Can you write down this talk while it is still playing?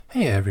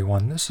Hey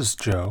everyone, this is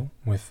Joe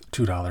with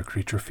 $2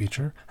 Creature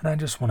Feature, and I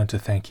just wanted to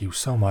thank you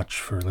so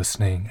much for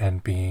listening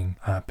and being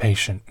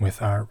patient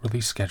with our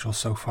release schedule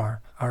so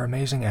far. Our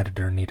amazing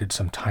editor needed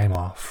some time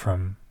off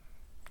from,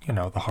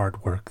 the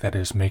hard work that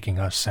is making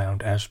us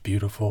sound as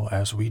beautiful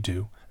as we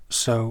do.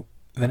 So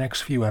the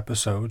next few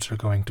episodes are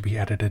going to be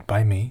edited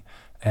by me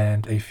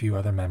and a few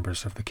other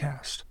members of the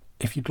cast.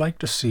 If you'd like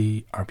to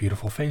see our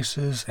beautiful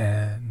faces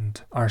and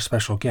our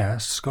special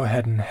guests, go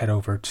ahead and head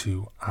over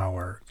to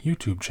our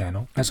YouTube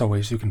channel. As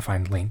always, you can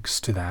find links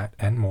to that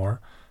and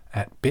more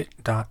at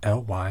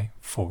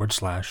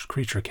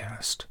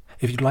bit.ly/creaturecast.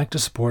 If you'd like to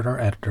support our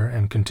editor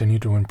and continue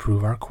to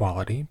improve our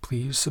quality,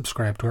 please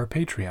subscribe to our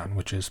Patreon,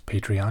 which is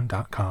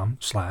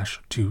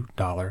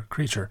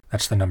patreon.com/$2creature.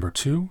 That's the number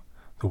 2,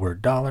 the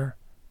word dollar,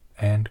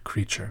 and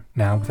creature.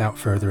 Now, without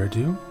further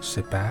ado,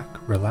 sit back,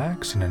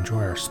 relax, and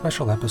enjoy our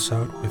special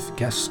episode with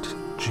guest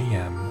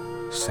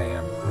GM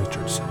Sam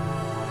Richardson.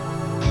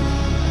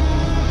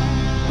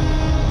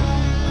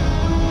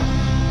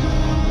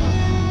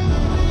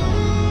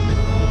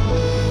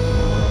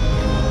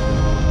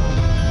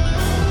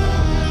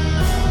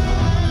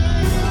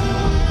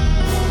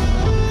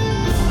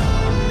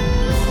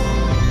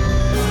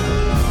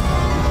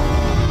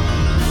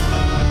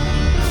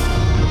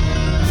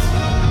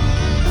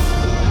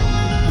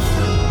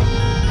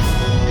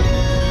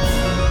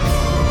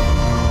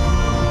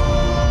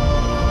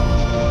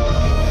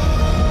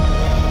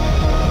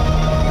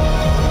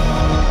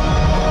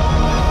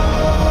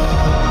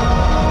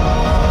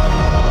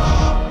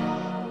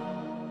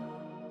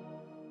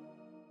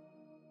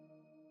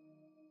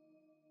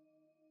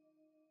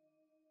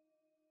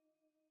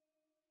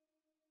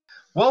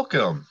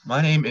 Welcome.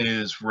 My name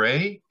is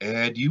Ray,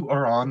 and you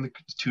are on the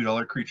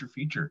 $2 Creature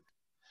Feature.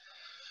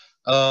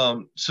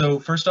 So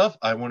first off,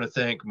 I want to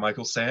thank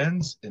Michael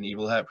Sands and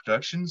Evil Hat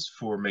Productions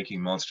for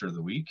making Monster of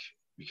the Week,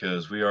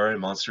 because we are a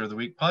Monster of the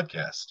Week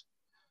podcast.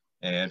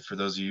 And for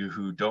those of you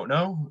who don't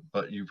know,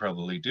 but you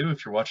probably do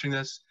if you're watching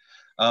this,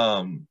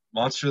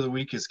 Monster of the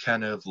Week is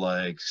kind of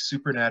like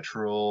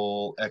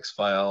Supernatural,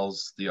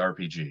 X-Files, the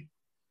RPG.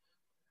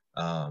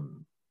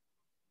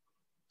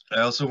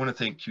 I also want to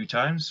thank Q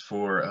Times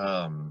for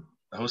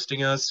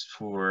hosting us,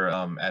 for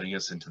adding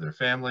us into their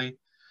family.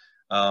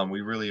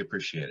 We really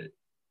appreciate it.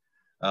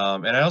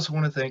 And I also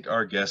want to thank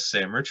our guest,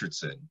 Sam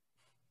Richardson.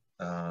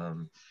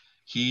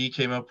 He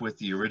came up with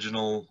the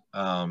original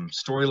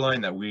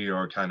storyline that we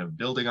are kind of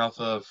building off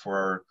of for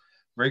our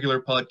regular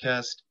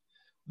podcast,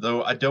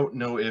 though I don't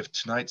know if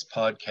tonight's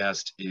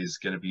podcast is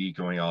going to be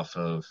going off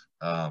of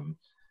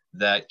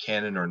that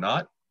canon or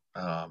not.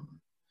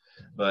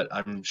 But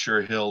I'm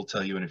sure he'll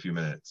tell you in a few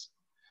minutes.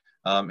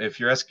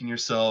 If you're asking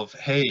yourself,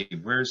 hey,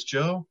 where's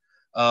Joe?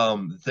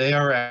 They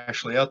are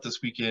actually out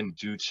this week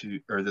due to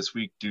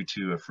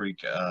a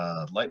freak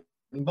lightning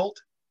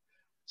bolt.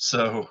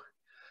 So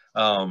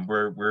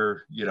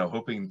we're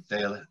hoping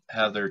they'll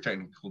have their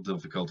technical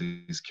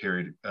difficulties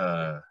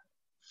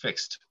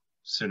fixed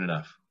soon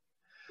enough.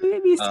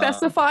 Maybe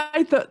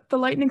specify that the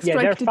lightning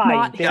strike did fine.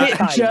 not They're hit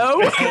fine.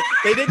 Joe.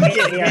 They didn't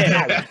hit their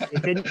house.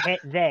 It didn't hit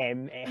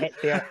them. It hit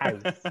their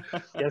house.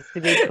 Just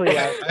to be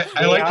clear,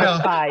 I like how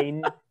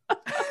fine.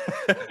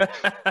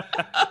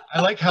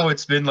 I like how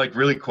it's been like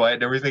really quiet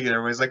and everything, and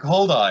everybody's like,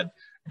 "Hold on,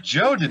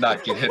 Joe did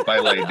not get hit by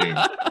lightning."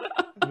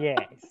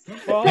 Yes.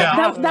 Well,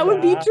 yeah. that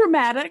would be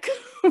dramatic.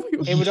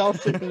 It would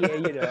also be,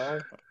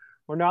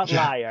 we're not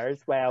liars.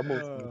 Well,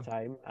 most of the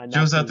time. And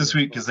Joe's out this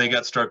week because they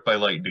got struck by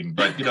lightning,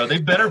 but they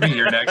better be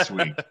here next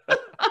week.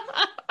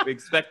 We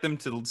expect them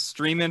to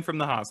stream in from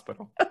the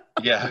hospital.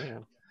 Yeah.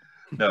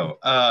 No.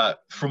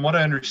 From what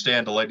I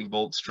understand, a lightning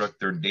bolt struck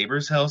their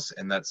neighbor's house,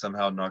 and that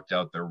somehow knocked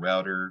out their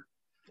router.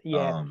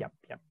 Yeah. Yep.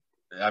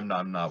 I'm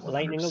not 100%.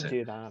 Lightning will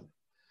do that.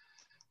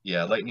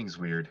 Yeah, lightning's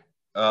weird.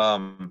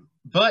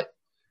 But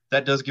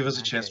that does give us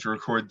a chance to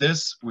record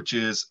this, which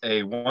is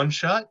a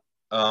one-shot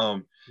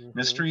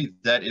mystery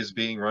that is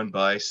being run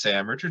by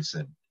Sam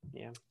Richardson.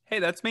 Yeah. Hey,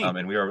 that's me.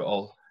 And we're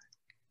all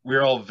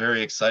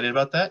very excited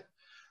about that.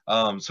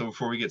 So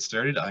before we get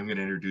started, I'm going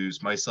to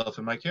introduce myself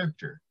and my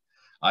character.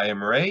 I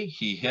am Ray,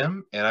 he,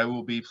 him, and I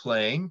will be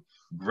playing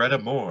Greta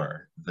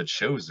Moore, the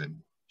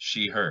Chosen,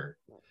 she, her.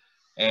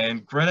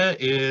 And Greta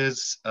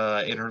is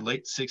in her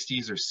late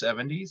 60s or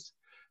 70s.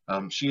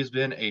 She has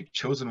been a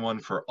chosen one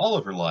for all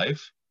of her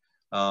life.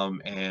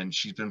 And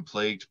she's been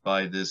plagued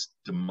by this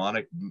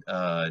demonic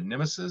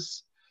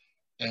nemesis.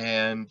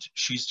 And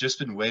she's just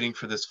been waiting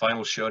for this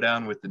final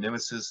showdown with the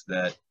nemesis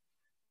that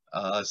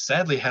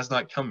sadly has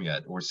not come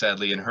yet, or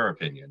sadly in her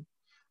opinion.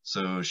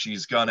 So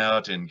she's gone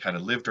out and kind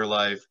of lived her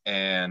life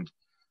and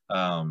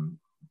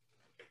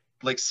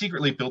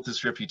secretly built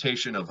this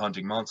reputation of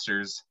hunting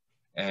monsters.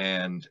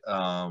 And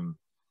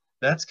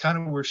that's kind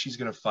of where she's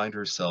going to find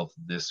herself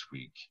this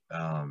week,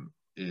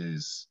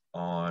 is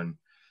on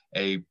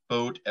a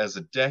boat as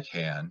a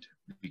deckhand,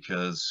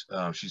 because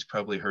she's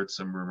probably heard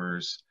some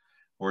rumors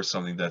or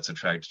something that's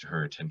attracted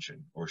her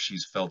attention, or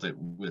she's felt it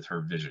with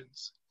her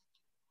visions.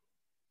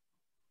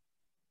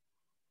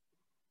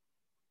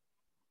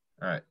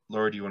 All right,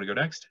 Laura, do you want to go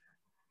next?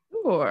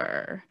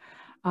 Sure.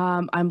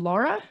 I'm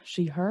Laura,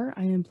 she, her.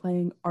 I am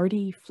playing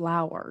Artie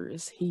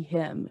Flowers, he,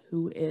 him,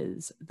 who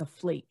is the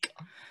Flake.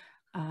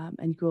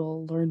 And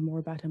you'll learn more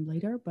about him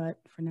later, but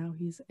for now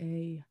he's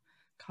a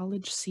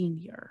college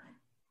senior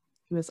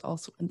who has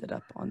also ended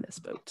up on this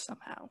boat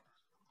somehow.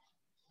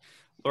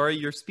 Laura,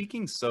 you're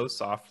speaking so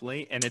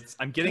softly, and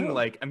I'm getting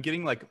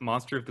like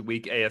Monster of the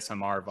Week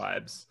ASMR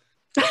vibes.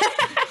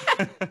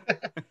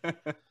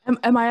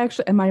 Am I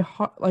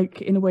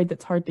like in a way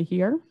that's hard to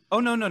hear? Oh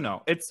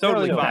no, it's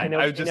totally fine.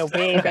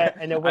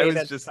 In a way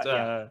that's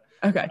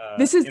okay.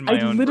 This is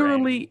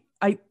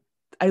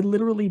I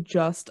literally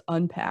just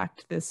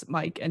unpacked this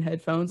mic and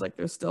headphones. Like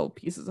there's still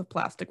pieces of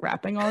plastic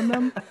wrapping on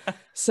them.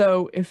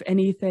 So if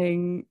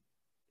anything,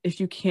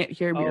 if you can't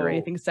hear me or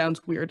anything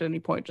sounds weird at any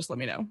point, just let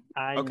me know.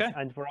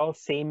 And we're all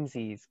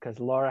samesies because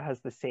Laura has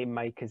the same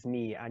mic as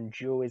me, and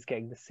Joe is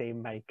getting the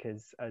same mic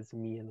as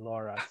me and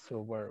Laura.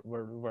 So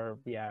we're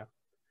yeah.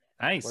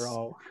 Nice. We're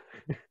all.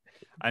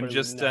 I'm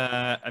just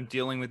I'm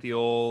dealing with the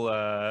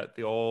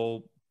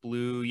old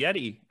Blue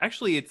Yeti.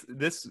 Actually, it's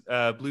this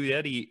Blue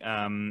Yeti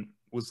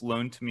was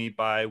loaned to me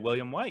by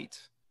William White,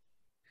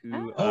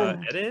 who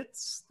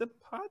edits the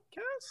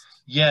podcast.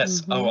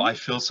 Yes. Mm-hmm. Oh, I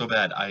feel so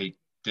bad. I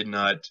did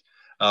not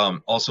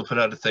also put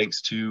out a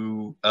thanks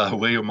to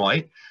William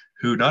White,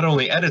 who not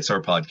only edits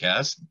our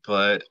podcast,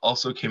 but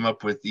also came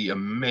up with the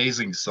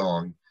amazing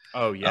song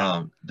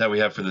that we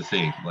have for the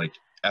theme. Like,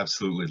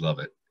 absolutely love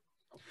it.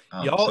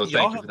 So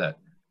thank you for that.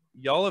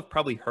 Y'all have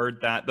probably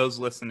heard that. Those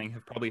listening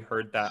have probably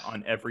heard that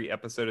on every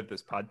episode of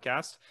this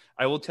podcast.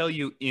 I will tell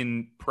you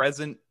in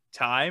present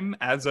time,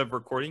 as of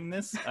recording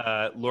this,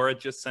 Laura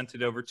just sent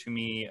it over to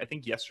me, I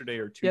think yesterday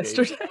or 2 days.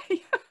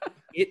 Yesterday.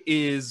 It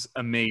is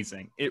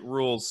amazing. It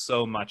rules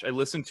so much. I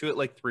listened to it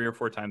like 3 or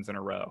 4 times in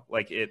a row.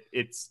 Like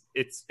it's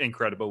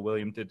incredible.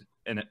 William did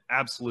an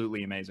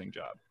absolutely amazing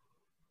job.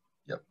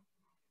 Yep.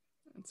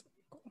 That's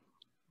cool.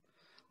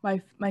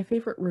 My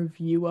favorite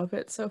review of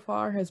it so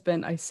far has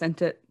been I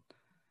sent it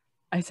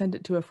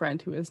to a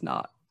friend who is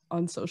not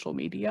on social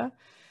media,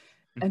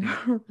 and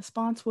her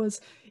response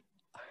was,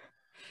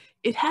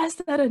 "It has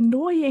that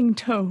annoying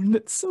tone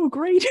that's so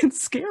great in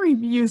scary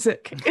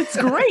music. It's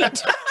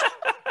great."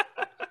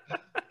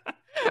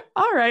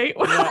 All right.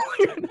 Well,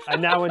 I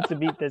now want to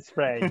meet this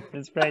friend.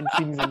 This friend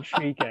seems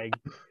intriguing.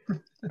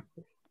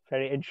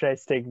 Very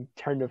interesting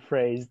turn of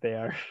phrase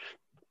there.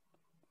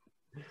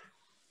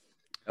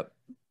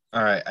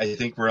 All right. I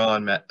think we're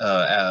on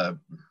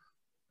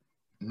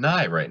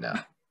Nye right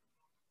now.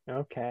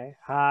 Okay.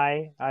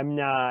 Hi, I'm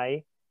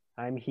Nye.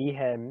 I'm he,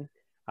 him.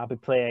 I'll be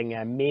playing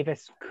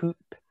Mavis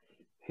Coop,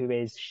 who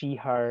is she,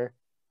 her,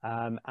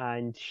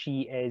 and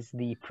she is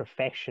the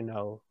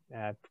professional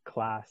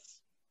class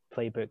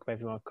playbook,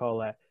 whatever you want to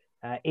call it,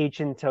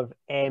 agent of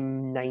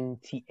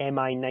MI19,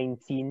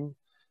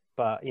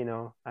 but you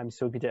know, I'm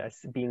so good at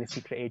being a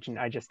secret agent,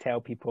 I just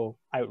tell people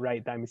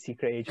outright that I'm a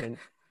secret agent.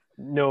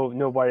 No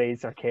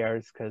worries or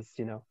cares, because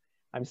you know,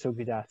 I'm so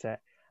good at it.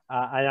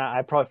 And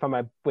I probably found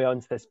my way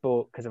onto this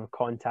boat because of a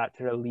contact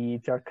or a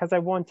lead, or because I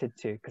wanted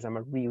to, because I'm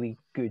a really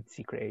good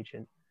secret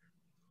agent.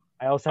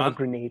 I also have a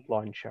grenade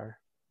launcher.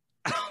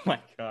 Oh my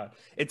god.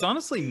 It's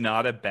honestly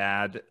not a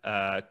bad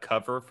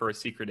cover for a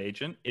secret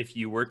agent if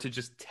you were to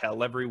just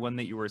tell everyone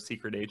that you were a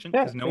secret agent,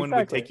 because no one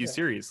would take you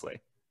seriously.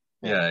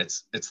 Yeah,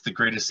 it's the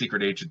greatest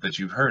secret agent that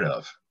you've heard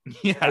of.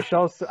 Yeah. I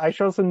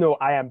should also know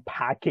I am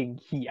packing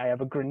heat. I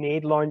have a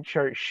grenade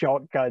launcher,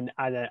 shotgun,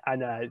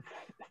 and a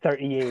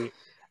 38.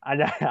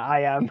 And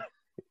I am.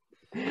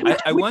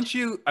 I want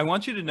you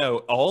to know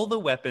all the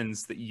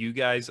weapons that you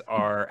guys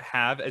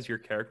have as your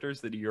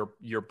characters that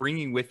you're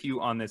bringing with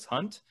you on this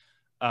hunt.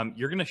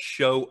 You're gonna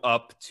show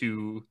up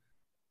to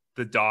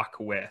the dock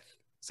with.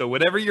 So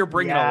whatever you're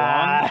bringing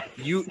along,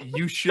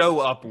 you show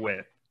up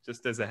with.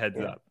 Just as a heads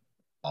up.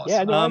 Awesome.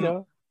 Yeah, no, I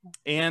know.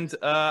 And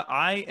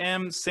I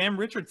am Sam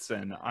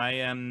Richardson. I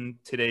am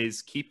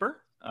today's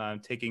keeper,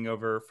 taking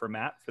over for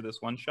Matt for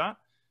this one shot.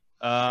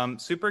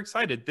 Super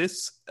excited.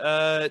 This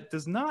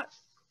does not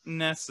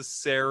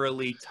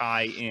necessarily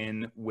tie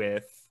in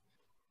with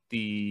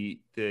the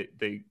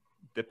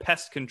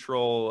pest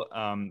control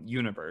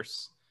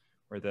universe,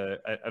 or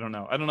I don't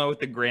know what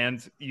the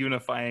grand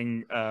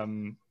unifying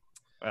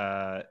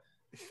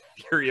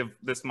theory of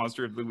this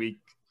Monster of the Week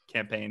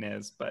campaign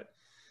is, but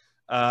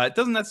it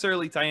doesn't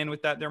necessarily tie in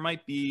with that. There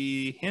might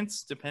be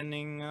hints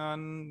depending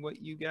on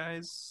what you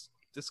guys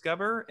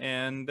discover,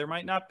 and there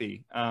might not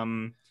be.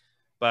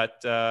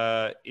 But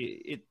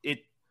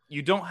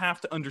you don't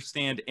have to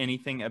understand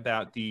anything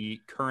about the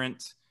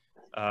current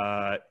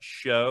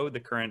show, the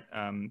current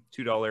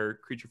 $2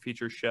 creature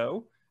feature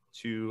show,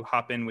 to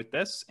hop in with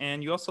this.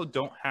 And you also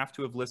don't have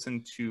to have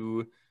listened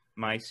to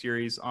my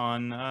series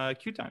on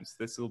Q Times.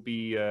 This will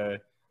be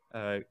a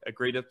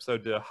great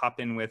episode to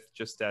hop in with,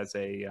 just as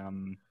a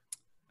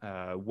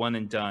one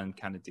and done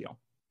kind of deal.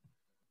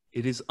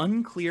 It is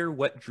unclear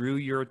what drew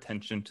your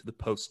attention to the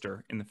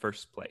poster in the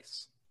first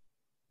place.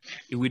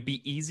 It would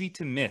be easy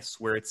to miss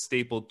where it's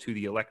stapled to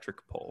the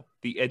electric pole.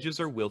 The edges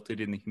are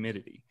wilted in the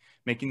humidity,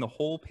 making the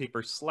whole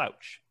paper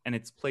slouch, and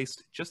it's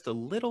placed just a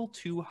little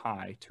too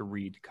high to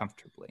read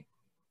comfortably.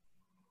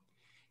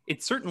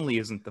 It certainly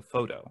isn't the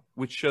photo,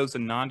 which shows a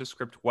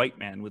nondescript white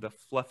man with a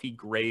fluffy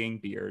graying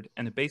beard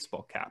and a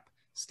baseball cap,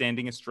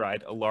 standing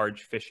astride a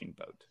large fishing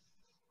boat.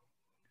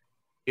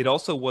 It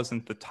also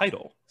wasn't the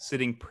title,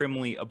 sitting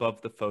primly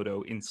above the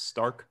photo in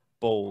stark,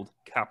 bold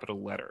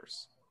capital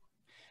letters.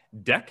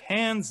 Deck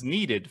hands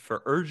needed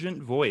for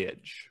urgent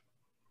voyage.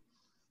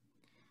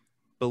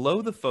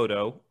 Below the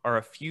photo are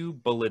a few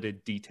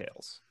bulleted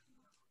details.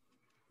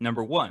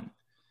 Number 1,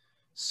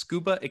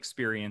 scuba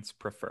experience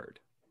preferred.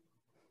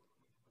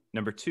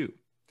 Number 2,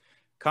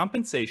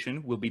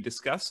 compensation will be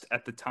discussed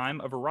at the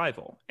time of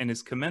arrival and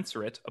is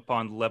commensurate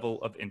upon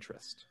level of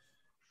interest.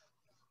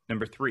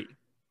 Number 3,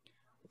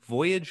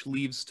 voyage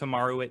leaves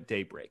tomorrow at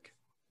daybreak.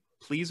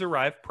 Please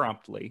arrive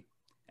promptly,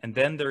 and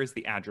then there is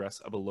the address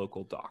of a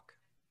local dock.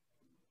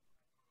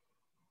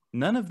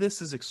 None of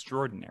this is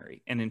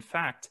extraordinary, and in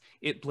fact,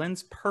 it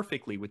blends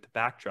perfectly with the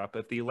backdrop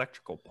of the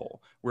electrical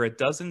pole, where a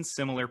dozen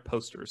similar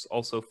posters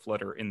also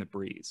flutter in the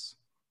breeze.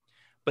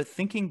 But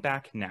thinking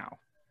back now,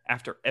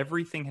 after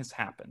everything has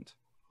happened,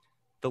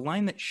 the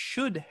line that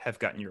should have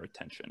gotten your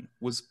attention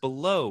was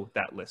below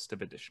that list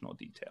of additional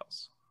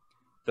details.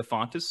 The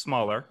font is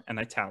smaller and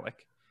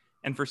italic,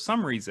 and for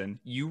some reason,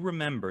 you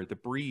remember the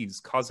breeze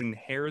causing the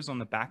hairs on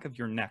the back of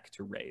your neck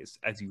to raise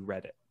as you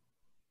read it.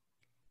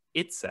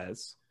 It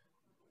says,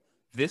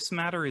 "This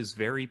matter is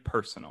very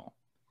personal.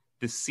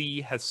 The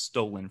sea has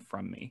stolen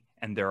from me,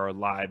 and there are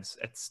lives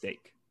at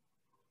stake.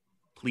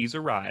 Please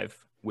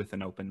arrive with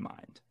an open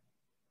mind."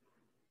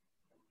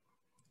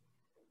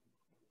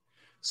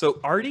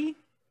 So Artie,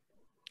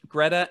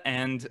 Greta,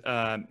 and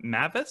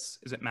Mavis,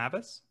 is it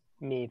Mavis?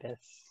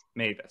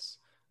 Mavis.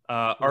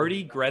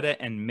 Artie, Greta,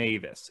 and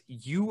Mavis,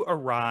 you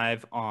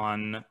arrive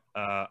on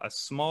a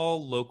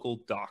small local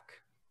dock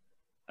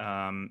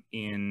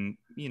in,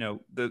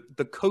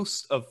 the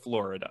coast of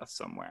Florida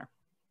somewhere.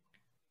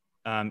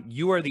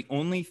 You are the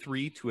only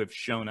 3 to have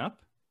shown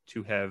up,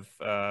 to have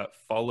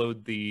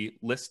followed the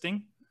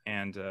listing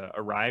and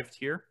arrived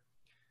here.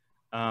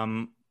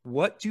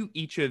 What do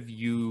each of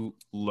you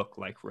look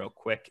like real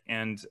quick,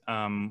 and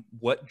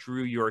what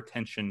drew your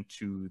attention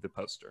to the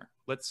poster?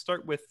 Let's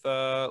start with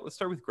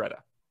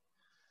Greta.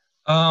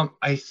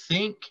 I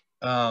think,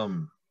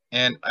 and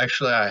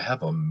actually I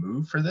have a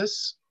move for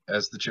this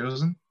as the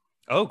Chosen.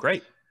 Oh,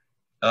 great.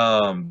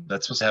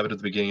 That's supposed to happen at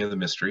the beginning of the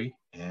mystery,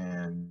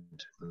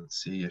 and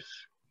let's see if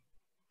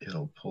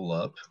it'll pull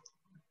up.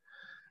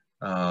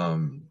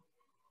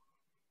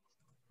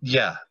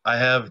 Yeah, I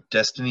have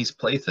Destiny's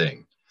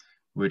Plaything,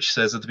 which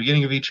says at the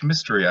beginning of each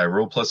mystery, I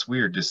roll plus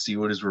weird to see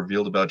what is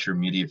revealed about your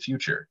immediate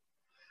future.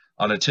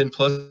 On a 10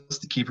 plus,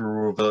 the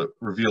keeper will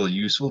reveal a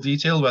useful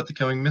detail about the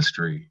coming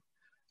mystery.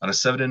 On a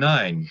 7 to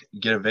 9,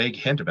 get a vague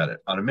hint about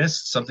it. On a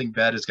miss, something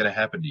bad is going to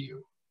happen to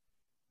you.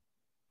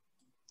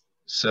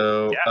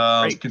 So,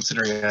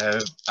 considering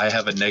I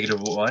have a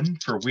 -1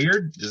 for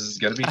weird, this is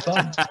going to be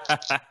fun.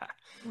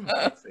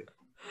 Let's see.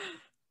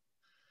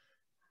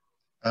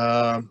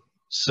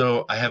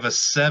 So I have a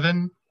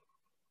 7.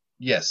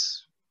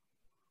 Yes.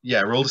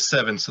 Yeah, I rolled a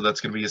 7, so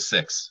that's going to be a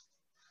 6.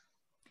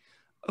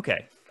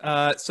 Okay.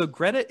 So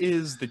Greta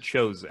is the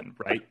Chosen,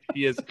 right?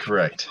 She is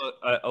correct.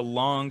 A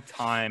long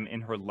time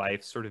in her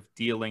life sort of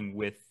dealing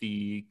with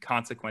the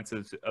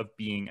consequences of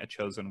being a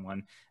Chosen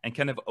One and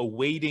kind of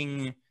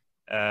awaiting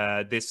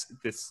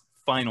this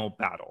final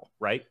battle,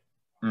 right?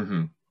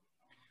 Mm-hmm.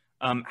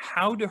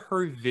 How do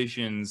her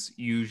visions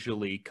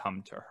usually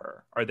come to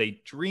her? Are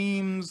they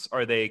dreams?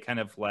 Are they kind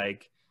of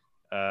like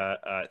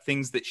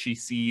things that she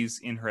sees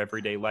in her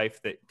everyday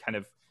life that kind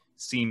of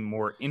seem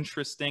more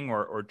interesting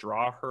or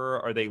draw her?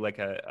 Are they like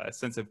a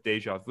sense of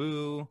deja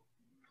vu?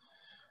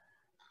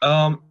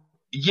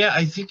 Yeah,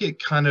 I think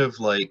it kind of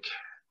like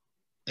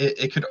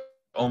it could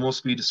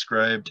almost be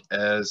described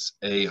as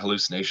a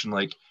hallucination.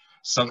 Like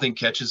something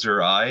catches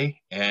her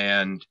eye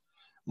and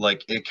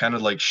like it kind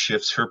of like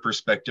shifts her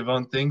perspective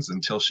on things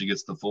until she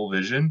gets the full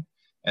vision,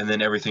 and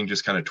then everything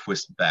just kind of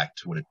twists back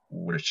to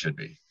what it should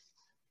be.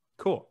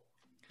 Cool.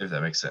 If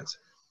that makes sense.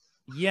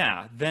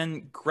 Yeah,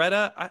 then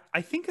Greta,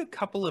 I think a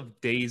couple of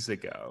days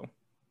ago,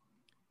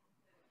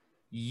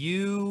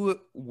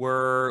 you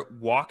were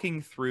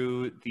walking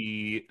through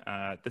the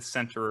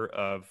center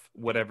of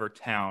whatever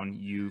town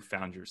you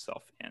found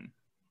yourself in.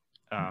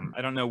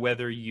 I don't know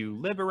whether you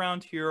live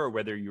around here or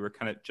whether you were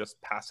kind of just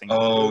passing.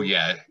 Oh through.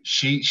 yeah,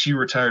 she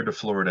retired to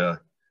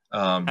Florida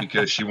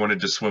because she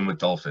wanted to swim with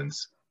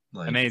dolphins.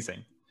 Like,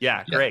 amazing.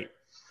 Yeah, great.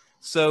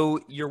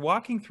 So you're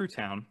walking through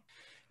town.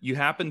 You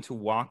happen to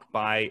walk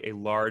by a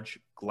large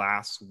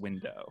glass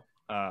window,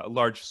 a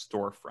large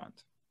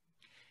storefront.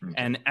 Mm-hmm.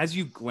 And as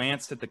you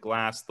glanced at the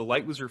glass, the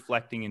light was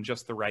reflecting in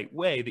just the right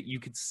way that you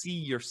could see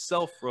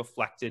yourself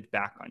reflected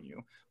back on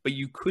you, but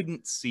you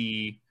couldn't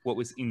see what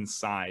was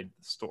inside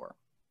the store.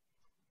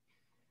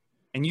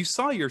 And you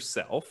saw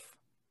yourself,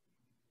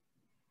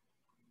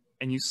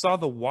 and you saw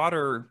the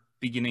water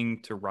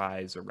beginning to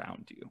rise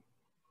around you.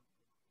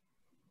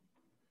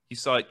 You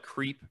saw it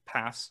creep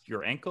past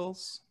your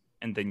ankles,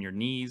 and then your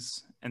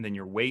knees, and then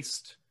your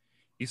waist.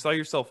 You saw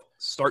yourself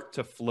start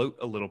to float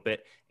a little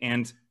bit,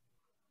 and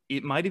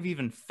it might have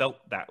even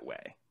felt that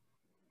way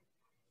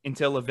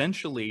until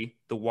eventually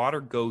the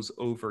water goes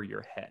over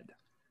your head.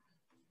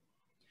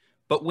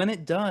 But when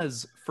it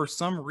does, for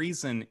some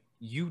reason,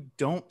 you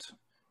don't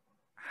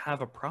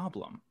have a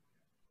problem.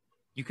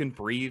 You can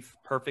breathe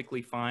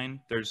perfectly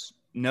fine. There's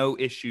no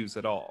issues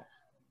at all.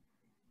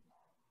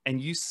 And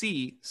you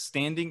see,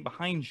 standing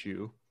behind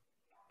you,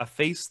 a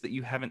face that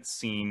you haven't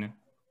seen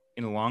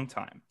in a long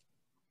time.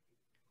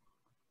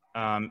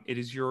 It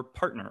is your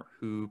partner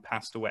who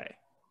passed away.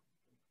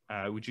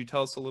 Would you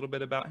tell us a little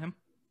bit about him?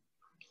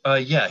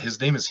 Yeah, his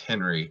name is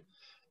Henry.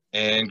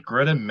 And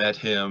Greta met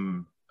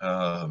him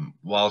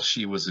while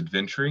she was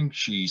adventuring.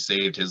 She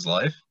saved his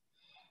life.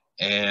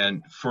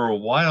 And for a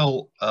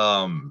while,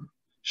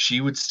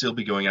 she would still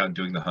be going out and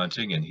doing the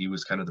hunting, and he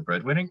was kind of the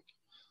breadwinning.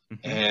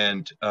 Mm-hmm.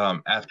 And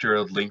after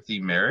a lengthy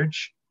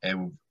marriage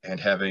and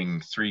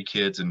having 3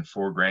 kids and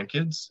 4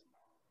 grandkids,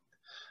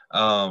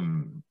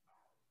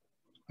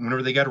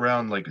 whenever they got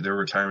around like their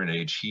retirement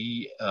age,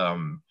 he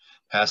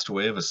passed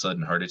away of a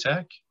sudden heart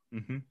attack.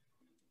 Mm-hmm.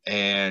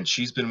 And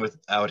she's been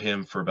without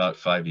him for about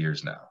 5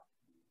 years now.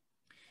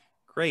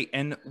 Great.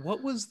 And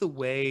what was the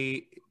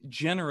way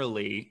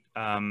generally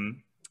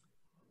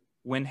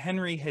when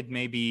Henry had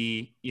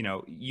maybe,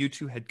 you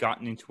two had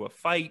gotten into a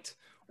fight,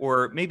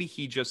 or maybe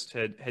he just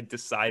had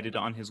decided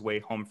on his way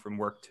home from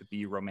work to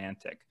be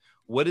romantic?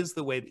 What is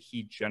the way that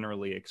he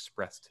generally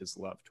expressed his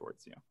love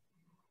towards you?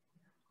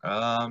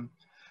 I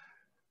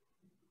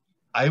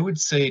would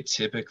say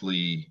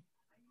typically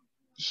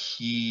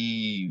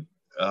he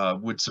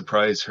would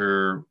surprise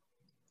her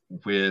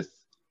with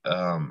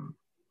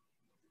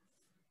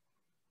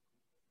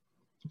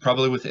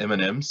probably with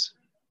M&Ms.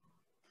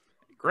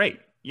 Great.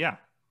 Yeah.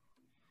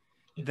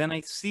 Then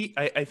I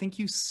think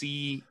you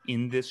see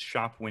in this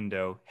shop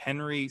window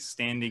Henry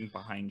standing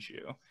behind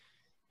you,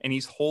 and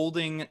he's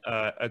holding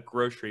a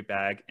grocery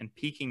bag, and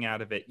peeking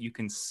out of it you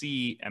can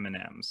see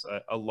M&Ms,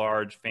 a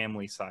large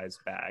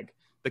family-sized bag,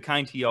 the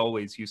kind he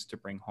always used to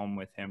bring home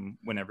with him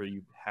whenever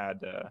you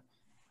had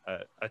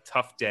a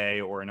tough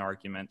day or an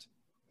argument.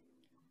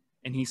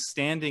 And he's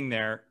standing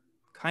there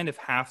kind of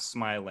half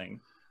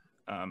smiling,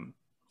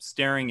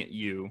 staring at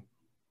you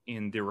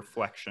in the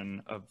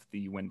reflection of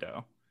the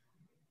window.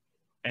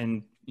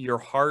 And your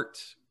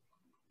heart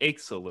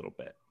aches a little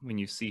bit when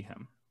you see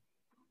him.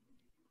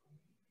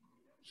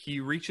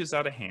 He reaches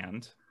out a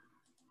hand,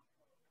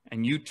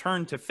 and you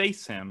turn to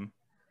face him,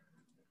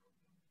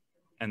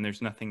 and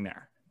there's nothing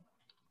there.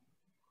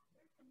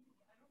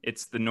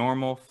 It's the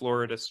normal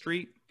Florida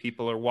street.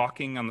 People are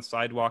walking on the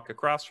sidewalk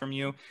across from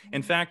you.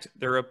 In fact,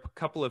 there are a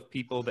couple of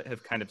people that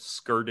have kind of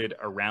skirted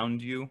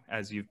around you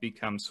as you've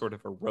become sort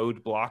of a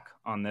roadblock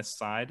on this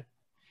side.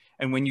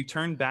 And when you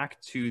turn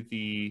back to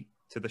the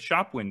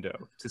shop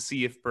window to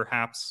see if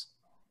perhaps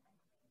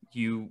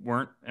you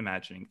weren't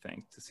imagining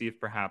things, to see if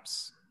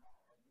perhaps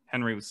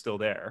Henry was still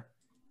there,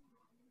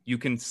 you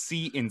can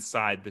see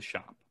inside the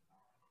shop.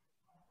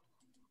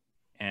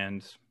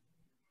 And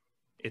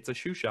it's a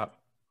shoe shop.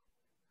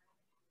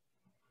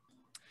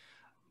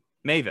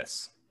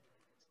 Mavis.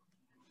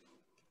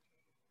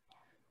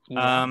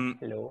 Yeah,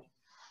 hello.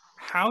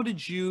 How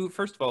did you,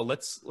 first of all,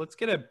 let's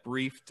get a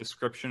brief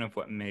description of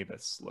what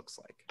Mavis looks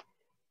like.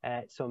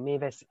 So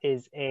Mavis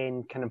is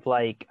in kind of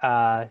like,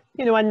 a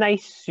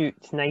nice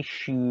suit, nice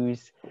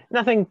shoes,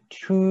 nothing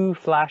too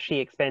flashy,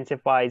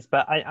 expensive-wise,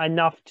 but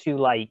enough to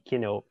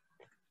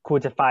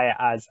codify it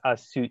as a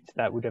suit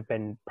that would have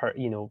been,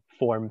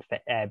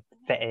 fitted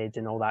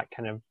and all that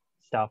kind of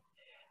stuff.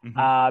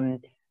 Mm-hmm.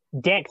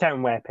 Decked out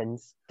in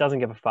weapons, doesn't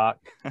give a fuck.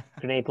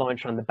 Grenade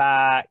launcher on the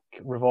back,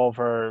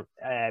 revolver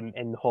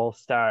in the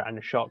holster, and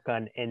a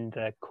shotgun in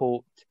the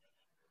coat.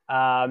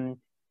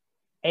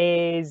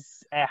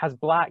 Has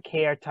black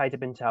hair tied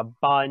up into a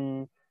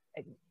bun,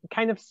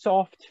 kind of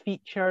soft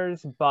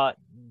features, but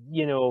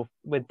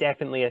with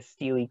definitely a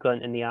steely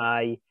glint in the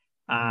eye.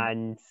 Mm-hmm.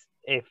 And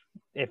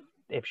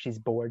if she's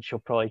bored, she'll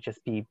probably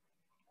just be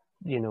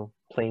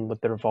playing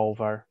with the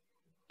revolver,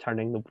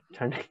 turning the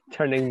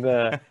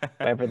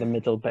whatever the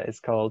middle bit is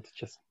called,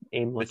 just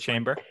aimlessly. The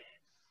chamber.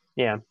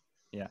 Yeah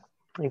Yeah,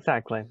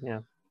 exactly. Yeah.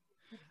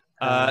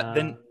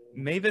 Then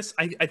Mavis,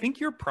 I think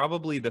you're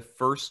probably the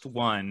first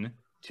one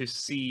to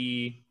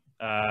see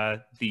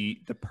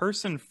the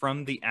person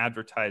from the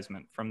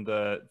advertisement, from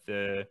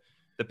the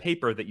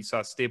paper that you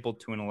saw stapled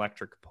to an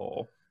electric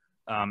pole,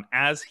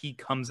 as he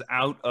comes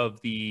out of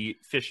the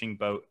fishing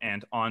boat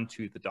and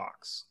onto the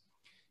docks.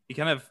 He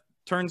kind of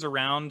turns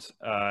around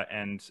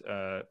and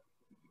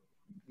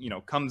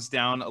comes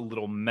down a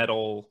little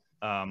metal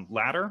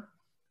ladder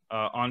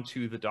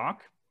onto the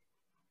dock,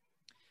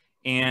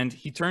 and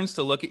he turns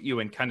to look at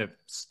you and kind of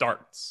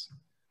starts.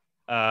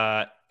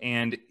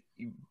 And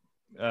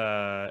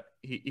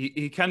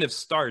he kind of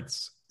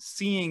starts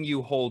seeing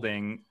you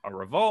holding a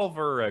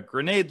revolver, a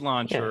grenade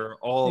launcher,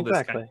 all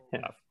exactly. this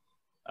kind of stuff.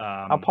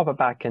 I'll pop it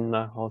back in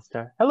the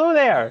holster. Hello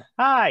there.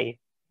 Hi.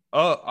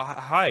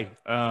 Hi.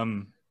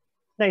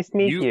 Nice to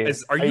meet you.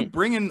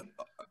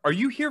 Are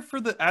you here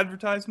for the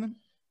advertisement?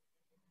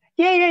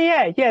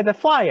 Yeah. The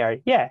flyer.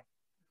 Yeah.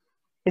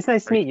 It's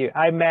nice to Great. meet you.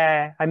 I'm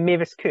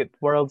Mavis Coop,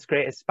 world's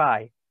greatest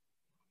spy.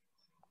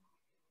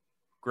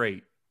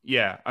 Great.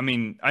 Yeah. I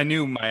mean, I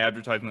knew my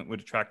advertisement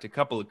would attract a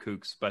couple of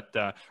kooks, but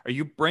are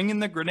you bringing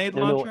the grenade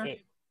launcher?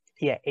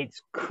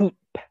 It's Coop.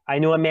 I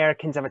know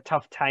Americans have a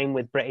tough time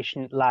with British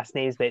last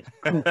names, but it's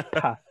Coop.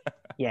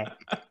 Yeah.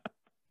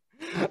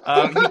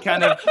 He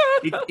kind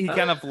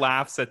of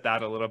laughs at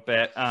that a little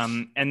bit,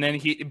 and then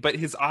but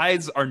his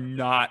eyes are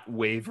not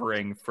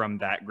wavering from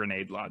that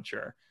grenade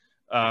launcher.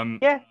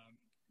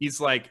 He's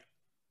like,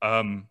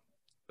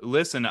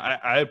 listen,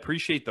 I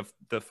appreciate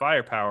the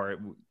firepower.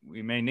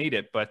 We may need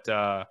it, but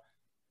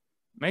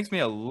makes me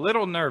a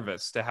little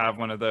nervous to have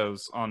one of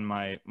those on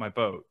my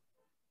boat.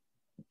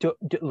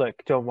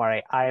 Look, don't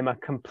worry. I am a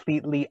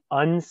completely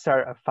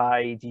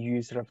uncertified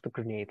user of the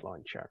grenade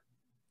launcher.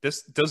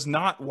 This does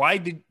not. Why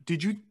did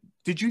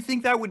you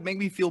think that would make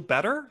me feel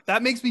better?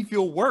 That makes me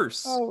feel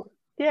worse. Oh,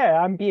 yeah,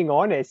 I'm being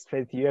honest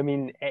with you. I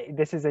mean,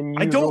 this is a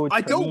new road I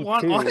don't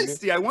want too.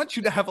 honesty. I want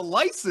you to have a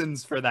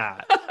license for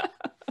that.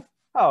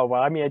 Oh,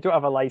 well, I mean, I don't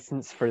have a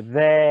license for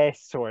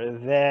this or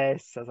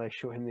this, as I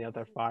show him the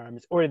other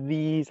firearms, or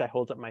these. I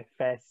hold up my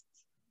fists.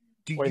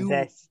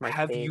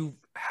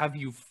 Have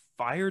you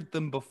fired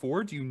them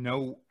before? Do you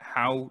know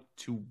how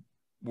to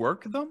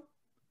work them?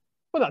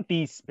 Well, not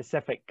these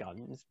specific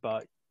guns,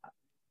 but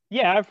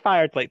yeah, I've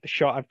fired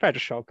I've fired a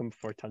shotgun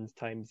before tons of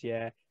times.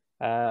 Yeah,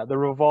 the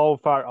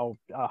revolver,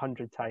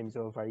 100 times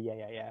over.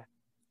 Yeah.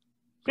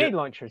 Grenade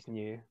launcher's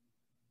new.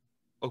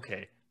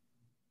 Okay.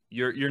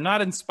 You're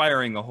not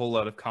inspiring a whole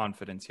lot of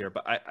confidence here,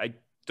 but I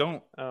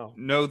don't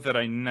know that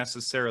I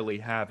necessarily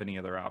have any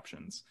other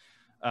options.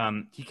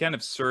 He kind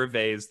of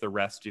surveys the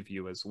rest of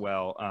you as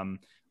well,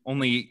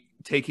 only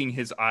taking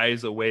his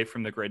eyes away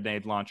from the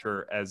grenade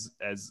launcher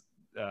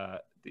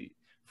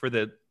for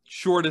the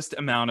shortest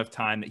amount of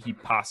time that he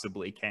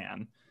possibly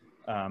can,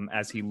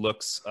 as he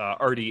looks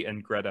Artie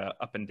and Greta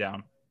up and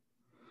down.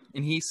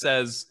 And he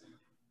says,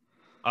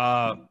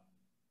 what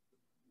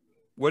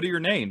are your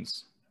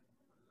names?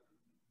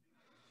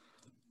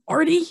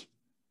 Artie?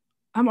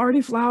 I'm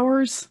Artie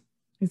Flowers.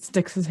 He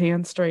sticks his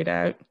hand straight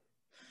out.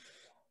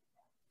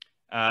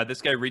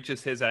 This guy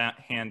reaches his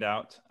hand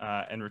out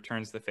and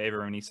returns the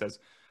favor, and he says,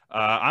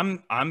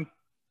 I'm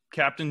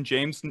Captain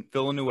James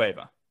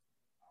Villanueva.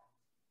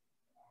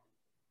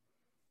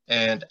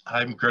 And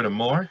I'm Greta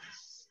Moore,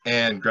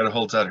 and Greta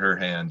holds out her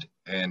hand,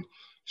 and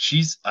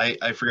she's,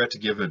 I forgot to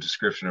give a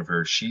description of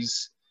her.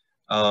 She's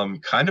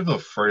kind of a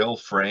frail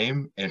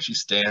frame, and she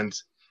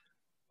stands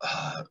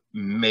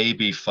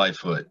maybe 5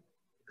 foot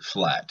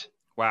flat.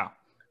 Wow.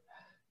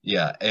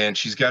 Yeah, and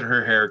she's got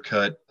her hair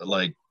cut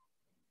like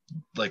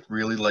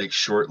really like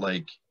short,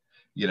 like,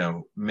 you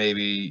know,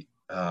 maybe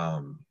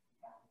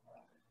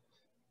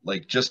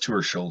like just to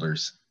her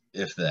shoulders,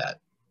 if that.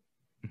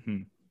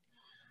 Mm-hmm.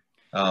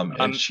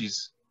 And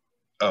she's,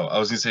 I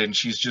was gonna say, and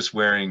she's just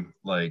wearing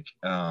like,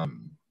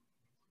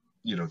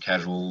 you know,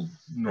 casual,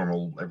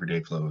 normal,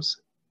 everyday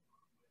clothes.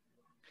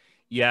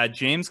 Yeah,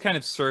 James kind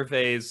of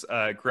surveys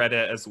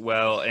Greta as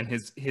well, and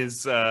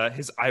his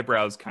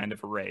eyebrows kind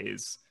of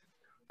raise,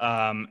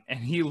 and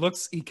he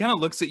kind of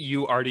looks at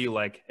you, Artie,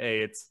 like,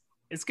 hey,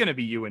 it's gonna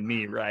be you and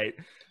me, right?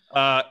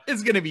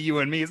 It's gonna be you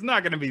and me. It's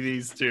not gonna be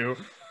these two.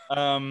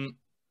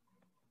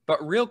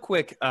 But real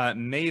quick,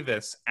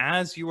 Mavis,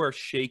 as you are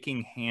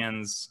shaking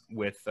hands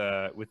with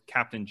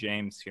Captain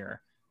James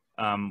here,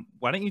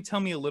 why don't you tell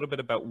me a little bit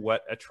about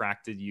what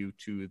attracted you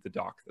to the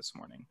dock this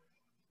morning?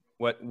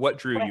 What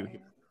drew you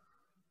here?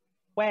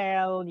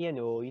 Well, you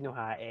know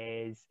how it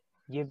is.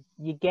 You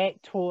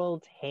get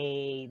told,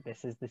 hey,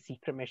 this is the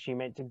secret mission you're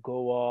meant to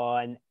go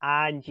on,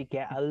 and you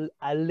get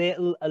a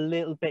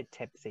little bit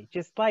tipsy,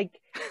 just like,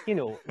 you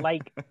know,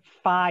 like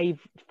five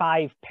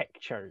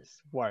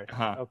pictures worth,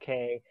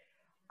 okay?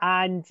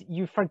 And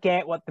you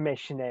forget what the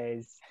mission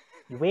is.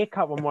 You wake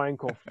up one morning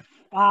and go,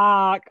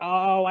 fuck,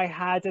 I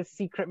had a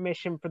secret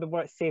mission for the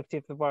safety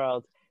of the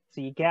world.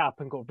 So you get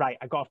up and go, right,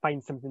 I got to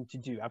find something to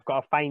do. I've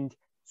got to find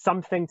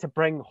something to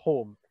bring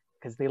home,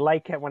 because they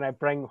like it when I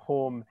bring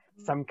home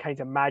some kind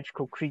of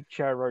magical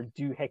creature or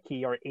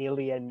doohickey or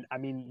alien. I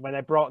mean, when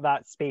I brought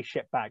that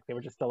spaceship back, they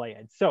were just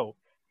delighted. So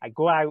I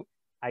go out,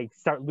 I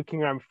start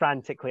looking around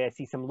frantically. I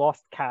see some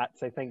lost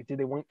cats. I think, do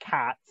they want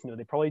cats? No,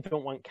 they probably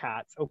don't want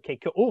cats. Okay,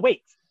 cool. Oh,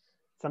 wait.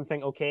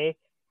 Something, okay.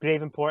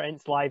 Grave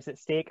importance, lives at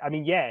stake. I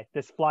mean, yeah,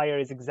 this flyer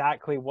is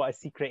exactly what a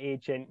secret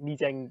agent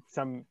needing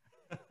some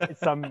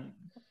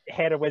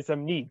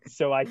heroism needs.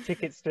 So I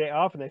took it straight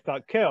off and I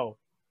thought, cool.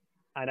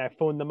 And I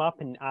phoned them up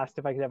and asked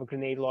if I could have a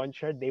grenade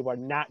launcher. They were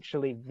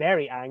naturally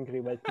very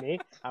angry with me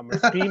and were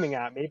screaming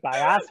at me, but I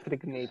asked for the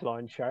grenade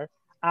launcher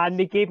and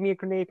they gave me a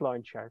grenade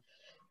launcher.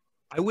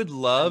 I would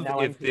love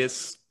if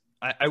this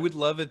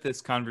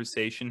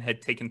conversation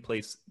had taken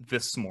place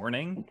this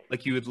morning.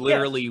 Like you had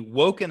literally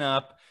woken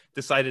up,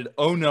 decided,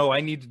 oh no,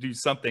 I need to do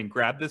something,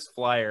 grab this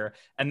flyer,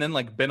 and then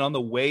like been on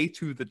the way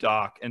to the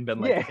dock and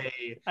been like,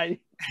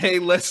 hey,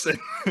 listen,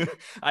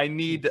 I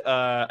need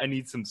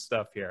some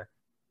stuff here.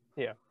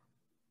 Yeah,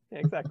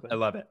 exactly. I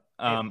love it.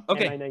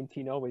 Okay.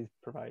 MI19 always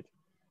provide.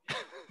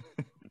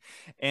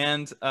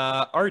 And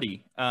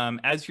Artie,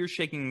 as you're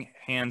shaking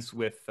hands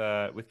with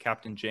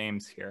Captain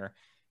James here,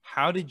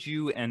 how did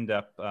you end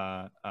up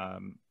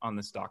on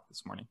this dock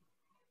this morning?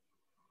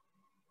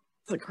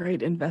 It's a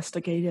great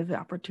investigative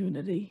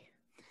opportunity.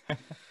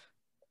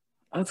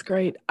 That's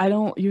great. I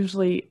don't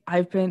usually.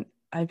 I've been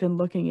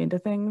looking into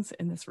things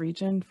in this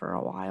region for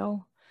a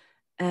while,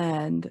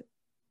 and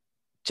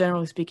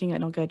generally speaking, I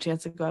don't get a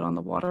chance to go out on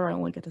the water. I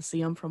only get to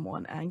see them from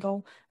one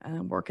angle, and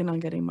I'm working on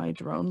getting my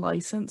drone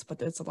license, but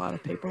there's a lot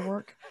of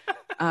paperwork,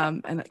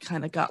 and it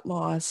kind of got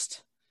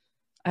lost.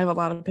 I have a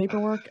lot of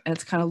paperwork, and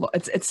it's kind of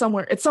it's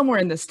somewhere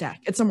in the stack.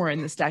 It's somewhere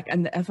in the stack,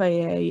 and the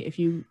FAA, if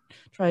you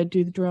try to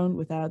do the drone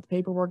without the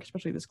paperwork,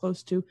 especially this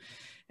close to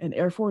an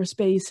Air Force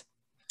base,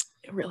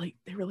 they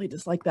really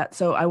dislike that.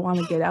 So I want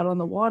to get out on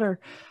the water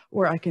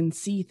where I can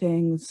see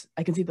things.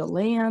 I can see the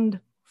land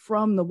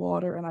from the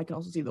water, and I can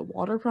also see the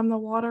water from the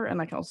water, and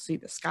I can also see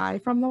the sky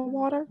from the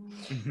water.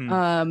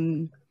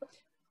 Mm-hmm.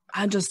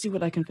 I'll just see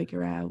what I can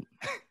figure out.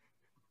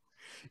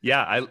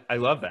 Yeah, I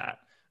love that.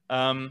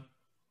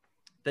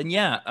 Then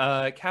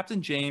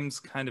Captain James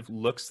kind of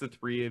looks the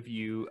three of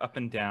you up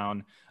and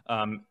down,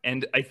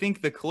 and I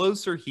think the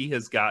closer he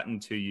has gotten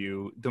to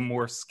you, the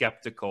more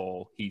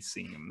skeptical he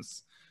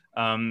seems.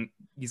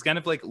 He's kind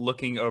of like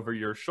looking over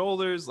your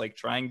shoulders, like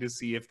trying to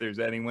see if there's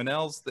anyone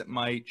else that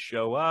might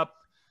show up.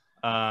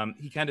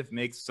 He kind of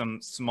makes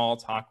some small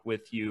talk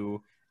with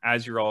you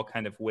as you're all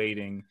kind of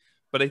waiting,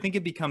 but I think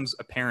it becomes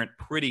apparent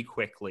pretty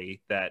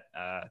quickly that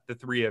the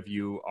three of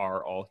you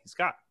are all he's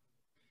got.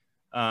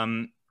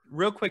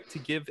 Real quick, to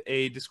give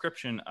a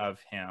description of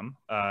him,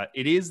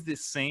 it is the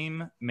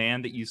same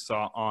man that you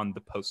saw on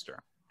the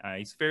poster.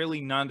 He's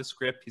fairly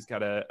nondescript. He's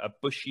got a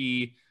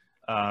bushy,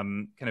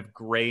 kind of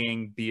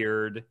graying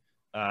beard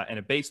and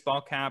a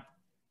baseball cap.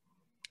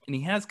 And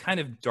he has kind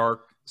of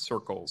dark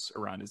circles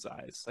around his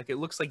eyes. Like, it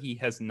looks like he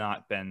has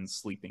not been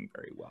sleeping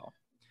very well.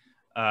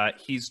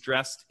 He's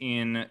dressed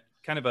in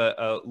kind of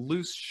a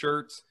loose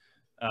shirt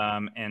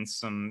and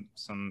some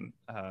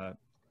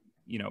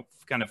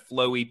kind of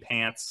flowy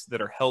pants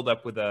that are held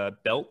up with a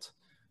belt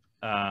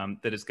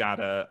that has got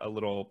a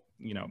little,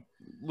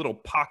 little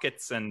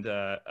pockets and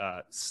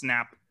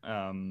snap.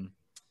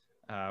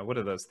 What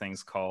are those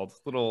things called?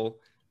 Little,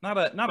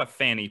 not a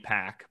fanny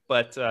pack,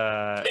 but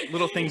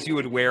little things you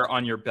would wear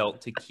on your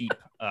belt to keep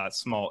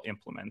small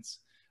implements,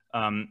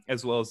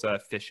 as well as a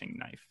fishing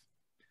knife.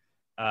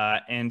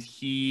 And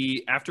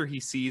after he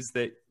sees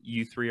that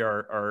you three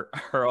are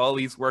all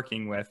he's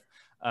working with,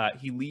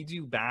 he leads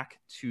you back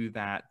to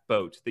that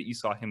boat that you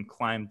saw him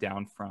climb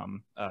down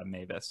from,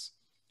 Mavis.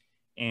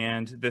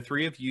 And the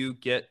three of you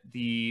get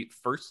the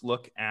first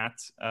look at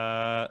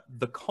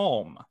the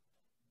Calm.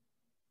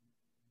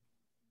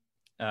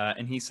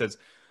 And he says,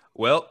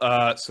 well,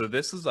 so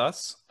this is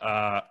us.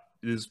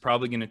 This is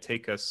probably going to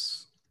take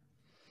us,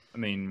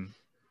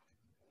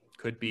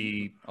 could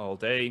be all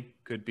day,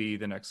 could be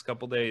the next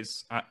couple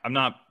days. I'm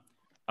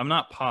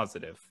not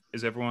positive.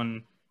 Is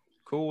everyone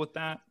cool with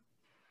that?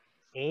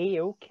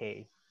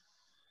 Okay.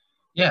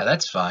 Yeah,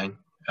 that's fine.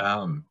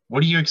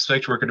 What do you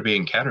expect we're going to be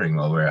encountering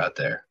while we're out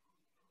there?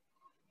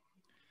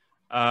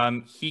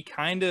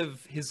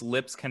 His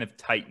lips kind of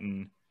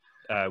tighten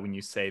when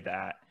you say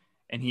that.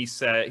 And he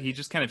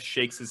just kind of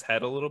shakes his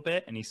head a little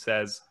bit and he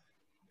says,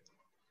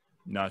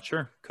 not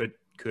sure.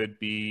 Could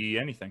be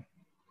anything.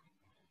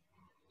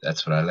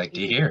 That's what I like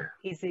to hear.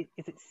 Is it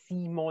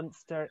sea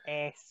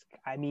monster-esque?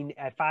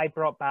 If I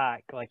brought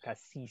back like a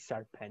sea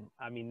serpent,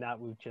 that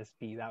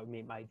would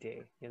make my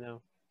day,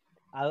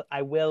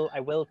 I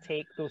will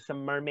take those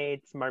some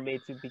mermaids.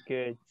 Mermaids would be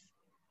good.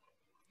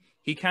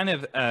 He kind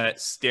of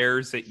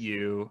stares at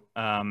you,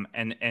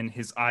 and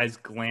his eyes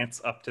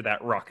glance up to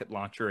that rocket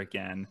launcher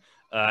again,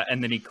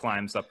 and then he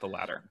climbs up the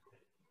ladder.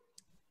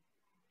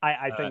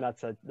 I think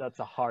that's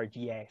a hard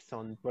yes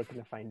on we're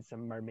gonna find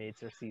some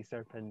mermaids or sea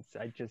serpents.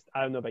 I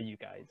don't know about you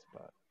guys,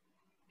 but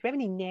do we have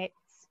any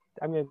nets?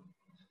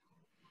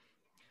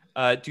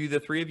 Do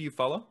the three of you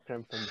follow?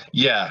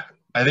 Yeah,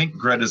 I think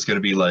Greta's gonna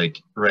be like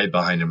right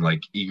behind him,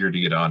 like eager to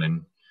get on,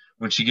 and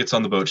when she gets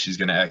on the boat, she's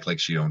gonna act like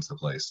she owns the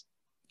place.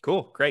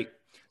 Cool, great.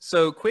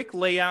 So quick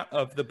layout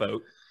of the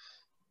boat.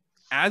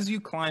 As you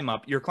climb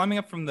up, you're climbing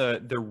up from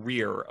the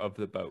rear of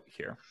the boat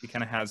here. He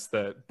kind of has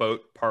the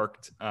boat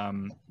parked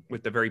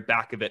with the very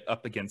back of it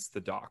up against the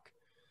dock.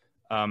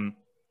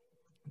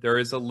 There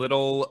is a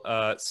little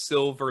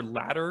silver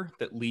ladder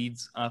that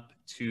leads up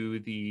to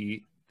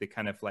the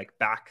kind of like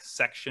back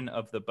section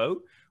of the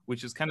boat,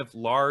 which is kind of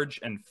large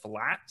and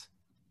flat.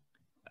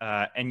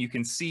 And you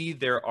can see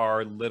there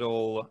are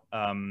little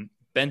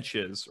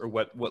benches, or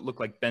what look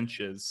like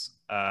benches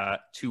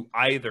to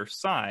either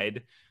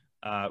side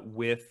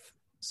with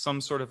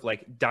some sort of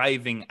like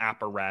diving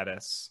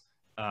apparatus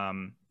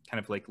kind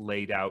of like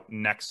laid out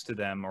next to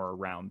them or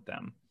around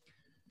them.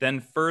 Then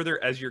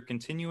further, as you're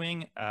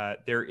continuing,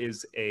 there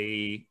is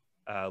a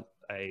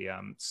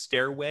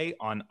stairway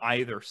on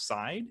either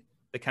side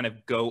that kind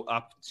of go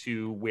up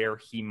to where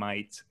he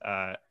might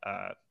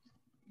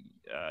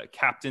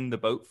captain the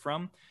boat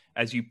from.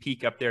 As you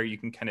peek up there, you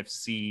can kind of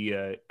see,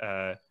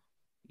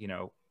 you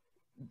know,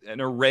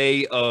 an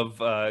array of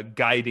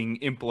guiding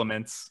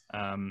implements.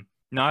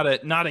 Not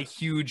a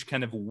huge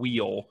kind of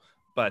wheel,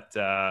 but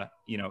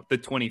you know, the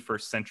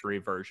 21st century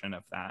version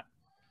of that.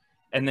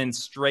 And then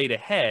straight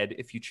ahead,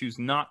 if you choose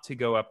not to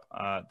go up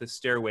the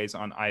stairways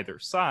on either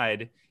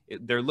side,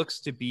 there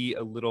looks to be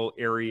a little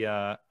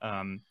area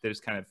that is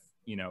kind of,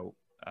 you know,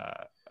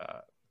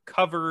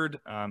 covered.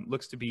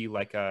 Looks to be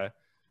like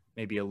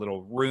maybe a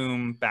little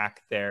room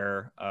back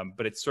there,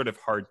 but it's sort of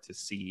hard to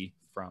see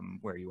from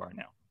where you are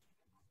now.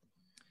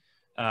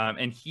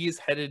 And he is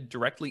headed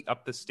directly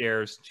up the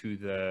stairs to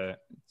the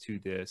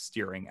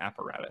steering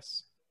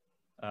apparatus.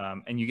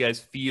 And you guys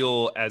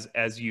feel,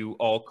 as you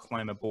all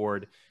climb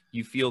aboard,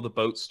 you feel the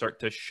boat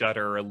start to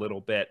shudder a little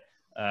bit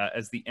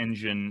as the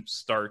engine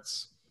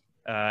starts.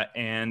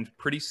 And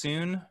pretty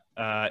soon,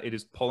 it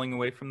is pulling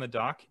away from the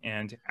dock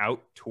and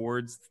out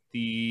towards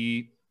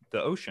the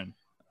ocean,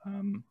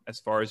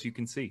 as far as you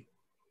can see.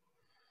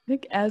 I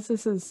think as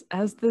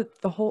the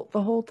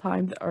whole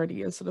time that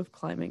Artie is sort of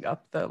climbing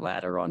up the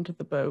ladder onto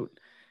the boat,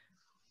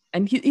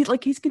 and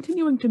he's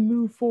continuing to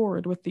move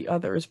forward with the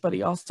others, but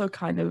he also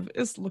kind of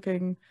is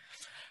looking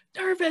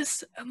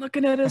nervous and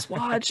looking at his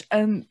watch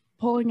and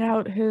pulling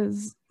out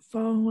his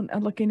phone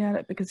and looking at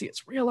it because he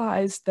has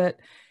realized that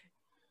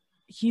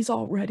he's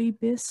already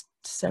missed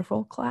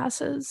several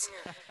classes.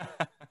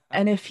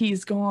 And if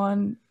he's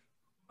gone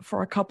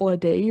for a couple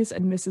of days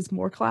and misses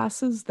more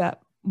classes,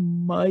 that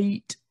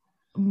might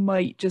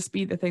just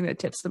be the thing that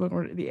tips them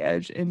over the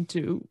edge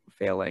into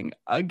failing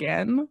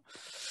again.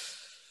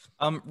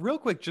 Real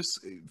quick, just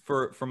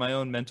for my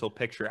own mental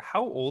picture,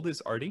 how old is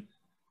Artie?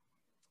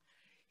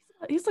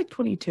 He's like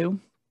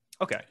 22.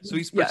 Okay, so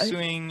he's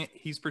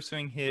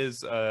pursuing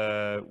his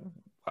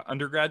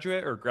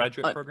undergraduate or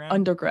graduate program.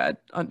 Undergrad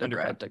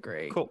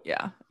degree. Cool.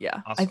 Yeah.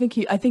 Awesome.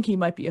 I think he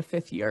might be a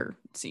 5th year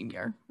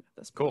senior at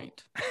this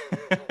point.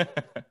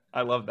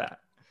 I love that.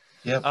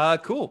 Yeah.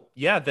 Cool.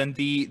 Yeah. Then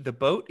the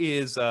boat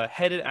is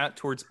headed out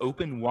towards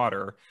open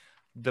water.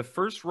 The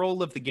first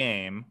roll of the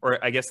game,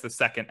 or I guess the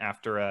second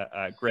after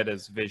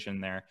Greta's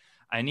vision there,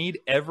 I need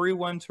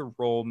everyone to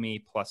roll me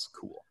plus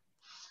cool.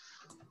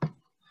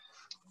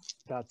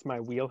 That's my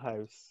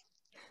wheelhouse.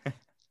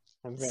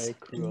 I'm very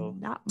cool.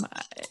 Not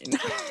mine.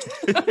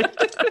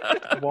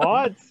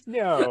 What?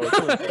 No.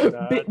 Don't say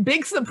that.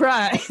 Big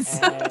surprise.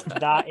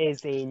 That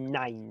is a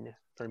 9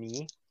 for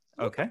me.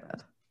 Okay.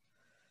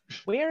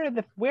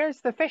 Where's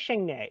the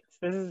fishing nets?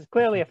 This is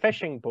clearly a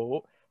fishing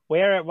boat.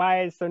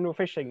 Why is there no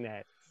fishing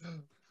nets?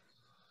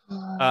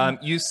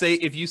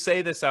 If you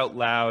say this out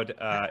loud,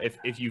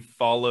 if you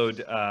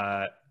followed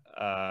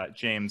Captain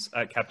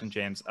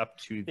James up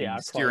to the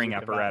steering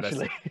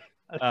apparatus,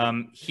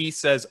 he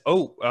says,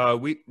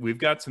 we've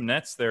got some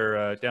nets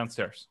there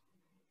downstairs.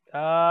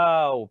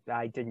 Oh,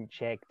 I didn't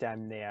check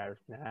down there.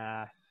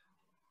 Nah,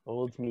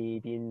 old me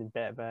being a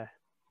bit of a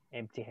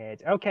empty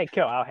head. Okay,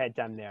 cool. I'll head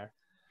down there.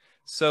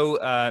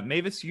 So,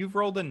 Mavis, you've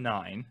rolled a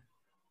 9.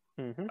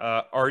 Mm-hmm.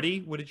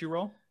 Artie, what did you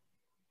roll?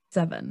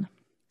 7.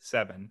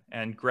 7.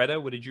 And Greta,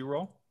 what did you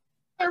roll?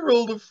 I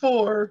rolled a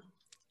 4.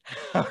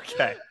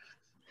 Okay.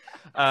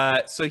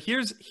 So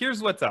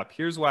here's what's up.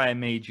 Here's why I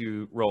made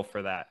you roll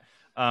for that.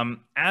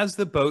 As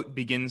the boat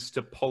begins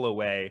to pull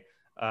away,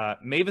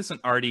 Mavis and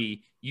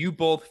Artie, you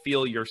both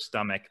feel your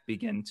stomach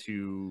begin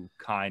to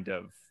kind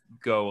of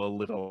go a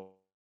little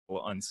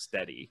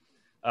unsteady.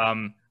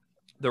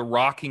 The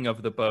rocking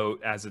of the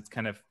boat as it's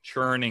kind of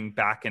churning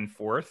back and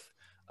forth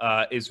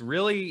is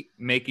really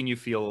making you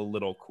feel a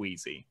little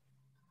queasy.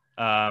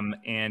 And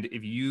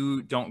if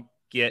you don't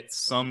get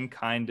some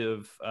kind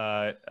of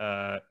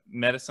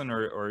medicine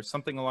or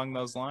something along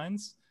those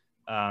lines,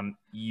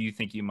 you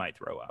think you might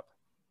throw up.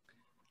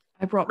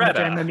 I brought Greta.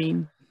 my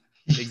Dramamine.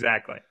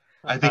 Exactly.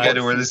 I think I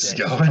know where this is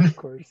going. Of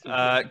course.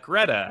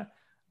 Greta,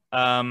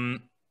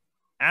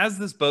 as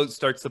this boat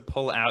starts to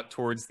pull out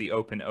towards the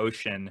open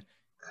ocean,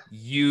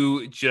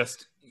 you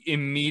just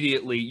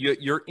immediately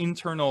your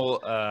internal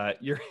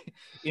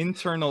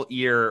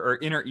ear, or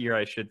inner ear,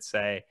 I should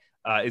say,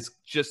 is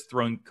just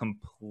thrown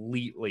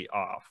completely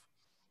off,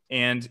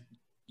 and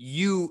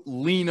you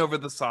lean over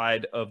the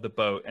side of the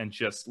boat and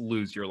just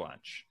lose your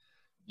lunch.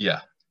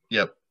 Yeah.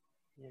 Yep.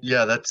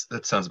 Yeah, that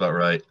sounds about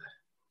right.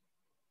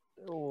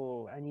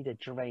 Oh, I need a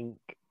drink.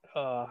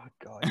 Oh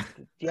God.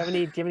 Do you have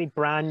any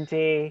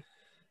brandy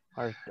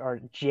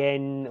or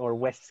gin or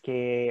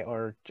whiskey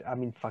or, I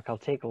mean, fuck, I'll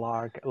take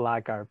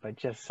lager, but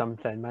just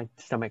something. My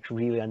stomach's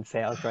really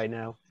unsettled right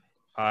now.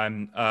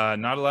 I'm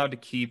not allowed to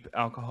keep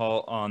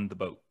alcohol on the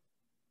boat.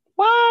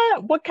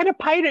 What kind of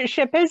pirate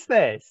ship is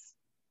this?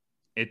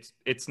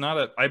 It's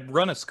not I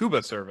run a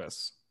scuba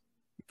service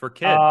for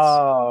kids.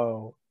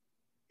 Oh,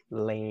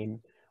 lame.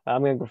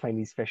 I'm gonna go find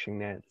these fishing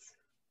nets.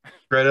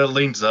 Greta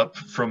leans up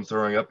from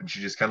throwing up and she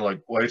just kind of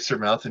like wipes her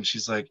mouth and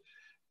she's like,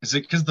 Is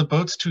it because the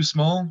boat's too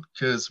small?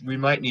 Because we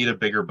might need a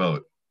bigger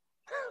boat.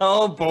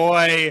 Oh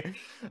boy.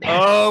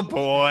 Oh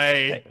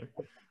boy.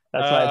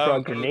 That's why I brought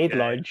a grenade Okay.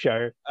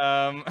 launcher.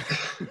 Um,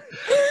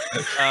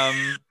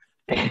 um,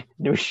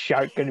 No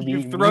shark gonna be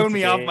you've eating thrown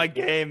me off today. my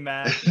game,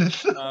 Matt.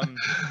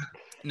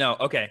 No,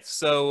 okay.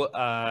 So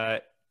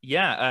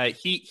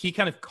he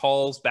kind of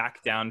calls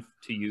back down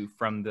to you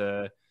from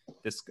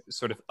this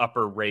sort of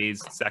upper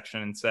raised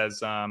section and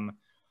says,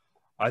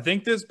 I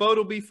think this boat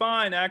will be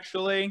fine,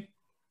 actually.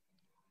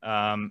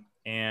 Yeah.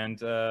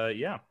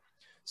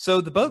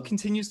 So the boat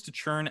continues to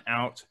churn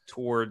out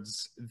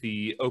towards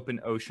the open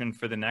ocean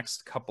for the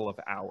next couple of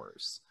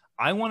hours.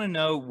 I want to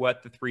know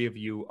what the three of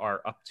you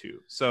are up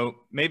to. So,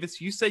 Mavis,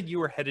 you said you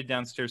were headed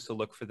downstairs to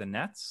look for the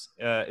nets.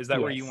 Is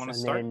that where you want to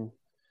start?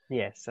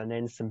 Yes, and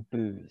then some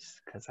booze,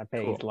 because I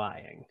bet he's Cool.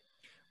 lying.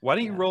 Why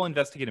don't you roll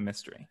investigate a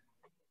mystery?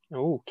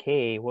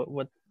 Okay,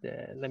 what?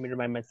 Let me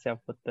remind myself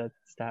what the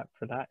stat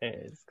for that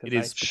is. It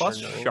is plus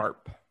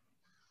sharp.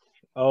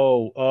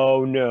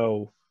 Oh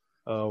no.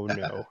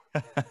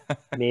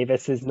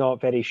 Mavis is not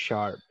very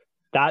sharp.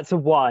 That's a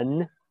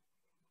 1.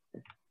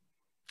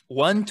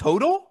 1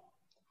 total?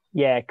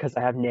 Yeah, because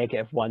I have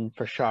 -1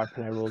 for sharp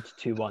and I rolled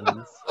 2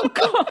 1s. Oh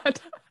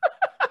God.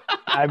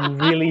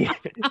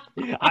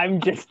 I'm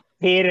just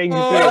tearing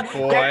Oh,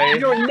 through. boy.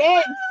 There's no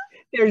nets.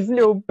 There's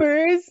no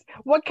booze.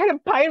 What kind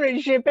of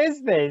pirate ship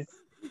is this?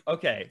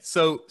 Okay,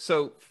 so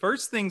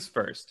first things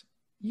first.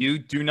 You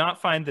do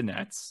not find the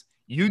nets.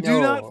 You do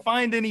No. not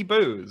find any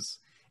booze.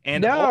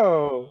 And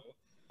No.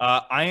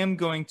 I am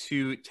going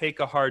to take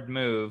a hard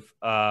move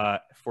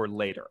for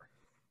later.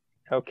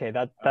 Okay,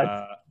 that's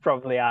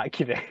probably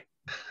accurate.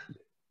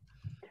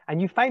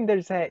 And you find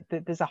there's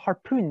a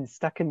harpoon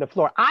stuck in the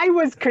floor. I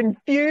was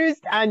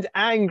confused and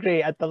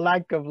angry at the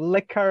lack of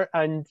liquor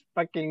and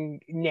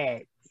fucking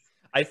nets.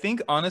 I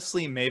think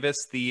honestly,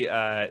 Mavis,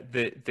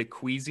 the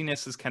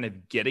queasiness is kind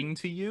of getting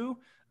to you.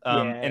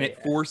 And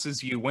it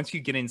forces you, once you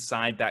get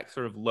inside that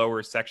sort of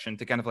lower section,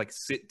 to kind of like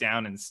sit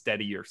down and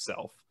steady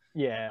yourself.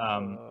 Yeah.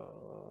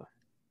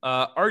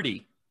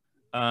 Artie,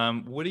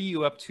 what are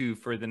you up to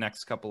for the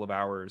next couple of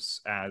hours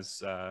as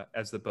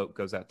the boat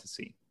goes out to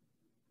sea?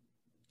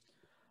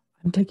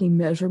 I'm taking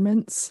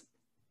measurements.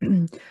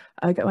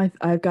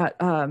 I've got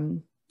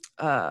an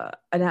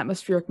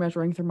atmospheric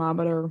measuring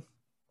thermometer,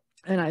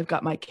 and I've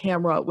got my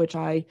camera, which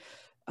I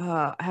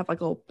have like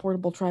a little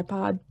portable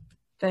tripod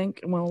thing,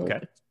 and one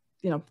little,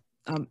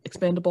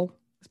 expandable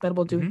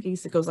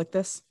doohickey. It goes like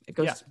this. It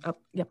goes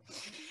up. Yeah.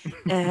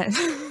 And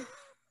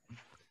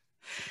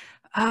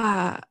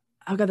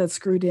I've got that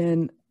screwed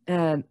in,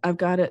 and I've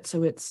got it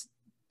so it's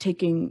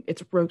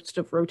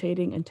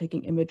rotating and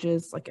taking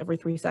images like every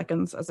 3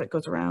 seconds as it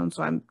goes around.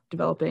 So I'm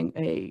developing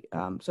a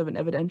sort of an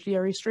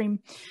evidentiary stream.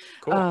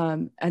 Cool.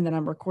 And then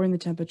I'm recording the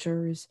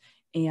temperatures,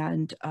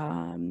 and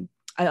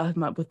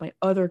with my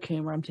other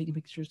camera, I'm taking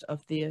pictures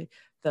of the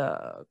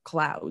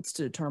clouds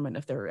to determine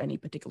if there are any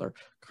particular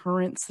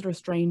currents that are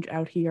strange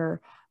out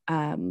here,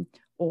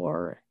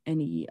 or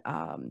any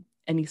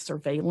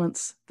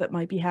surveillance that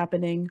might be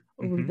happening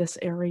over this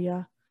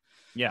area.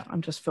 Yeah,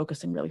 I'm just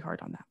focusing really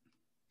hard on that.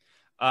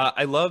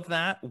 I love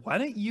that. Why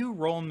don't you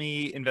roll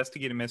me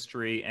investigate a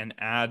mystery and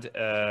add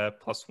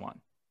 +1?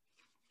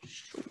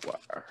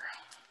 Sure.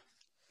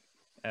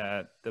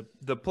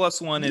 The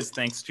 +1 is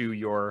thanks to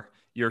your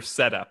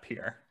setup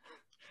here.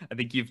 I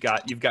think you've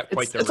got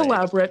quite the. It's rig.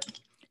 elaborate.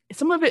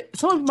 Some of it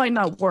might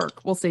not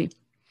work. We'll see.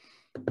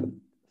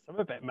 Some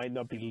of it might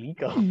not be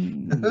legal.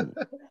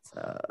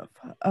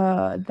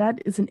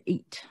 That is an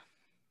 8.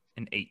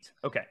 An 8.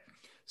 Okay.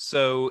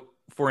 So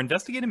for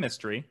investigate a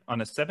mystery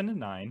on a 7 and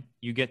 9,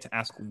 you get to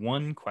ask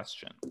one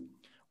question.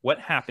 What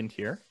happened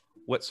here?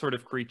 What sort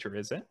of creature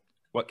is it?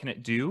 What can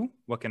it do?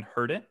 What can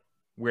hurt it?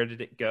 Where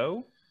did it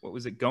go? What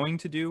was it going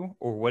to do?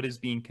 Or what is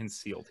being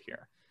concealed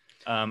here?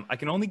 I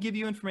can only give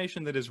you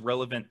information that is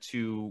relevant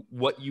to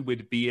what you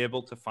would be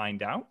able to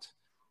find out.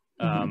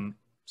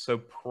 So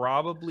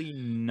probably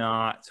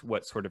not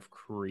what sort of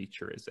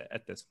creature is it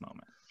at this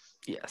moment.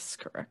 Yes,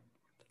 correct.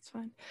 That's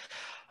fine.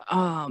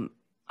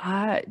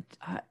 I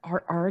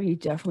already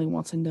definitely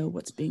wants to know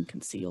what's being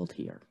concealed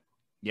here.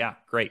 Yeah,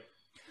 great.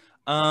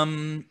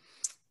 Let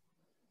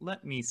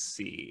me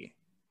see.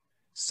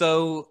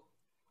 So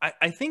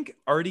I think,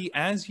 Artie,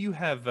 as you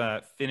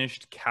have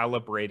finished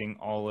calibrating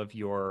all of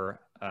your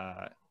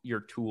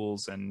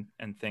tools and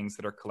things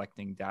that are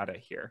collecting data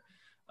here,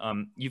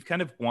 you've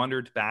kind of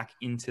wandered back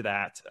into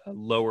that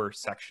lower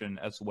section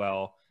as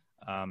well.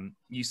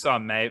 You saw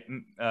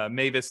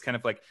Mavis kind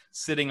of like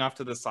sitting off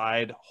to the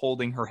side,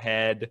 holding her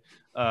head,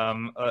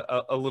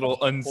 a little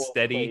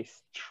unsteady.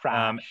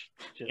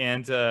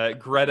 And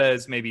Greta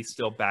is maybe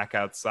still back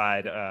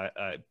outside,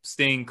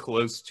 staying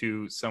close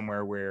to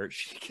somewhere where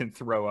she can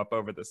throw up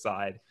over the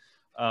side.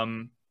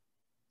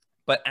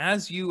 But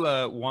as you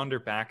wander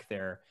back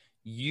there,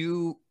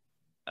 you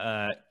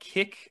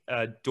kick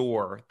a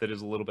door that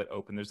is a little bit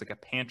open. There's like a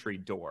pantry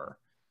door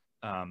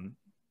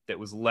that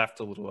was left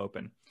a little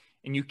open.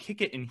 And you kick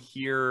it and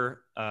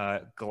hear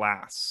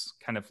glass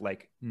kind of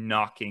like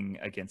knocking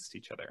against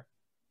each other.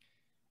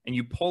 and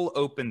you pull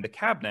open the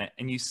cabinet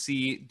and you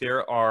see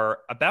there are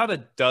about a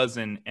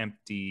dozen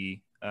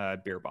empty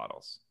beer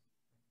bottles.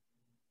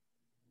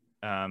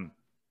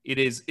 It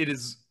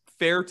is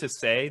fair to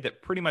say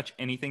that pretty much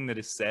anything that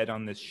is said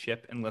on this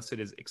ship, unless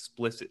it is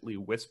explicitly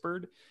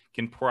whispered,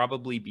 can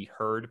probably be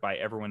heard by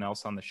everyone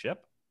else on the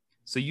ship.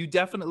 So you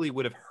definitely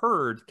would have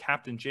heard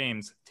Captain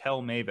James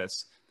tell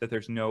Mavis that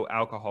there's no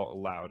alcohol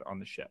allowed on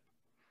the ship.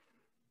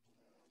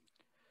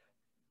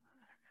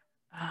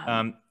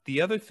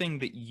 The other thing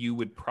that you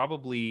would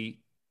probably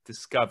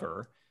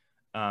discover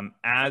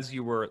as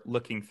you were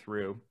looking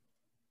through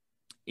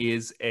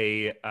is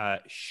a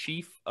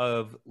sheaf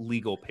of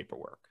legal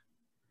paperwork.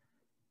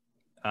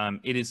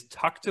 It is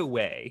tucked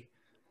away,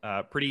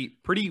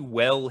 pretty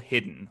well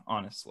hidden,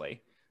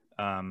 honestly.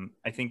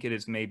 I think it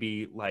is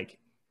maybe like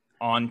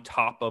on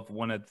top of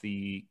one of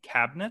the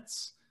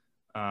cabinets,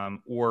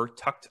 or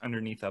tucked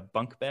underneath a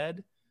bunk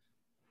bed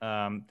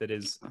that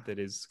is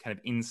kind of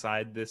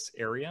inside this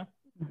area.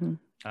 Mm-hmm.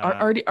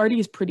 Artie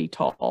is pretty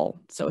tall,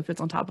 so if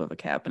it's on top of a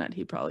cabinet,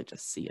 he'd probably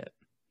just see it.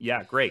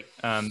 Yeah, great.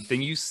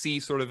 Then you see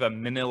sort of a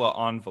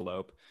manila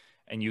envelope,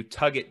 and you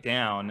tug it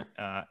down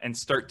and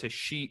start to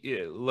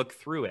look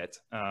through it,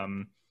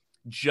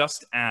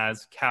 just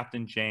as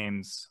Captain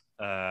James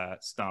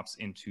stops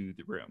into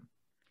the room.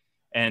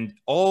 And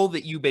all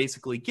that you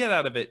basically get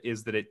out of it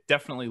is that it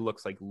definitely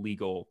looks like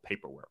legal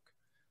paperwork.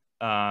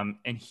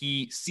 And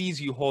he sees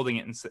you holding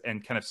it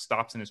and kind of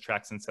stops in his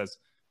tracks and says,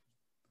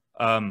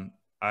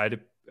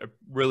 I'd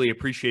really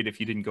appreciate if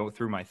you didn't go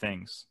through my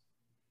things.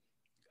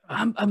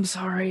 I'm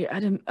sorry. I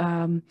didn't.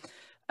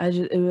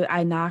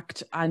 I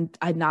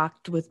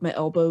knocked with my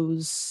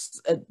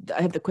elbows.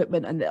 I have the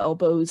equipment and the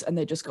elbows, and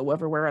they just go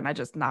everywhere. And I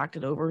just knocked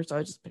it over, so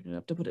I just picked it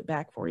up to put it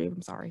back for you.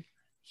 I'm sorry.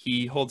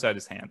 He holds out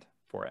his hand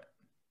for it.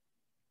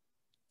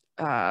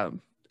 I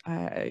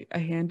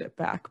hand it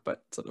back,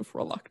 but sort of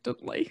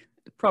reluctantly,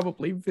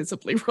 probably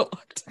visibly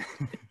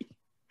reluctantly.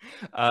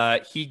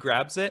 He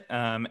grabs it,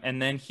 and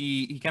then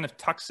he kind of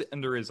tucks it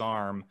under his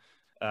arm.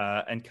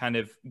 And kind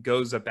of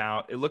goes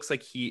about, it looks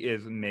like he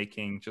is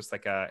making just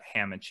like a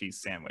ham and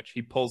cheese sandwich.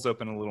 He pulls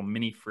open a little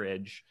mini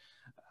fridge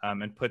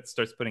and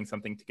starts putting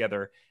something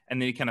together. And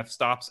then he kind of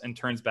stops and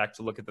turns back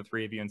to look at the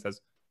three of you and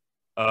says,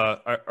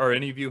 are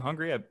any of you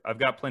hungry? I've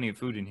got plenty of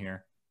food in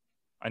here.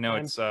 I know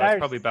it's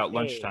probably about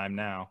lunchtime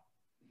now.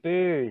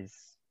 Booze.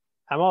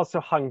 I'm also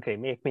hungry.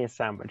 Make me a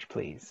sandwich,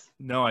 please.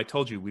 No, I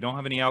told you, we don't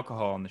have any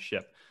alcohol on the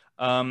ship.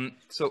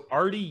 So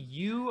Artie,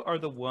 you are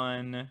the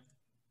one...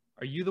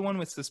 Are you the one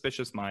with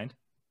suspicious mind?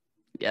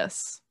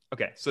 Yes.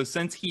 Okay, so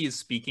since he is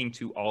speaking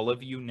to all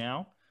of you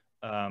now,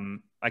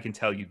 I can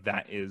tell you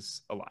that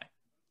is a lie.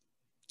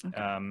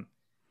 Okay.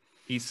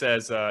 He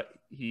says,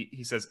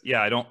 he says,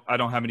 yeah, I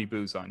don't have any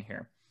booze on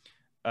here.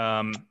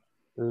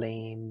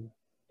 Lame.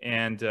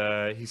 And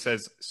he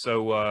says,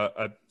 so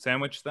a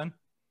sandwich then?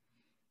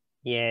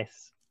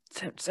 Yes.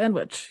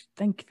 Sandwich.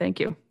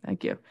 Thank you. I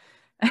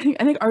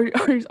think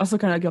Artie's also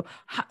kind of go,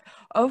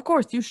 of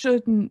course you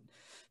shouldn't.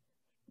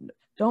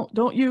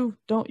 Don't you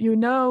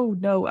know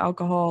no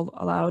alcohol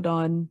allowed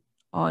on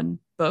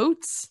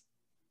boats,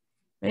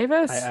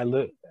 Mavis? I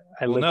look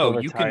no,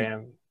 over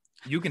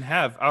you can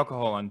have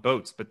alcohol on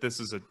boats, but this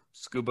is a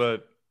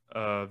scuba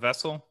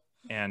vessel,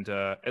 and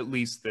at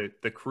least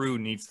the crew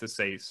needs to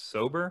stay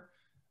sober.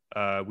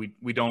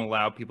 We don't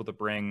allow people to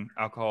bring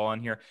alcohol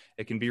on here.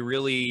 It can be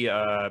really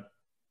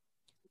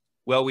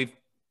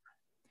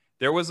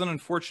there was an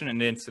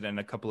unfortunate incident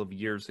a couple of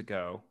years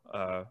ago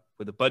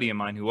with a buddy of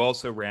mine who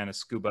also ran a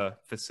scuba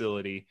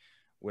facility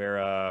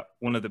where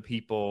one of the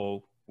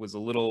people was a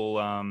little,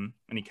 and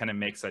he kind of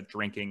makes that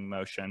drinking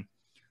motion,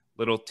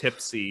 little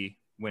tipsy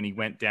when he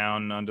went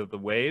down under the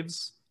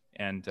waves.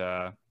 And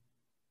there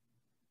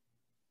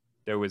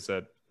was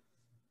a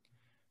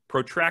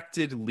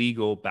protracted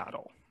legal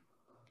battle.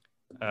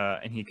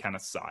 And he kind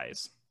of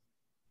sighs.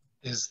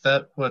 Is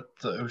that what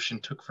the ocean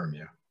took from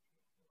you?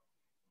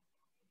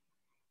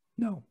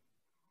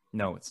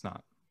 No, it's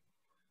not.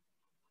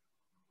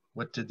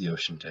 What did the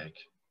ocean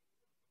take?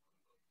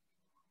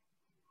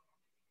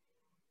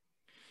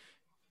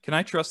 Can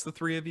I trust the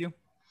three of you?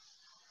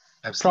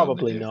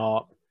 Probably Absolutely,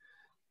 not.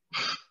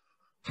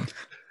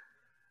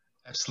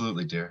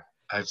 Absolutely, dear.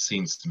 I've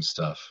seen some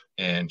stuff,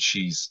 and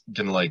she's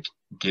gonna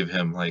give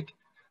him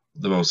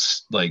the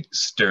most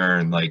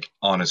stern,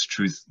 honest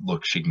truth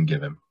look she can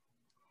give him.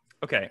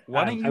 Okay,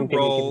 why don't you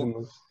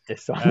roll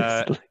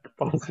dishonest like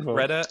possible?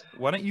 Greta,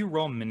 why don't you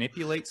roll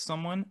manipulate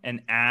someone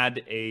and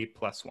add a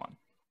 +1?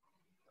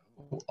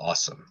 Oh,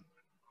 awesome.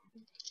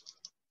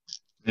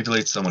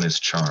 Manipulate someone is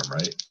charm,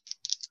 right?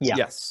 Yeah.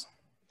 Yes.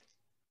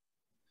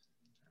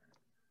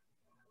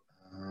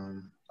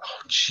 Oh,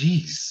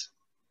 jeez.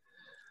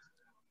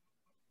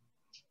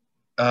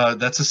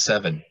 That's a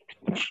 7.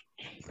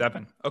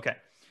 7. Okay.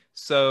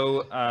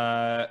 So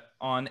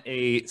on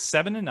a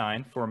 7 and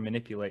 9 for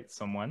manipulate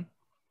someone,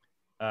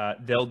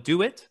 they'll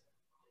do it,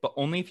 but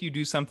only if you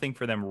do something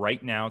for them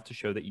right now to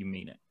show that you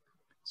mean it.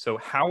 So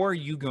how are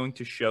you going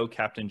to show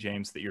Captain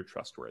James that you're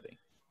trustworthy?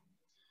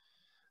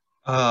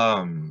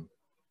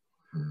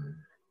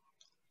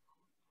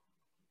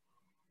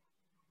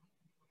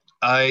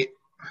 I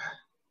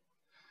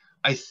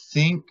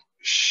think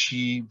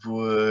she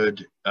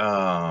would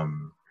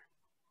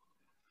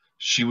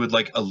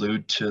like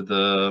allude to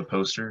the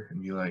poster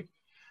and be like,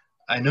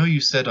 I know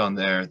you said on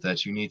there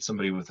that you need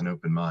somebody with an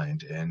open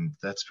mind, and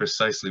that's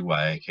precisely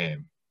why I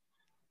came.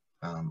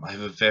 I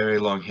have a very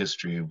long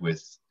history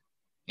with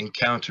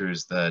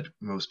encounters that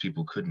most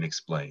people couldn't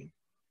explain.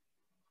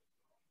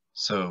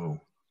 So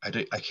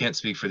I can't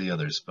speak for the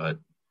others, but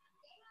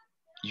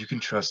you can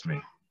trust me.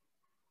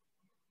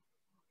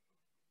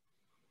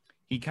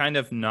 He kind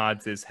of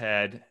nods his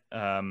head,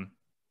 and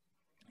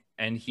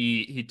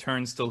he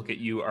turns to look at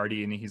you,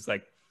 Artie, and he's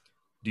like,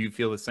 do you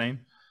feel the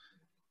same?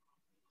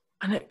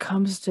 When it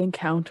comes to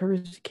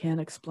encounters, you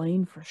can't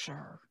explain for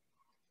sure.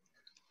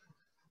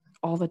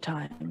 All the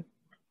time.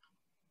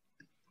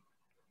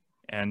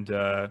 And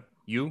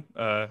you,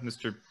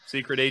 Mr.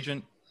 Secret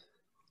Agent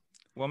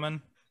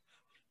Woman?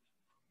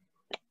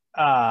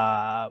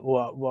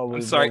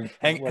 I'm sorry.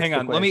 Hang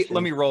on. Let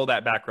me roll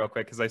that back real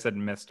quick because I said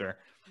Mr.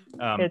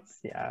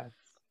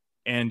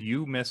 And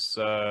you, Miss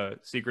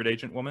Secret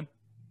Agent Woman?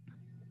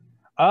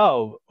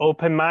 Oh,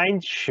 open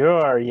mind?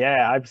 Sure.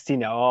 Yeah, I've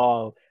seen it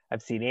all.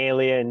 I've seen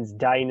aliens,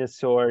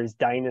 dinosaurs,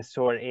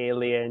 dinosaur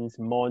aliens,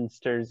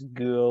 monsters,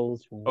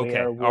 ghouls,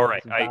 werewolves. Okay. All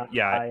right.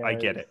 I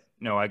get it.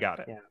 No, I got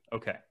it. Yeah.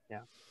 Okay.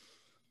 Yeah.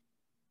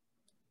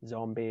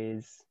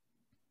 Zombies.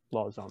 A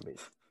lot of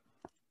zombies.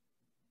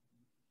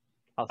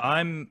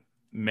 I'm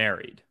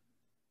married.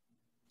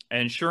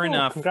 And sure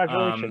enough,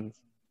 congratulations.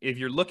 If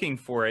you're looking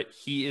for it,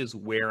 he is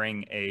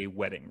wearing a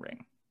wedding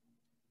ring.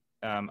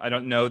 I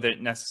don't know that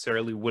it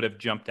necessarily would have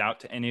jumped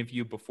out to any of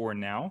you before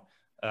now.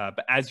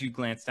 But as you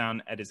glance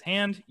down at his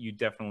hand, you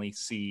definitely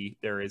see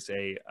there is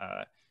a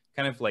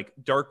kind of like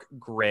dark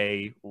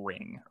gray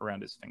ring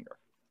around his finger.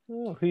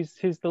 Oh, who's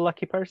the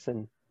lucky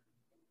person?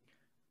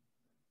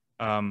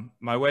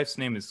 My wife's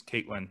name is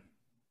Caitlin.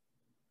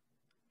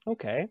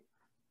 Okay.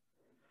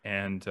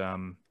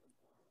 And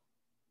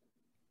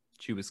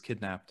she was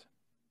kidnapped.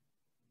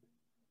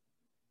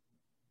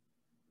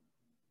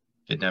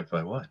 Kidnapped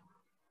by what?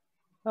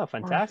 Oh,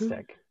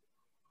 fantastic.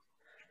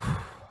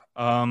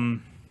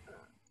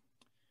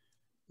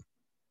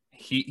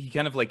 He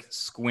kind of like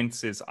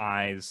squints his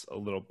eyes a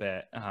little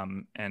bit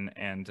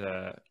and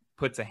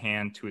puts a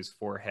hand to his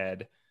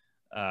forehead.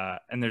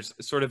 And there's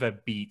sort of a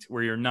beat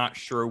where you're not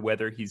sure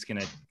whether he's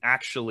going to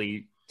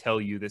actually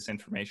tell you this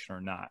information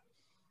or not.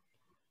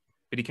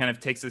 But he kind of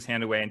takes his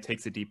hand away and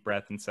takes a deep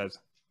breath and says,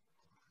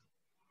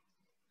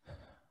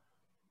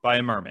 by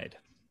a mermaid.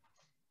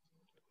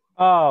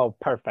 Oh,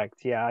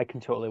 perfect. Yeah, I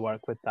can totally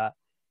work with that.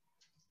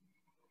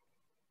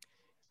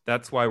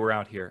 That's why we're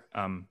out here.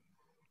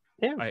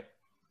 Yeah.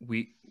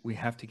 We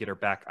have to get her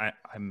back. I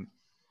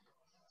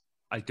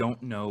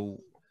don't know.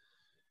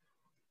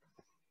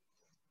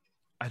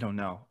 I don't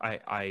know.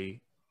 I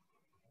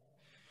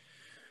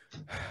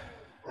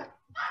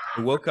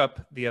woke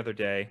up the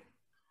other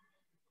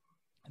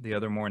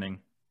morning,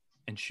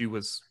 and she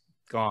was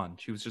gone.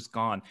 She was just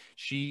gone.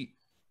 She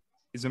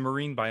is a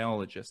marine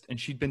biologist, and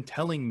she'd been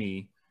telling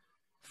me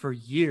for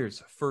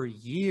years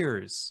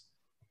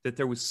that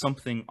there was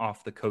something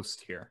off the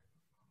coast here.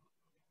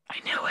 I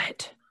knew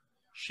it.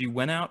 She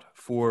went out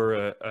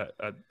for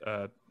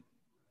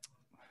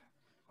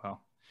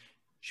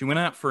she went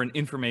out for an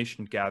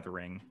information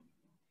gathering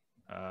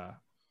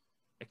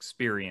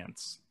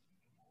experience,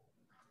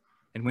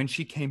 and when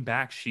she came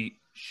back, she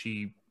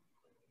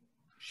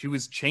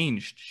was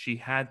changed. She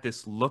had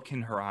this look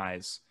in her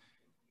eyes.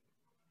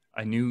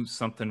 I knew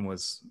something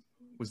was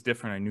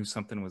different. I knew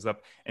something was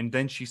up. And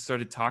then she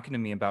started talking to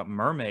me about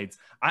mermaids.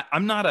 I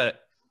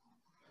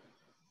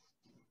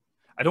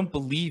don't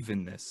believe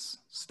in this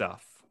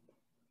stuff.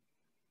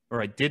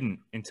 Or I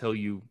didn't until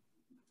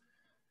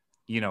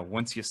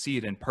once you see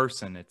it in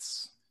person, it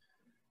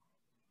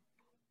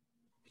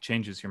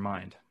changes your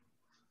mind.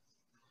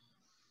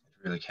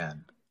 It really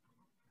can.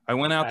 I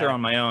went out there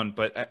on my own,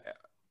 but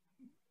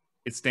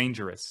it's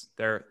dangerous.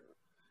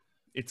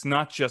 It's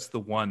not just the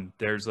one.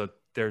 There's a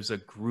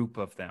group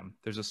of them.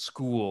 There's a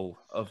school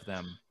of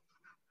them.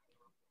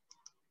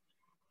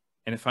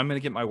 And if I'm going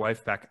to get my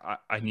wife back,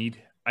 I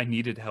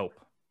needed help.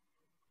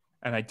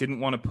 And I didn't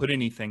want to put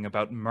anything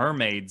about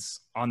mermaids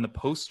on the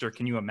poster.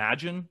 Can you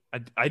imagine?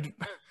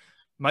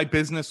 My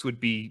business would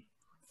be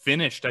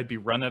finished. I'd be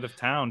run out of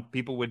town.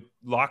 People would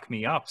lock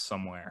me up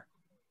somewhere.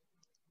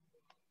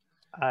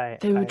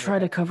 They would try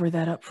to cover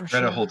that up for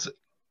Greta sure. holds it.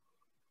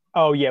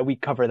 Oh yeah, we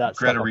cover that.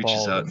 Greta stuff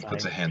reaches up all out the and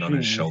puts a time. hand on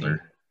his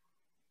shoulder.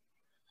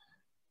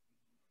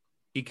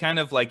 He kind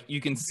of like, you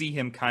can see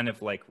him kind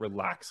of like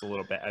relax a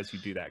little bit as you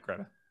do that,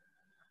 Greta.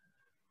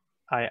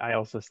 I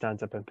also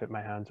stand up and put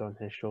my hands on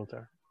his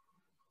shoulder.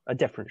 A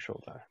different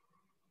shoulder.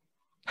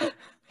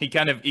 He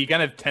kind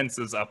of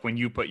tenses up when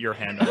you put your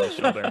hand on his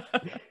shoulder.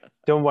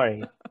 Don't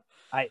worry.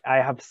 I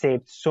have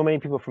saved so many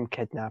people from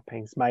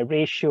kidnappings. My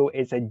ratio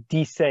is a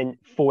decent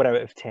 4 out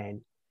of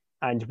 10.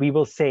 And we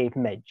will save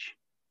Midge.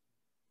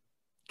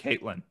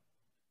 Caitlin.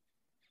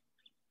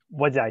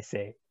 What did I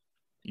say?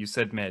 You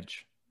said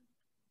Midge.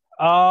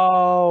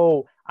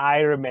 Oh,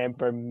 I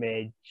remember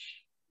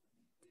Midge.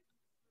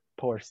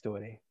 Poor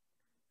story.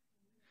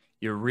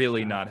 You're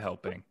really not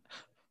helping.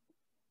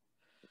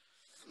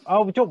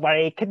 Oh, don't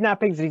worry.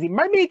 Kidnapping's easy.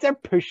 Mermaids are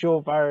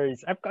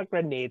pushovers. I've got a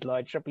grenade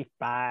launcher. I'll be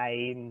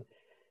fine.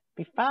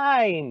 Be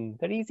fine.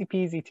 They're easy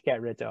peasy to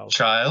get rid of.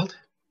 Child,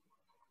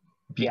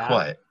 be Yeah.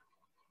 quiet.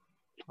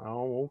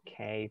 Oh,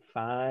 okay.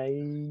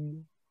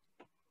 Fine.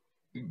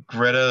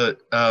 Greta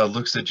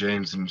looks at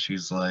James and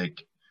she's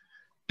like,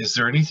 is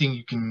there anything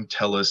you can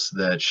tell us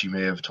that she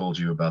may have told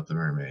you about the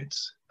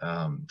mermaids?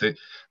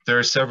 There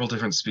are several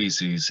different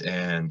species,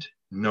 and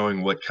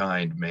knowing what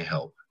kind may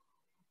help.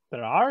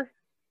 There are?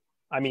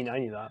 I mean, I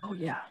knew that. Oh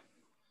yeah.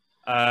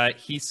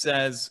 He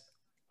says,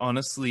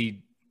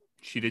 honestly,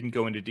 she didn't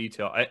go into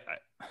detail.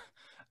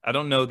 I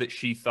don't know that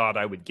she thought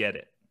I would get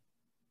it.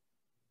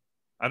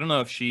 I don't know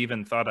if she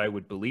even thought I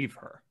would believe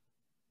her.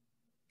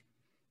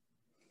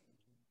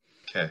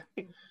 Okay.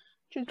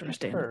 Just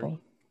Understandable.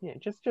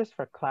 just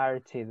for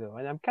clarity though,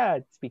 and I'm kind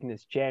of speaking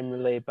this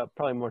generally, but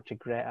probably more to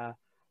Greta.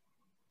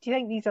 Do you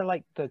think these are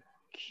like the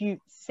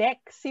cute,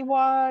 sexy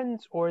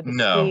ones, or the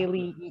No.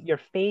 scaly, eat your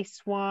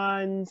face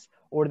ones,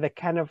 or the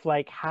kind of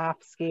like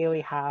half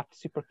scaly, half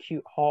super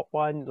cute, hot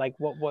one? Like,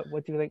 what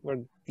do you think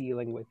we're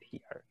dealing with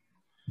here?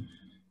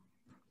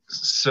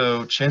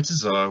 So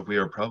chances are we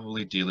are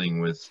probably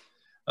dealing with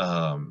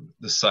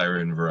the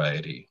siren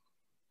variety.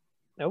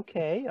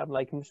 Okay, I'm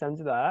liking the sounds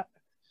of that.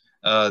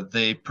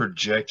 They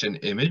project an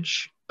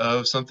image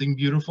of something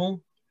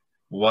beautiful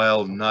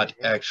while not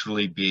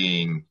actually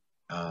being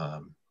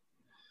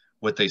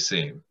what they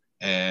seem.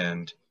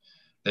 And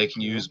they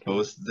can use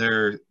both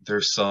their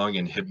song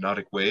and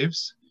hypnotic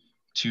waves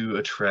to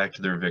attract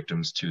their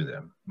victims to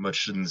them,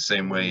 much in the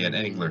same way an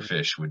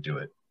anglerfish would do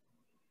it.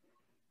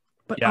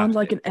 But Yeah.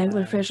 unlike an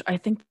anglerfish, I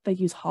think they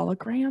use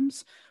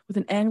holograms. With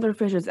an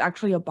anglerfish, it's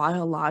actually a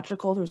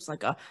biological. There's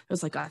like a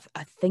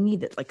thingy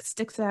that like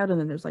sticks out, and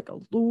then there's like a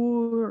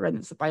lure, and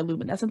it's a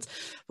bioluminescence.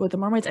 But with the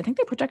mermaids, I think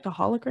they project a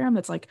hologram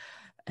that's like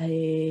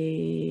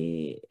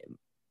a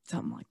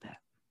something like that.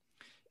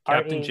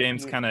 Captain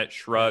James kind of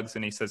shrugs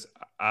and he says,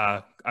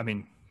 I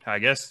mean, I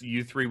guess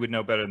you three would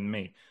know better than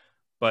me.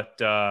 But,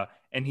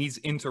 and he's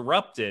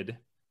interrupted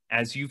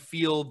as you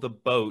feel the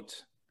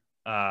boat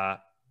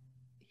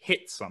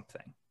hit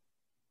something.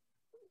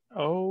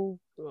 Oh,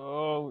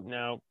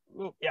 no.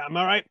 Oh, yeah, I'm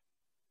all right.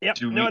 Yep,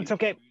 it's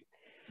okay.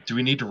 Do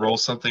we need to roll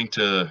something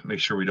to make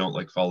sure we don't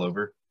like fall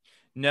over?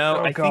 No,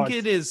 Oh, I God. think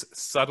it is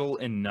subtle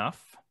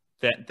enough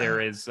that there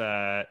is,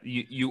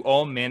 you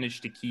all manage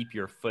to keep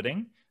your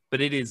footing,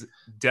 but it is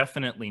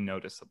definitely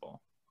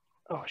noticeable.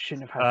 Oh, I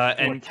shouldn't have had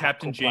and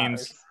Captain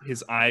James,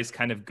 his eyes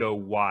kind of go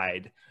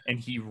wide, and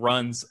he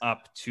runs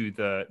up to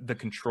the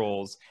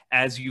controls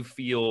as you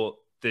feel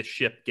the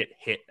ship get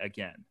hit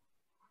again.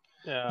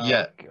 Oh,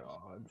 Yeah.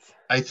 God.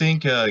 I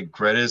think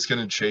Greta is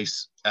going to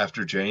chase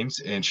after James,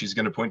 and she's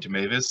going to point to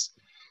Mavis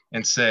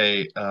and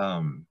say,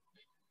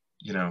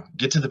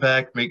 get to the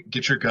back,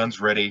 get your guns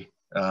ready.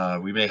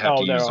 We may have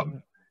to use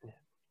them.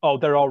 Oh,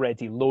 they're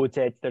already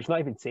loaded. There's not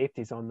even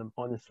safeties on them,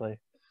 honestly.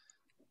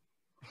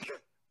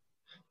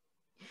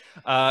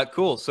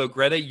 Cool. So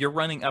Greta, you're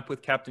running up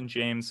with Captain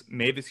James.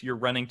 Mavis, you're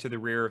running to the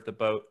rear of the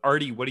boat.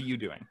 Artie, what are you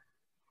doing?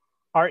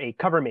 Artie,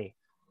 cover me.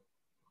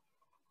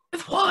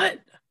 With what?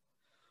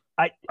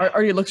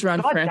 Artie looks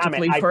around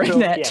frantically for a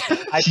net.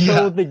 I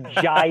pull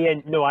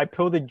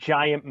the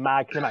giant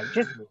magnum out.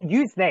 Just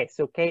use this,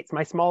 okay? It's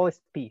my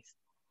smallest piece.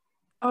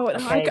 Oh,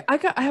 okay.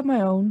 I have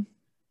my own.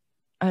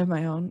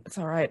 It's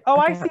all right. Oh,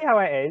 I see how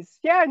it is.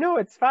 Yeah, no,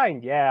 it's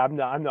fine. Yeah, I'm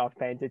not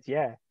offended.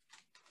 Yeah.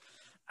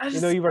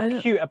 You were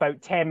cute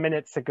about 10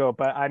 minutes ago,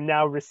 but I'm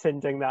now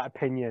rescinding that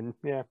opinion.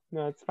 Yeah,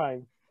 no, it's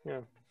fine.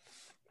 Yeah.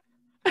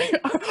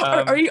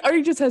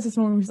 Artie just has this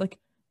moment where he's like,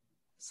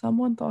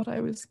 someone thought I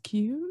was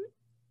cute?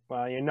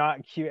 Well, you're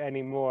not cute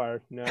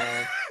anymore. No.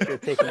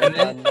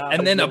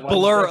 and then a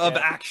blur of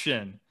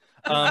action.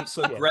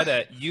 So Yeah.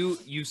 Greta,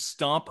 you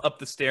stomp up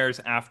the stairs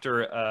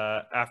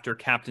after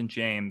Captain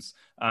James,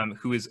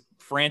 who is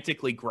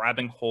frantically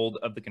grabbing hold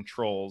of the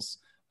controls,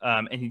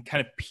 and he's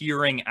kind of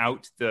peering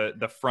out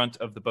the front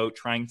of the boat,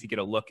 trying to get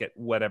a look at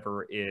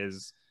whatever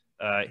is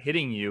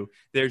hitting you.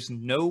 There's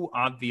no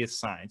obvious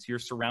signs. You're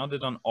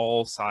surrounded on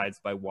all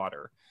sides by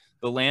water.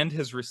 The land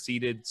has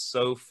receded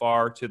so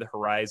far to the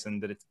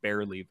horizon that it's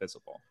barely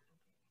visible.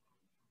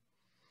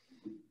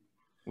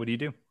 What do you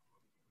do?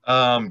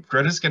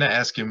 Greta's going to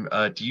ask him,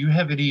 do you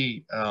have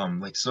any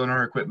like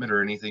sonar equipment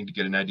or anything to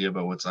get an idea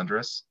about what's under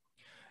us?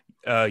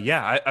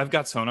 Yeah, I've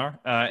got sonar,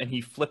 and he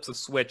flips a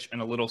switch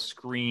and a little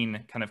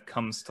screen kind of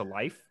comes to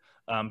life,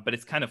 but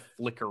it's kind of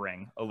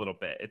flickering a little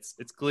bit.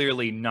 It's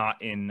clearly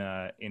not in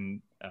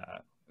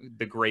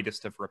the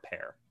greatest of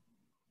repair.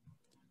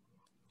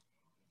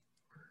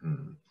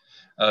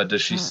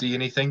 Does she see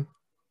anything?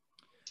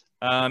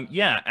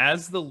 Yeah,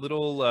 as the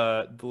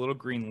little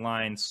green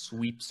line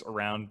sweeps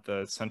around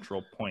the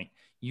central point,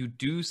 you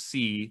do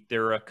see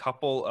there are a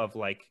couple of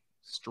like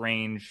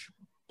strange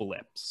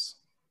blips.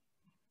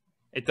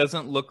 It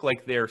doesn't look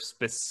like they're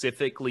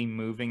specifically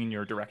moving in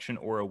your direction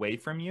or away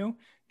from you.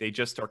 They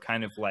just are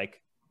kind of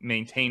like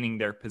maintaining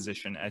their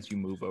position as you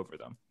move over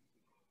them.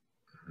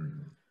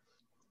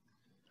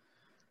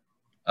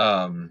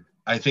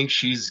 I think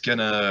she's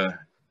gonna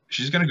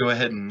go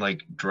ahead and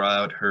like draw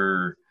out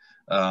her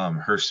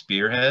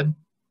spearhead.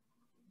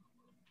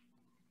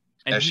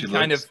 And As he she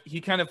kind looks.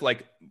 of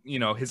like,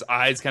 his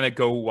eyes kind of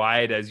go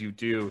wide as you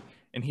do,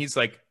 and he's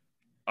like,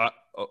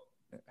 oh,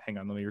 hang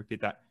on, let me repeat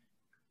that.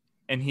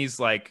 And he's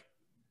like,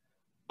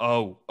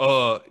 oh,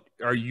 are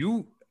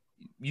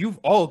you've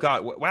all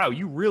got, wow,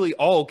 you really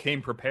all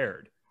came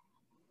prepared.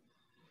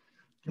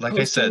 Like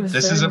I said,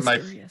 this isn't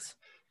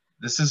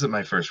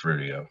my first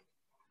rodeo.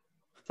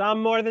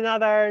 Some more than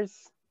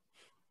others.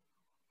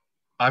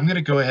 I'm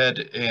gonna go ahead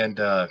and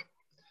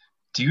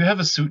do you have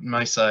a suit in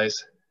my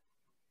size?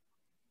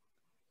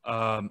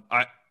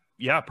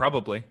 Yeah,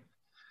 probably.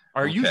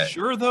 Are you Okay.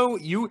 sure though?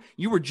 You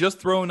were just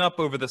thrown up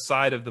over the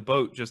side of the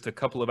boat just a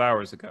couple of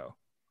hours ago.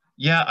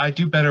 Yeah, I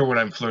do better when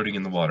I'm floating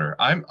in the water.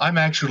 I'm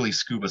actually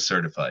scuba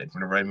certified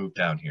whenever I move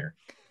down here.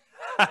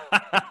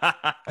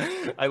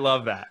 I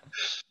love that.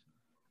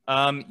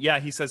 Yeah,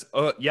 he says,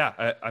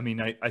 yeah,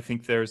 I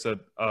think there's a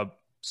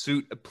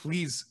suit.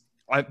 Please,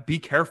 be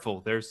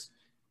careful.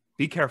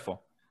 Be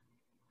careful.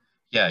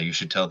 Yeah, you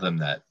should tell them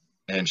that.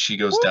 And she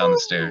goes down the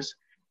stairs.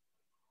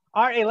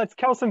 Artie, let's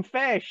kill some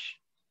fish.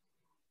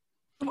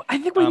 I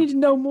think we need to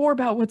know more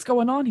about what's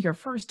going on here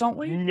first, don't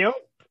we? Nope.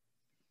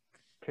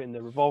 Putting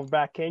the revolver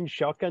back in,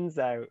 shotguns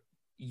out.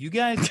 You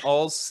guys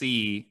all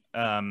see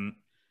the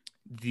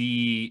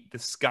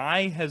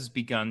sky has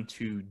begun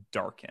to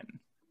darken.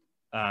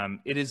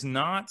 It is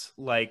not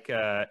like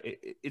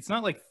it's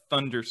not like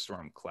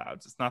thunderstorm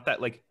clouds. It's not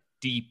that like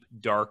deep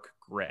dark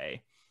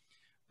gray,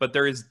 but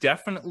there is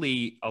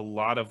definitely a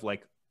lot of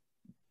like,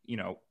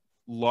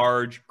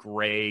 large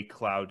gray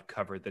cloud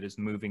cover that is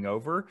moving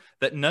over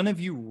that none of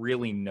you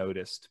really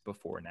noticed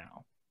before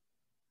now.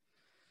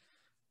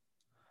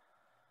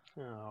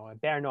 Oh, it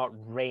better not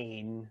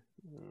rain.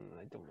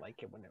 I don't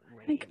like it when it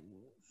rains.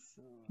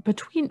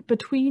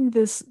 Between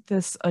this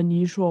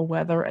unusual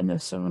weather and the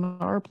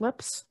sonar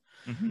blips,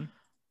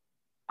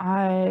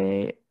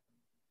 I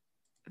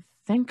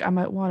think I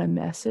might want to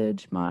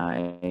message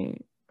my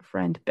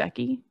friend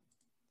Becky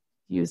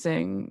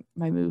using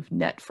my move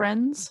Net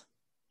Friends.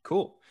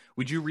 Cool.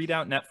 Would you read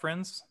out Net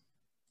Friends?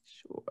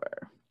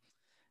 Sure.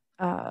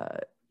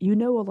 You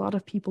know a lot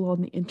of people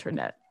on the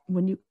internet.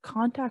 When you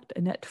contact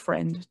a net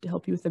friend to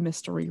help you with a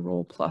mystery,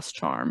 roll plus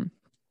charm.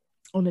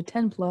 On a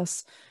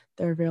 10+,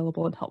 they're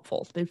available and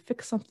helpful. They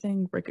fix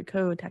something, break a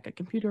code, hack a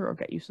computer, or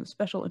get you some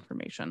special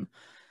information.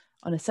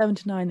 On a 7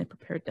 to 9, they're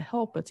prepared to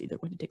help, but it's either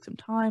going to take some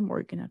time or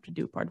you're going to have to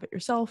do part of it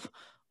yourself.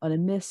 On a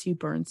miss, you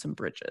burn some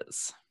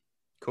bridges.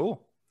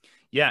 Cool.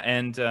 Yeah,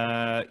 and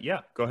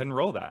yeah, go ahead and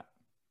roll that.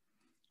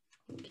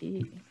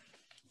 Okay.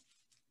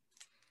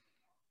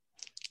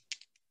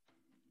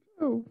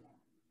 Oh,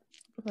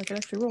 if I could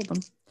actually roll them.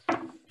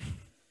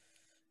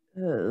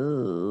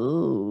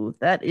 Oh,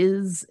 that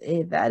is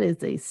a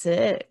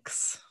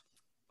 6.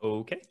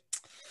 Okay.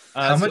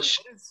 How much?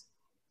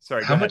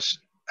 Sorry. How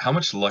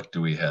much luck do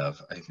we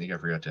have? I think I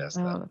forgot to ask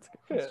that. That's a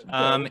good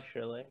question.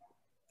 Surely.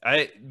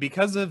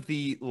 Because of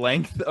the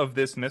length of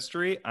this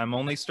mystery, I'm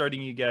only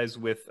starting you guys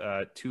with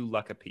 2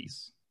 luck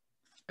apiece.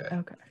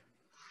 Okay.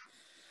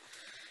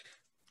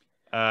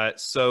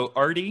 So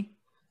Artie,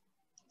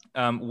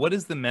 what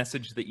is the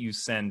message that you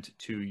send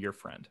to your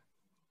friend?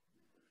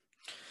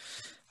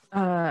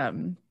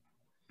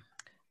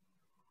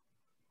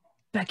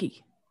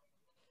 Becky,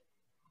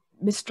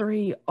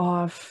 mystery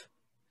off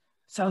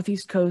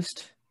southeast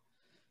coast,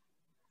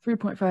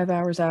 3.5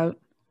 hours out.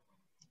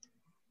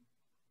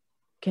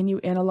 Can you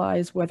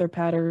analyze weather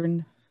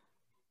pattern,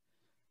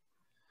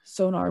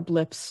 sonar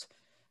blips,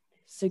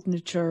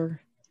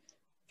 signature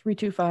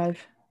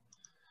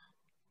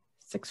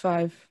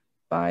 32565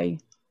 by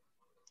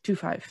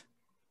 25?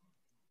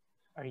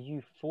 Are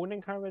you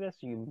phoning her with this?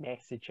 Or are you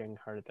messaging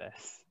her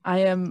this?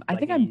 I am. I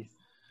think I'm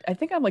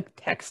like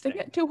texting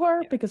it to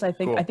her because I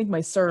think Cool.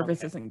 my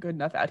service isn't good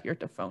enough out here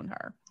to phone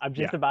her. I'm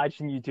just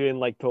imagining you doing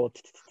like total.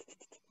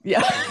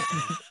 Yeah.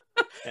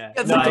 Yeah.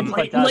 It's No, like it's a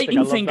fantastic. lightning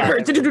I love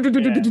finger.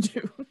 that.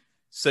 Yeah.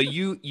 So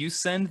you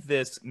send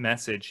this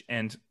message,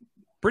 and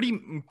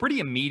pretty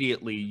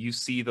immediately you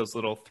see those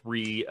little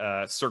 3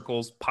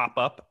 circles pop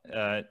up,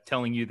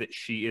 telling you that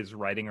she is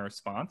writing a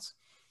response.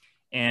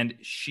 And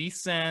she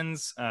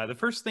sends the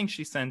first thing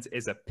she sends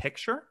is a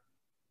picture.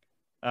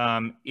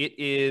 It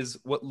is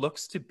what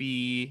looks to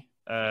be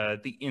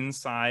the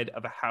inside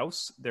of a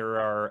house.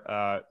 There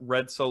are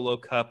red Solo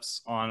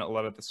cups on a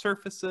lot of the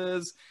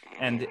surfaces,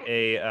 and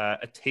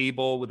a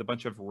table with a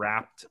bunch of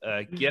wrapped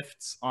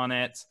gifts on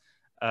it,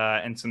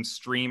 and some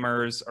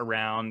streamers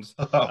around,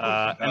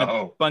 and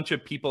a bunch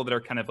of people that are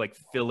kind of like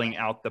filling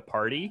out the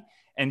party.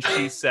 And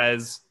she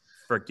says,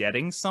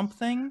 "Forgetting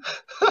something?"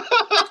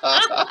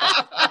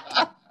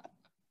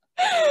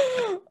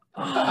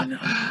 Oh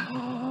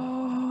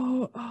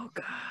no! Oh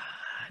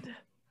God!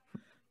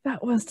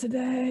 That was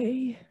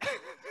today.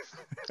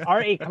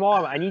 Artie, come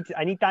on! I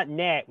need that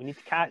net. We need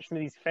to catch some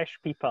of these fish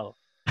people.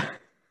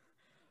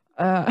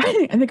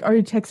 I think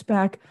Artie texts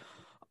back,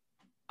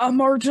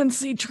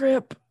 emergency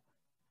trip.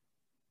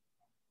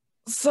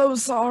 So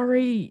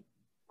sorry.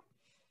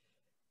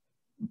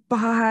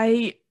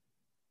 Bye.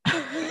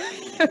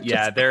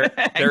 Yeah, Just there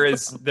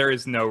hangs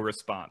is no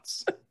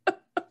response.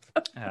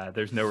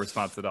 There's no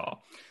response at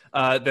all.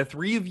 The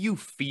three of you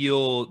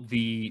feel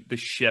the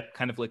ship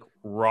kind of like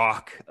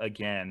rock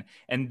again,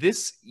 and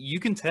this, you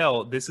can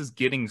tell this is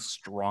getting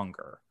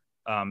stronger.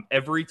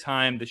 Every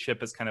time the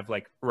ship has kind of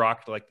like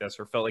rocked like this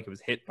or felt like it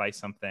was hit by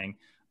something,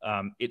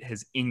 it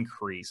has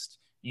increased.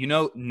 You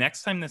know,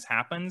 next time this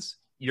happens,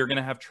 you're going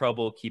to have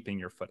trouble keeping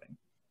your footing.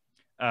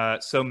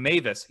 So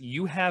Mavis,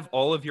 you have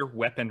all of your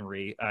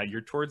weaponry.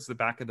 You're towards the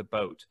back of the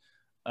boat.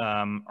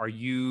 Are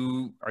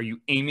you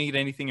aiming at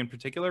anything in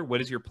particular? What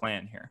is your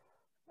plan here?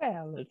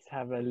 Well, let's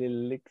have a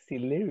little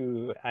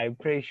look-see-loo. I'm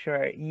pretty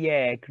sure,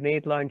 yeah,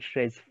 grenade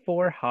launcher is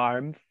 4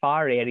 harm,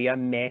 far area,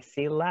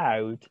 messy,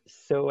 loud.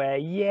 So,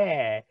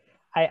 yeah,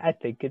 I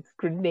think it's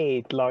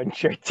grenade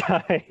launcher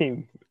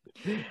time.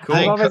 Cool.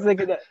 I'm obviously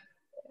gonna...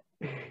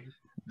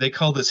 They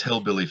call this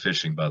hillbilly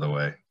fishing, by the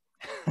way.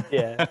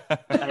 Yeah,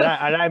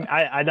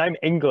 and I'm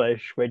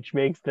English, which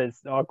makes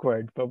this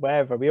awkward, but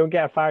whatever. We don't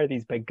get to fire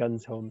these big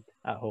guns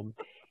at home.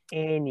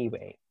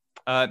 Anyway.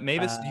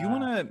 Mavis, do you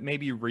want to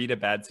maybe read a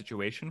bad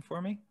situation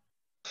for me?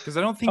 Because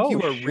I don't think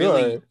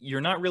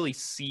you're not really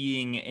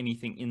seeing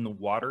anything in the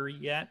water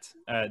yet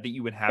that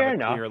you would have Fair a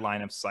enough. clear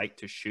line of sight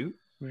to shoot.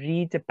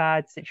 Read a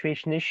bad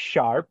situation is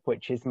sharp,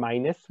 which is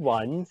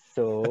 -1.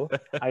 So,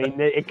 I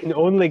mean, it can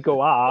only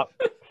go up.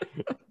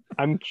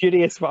 I'm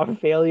curious what a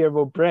failure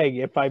will bring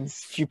if I'm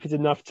stupid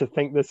enough to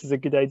think this is a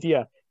good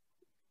idea.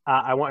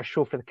 I want to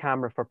show for the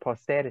camera for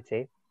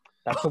posterity.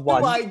 That's a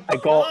 1. my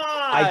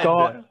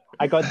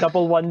I got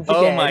double ones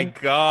again. Oh my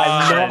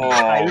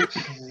god!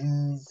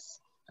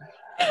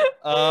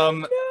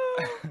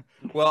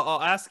 Well,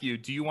 I'll ask you.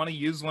 Do you want to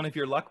use one of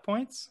your luck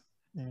points?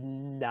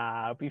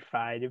 Nah, I'll be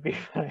fine. It'll be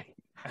fine.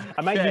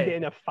 I might need it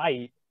in a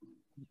fight.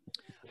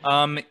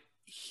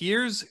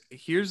 Here's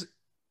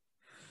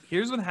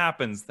what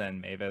happens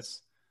then,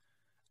 Mavis.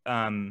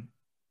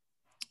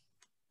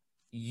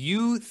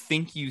 You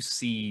think you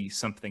see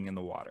something in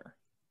the water.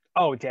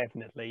 Oh,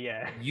 definitely,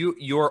 yeah.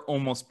 You're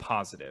almost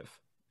positive,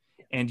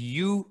 and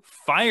you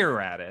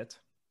fire at it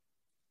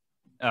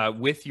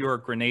with your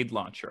grenade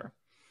launcher.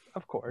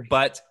 Of course.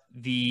 But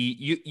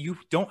you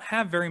don't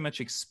have very much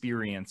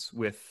experience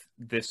with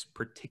this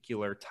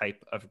particular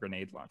type of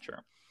grenade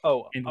launcher.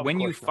 Oh, and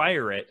when you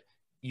fire it,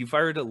 you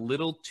fire it a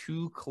little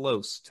too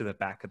close to the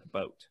back of the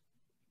boat.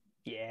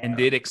 Yeah. And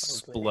it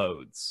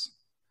explodes.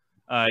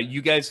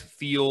 You guys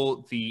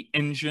feel the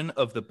engine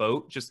of the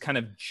boat just kind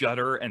of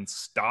judder and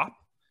stop.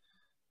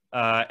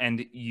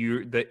 And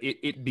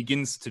it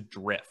begins to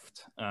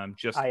drift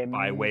just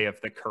by way of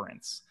the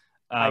currents.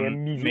 I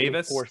immediately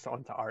Mavis, force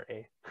onto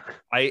RA.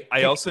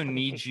 I also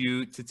need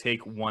you to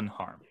take 1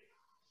 harm.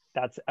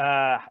 That's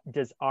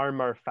does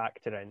armor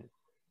factor in?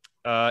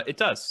 It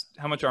does.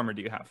 How much armor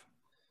do you have?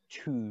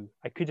 2.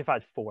 I could have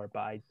had 4, but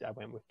I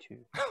went with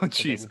 2. Oh,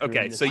 jeez.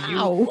 Okay, so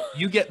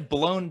you get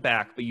blown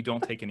back, but you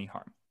don't take any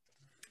harm.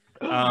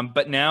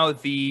 But now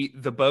the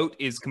boat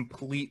is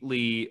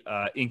completely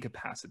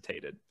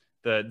incapacitated.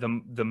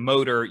 The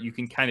motor, you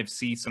can kind of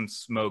see some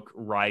smoke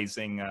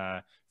rising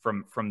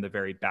from the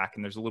very back,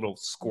 and there's a little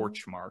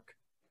scorch mark.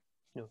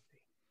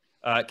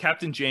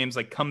 Captain James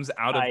comes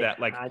out of that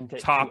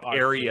top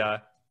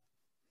area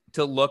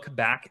to look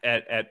back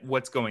at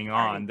what's going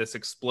on, this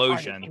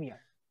explosion.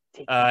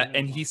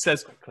 And he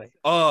says,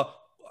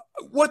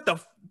 what the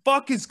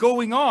fuck is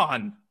going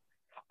on?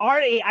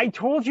 Artie, I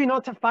told you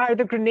not to fire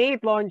the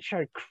grenade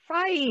launcher.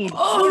 Christ,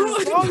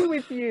 what's wrong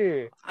with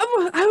you?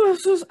 I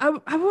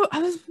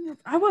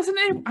wasn't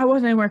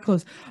anywhere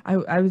close.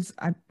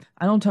 I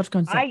don't touch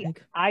guns.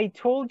 I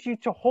told you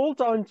to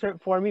hold on to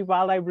it for me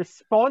while I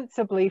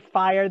responsibly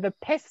fire the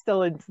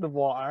pistol into the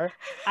water.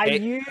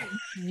 And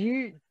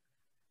you.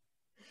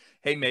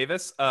 Hey,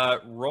 Mavis,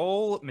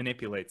 roll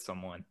manipulate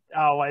someone.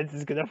 Oh, well, this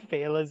is going to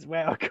fail as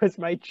well because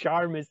my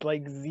charm is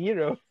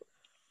 0.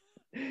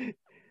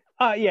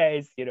 Yeah,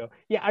 it's 0.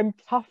 Yeah, I'm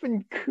tough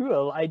and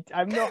cool. I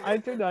do not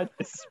have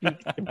to speak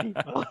to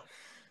people.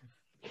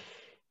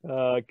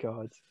 Oh,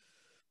 God.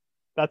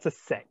 That's a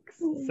 6.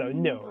 So,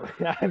 no,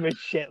 I'm a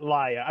shit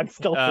liar. I'm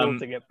still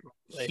holding it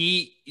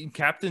properly.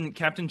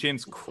 Captain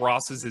James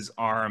crosses his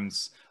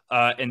arms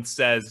and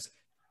says,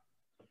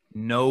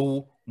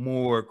 "No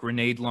more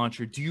grenade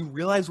launcher. Do you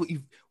realize what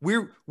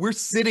we're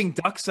sitting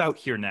ducks out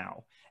here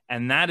now?"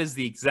 And that is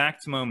the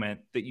exact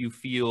moment that you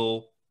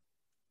feel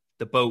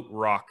the boat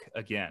rock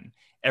again.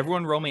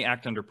 Everyone roll me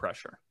act under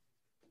pressure.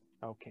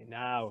 Okay,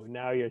 now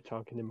you're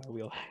talking in my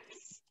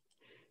wheelhouse.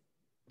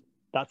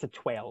 That's a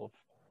 12.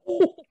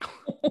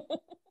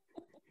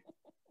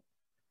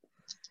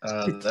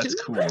 That's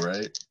cool,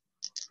 right?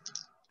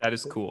 That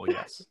is cool,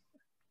 yes.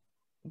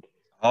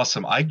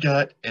 Awesome. I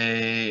got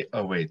a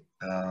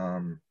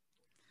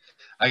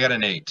I got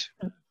an 8.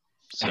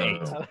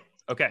 So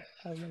okay.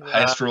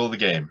 Highest roll of the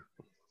game.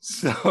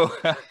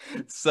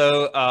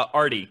 So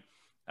Artie,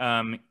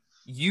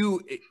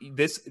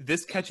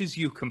 This catches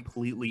you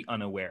completely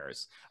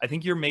unawares. I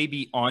think you're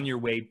maybe on your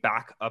way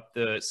back up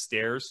the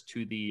stairs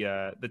to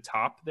the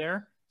top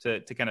there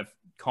to kind of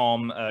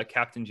calm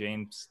Captain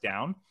James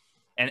down.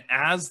 And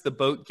as the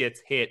boat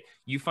gets hit,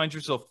 you find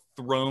yourself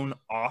thrown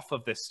off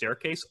of the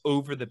staircase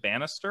over the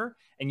banister,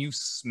 and you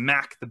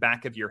smack the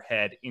back of your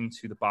head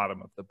into the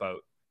bottom of the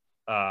boat.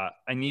 I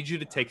need you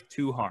to take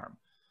 2 harm.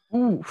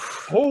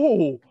 Oof.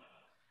 Oh,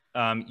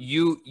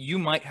 You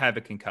might have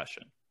a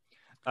concussion.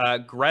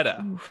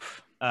 Greta,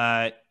 Oof.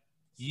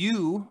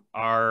 you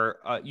are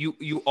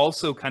you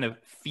also kind of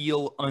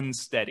feel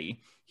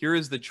unsteady. Here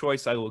is the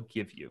choice I will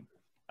give you.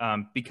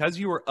 Because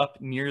you are up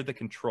near the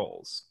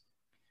controls,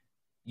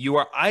 you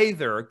are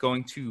either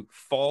going to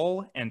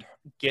fall and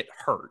get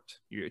hurt,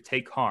 you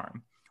take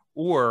harm,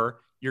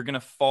 or you're going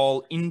to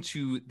fall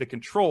into the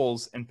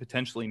controls and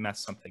potentially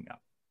mess something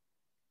up.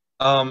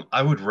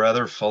 I would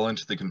rather fall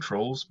into the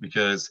controls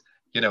because,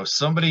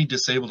 somebody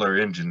disabled our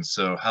engine,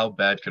 so how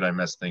bad could I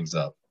mess things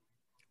up?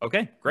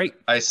 Okay, great.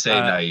 I say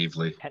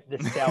naively. hit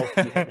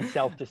the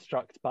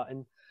self-destruct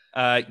button.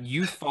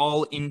 You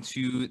fall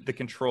into the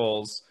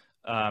controls,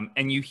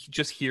 and you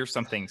just hear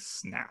something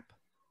snap.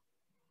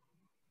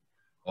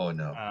 Oh,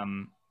 no.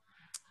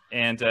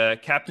 And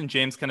Captain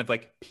James kind of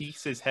like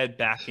peeks his head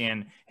back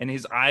in, and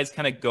his eyes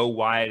kind of go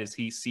wide as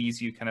he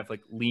sees you kind of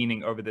like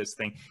leaning over this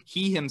thing.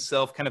 He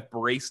himself kind of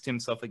braced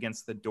himself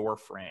against the door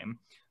frame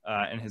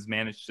and has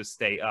managed to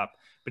stay up.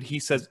 But he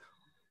says,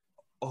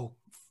 "Oh,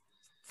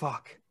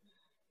 fuck."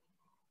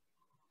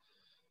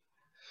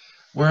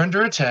 We're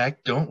under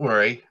attack. Don't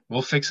worry.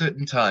 We'll fix it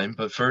in time.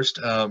 But first,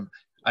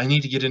 I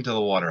need to get into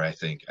the water, I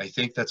think. I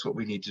think that's what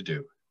we need to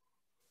do.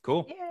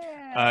 Cool.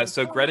 Yeah,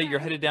 So go Greta, ahead, you're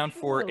headed down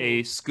for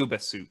a cool. scuba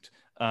suit.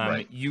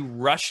 Right. You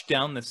rush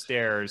down the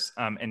stairs,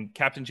 and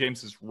Captain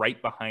James is right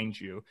behind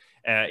you.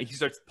 He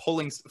starts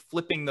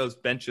flipping those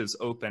benches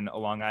open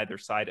along either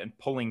side and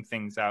pulling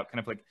things out, kind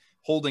of like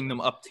holding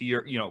them up to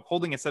your,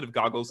 holding a set of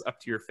goggles up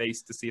to your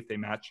face to see if they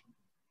match,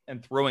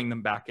 and throwing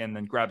them back in,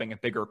 then grabbing a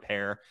bigger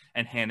pair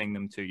and handing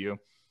them to you.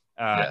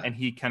 And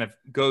he kind of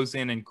goes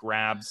in and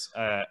grabs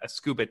a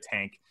scuba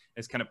tank,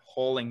 is kind of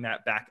hauling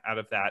that back out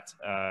of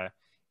that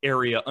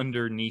area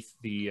underneath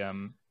the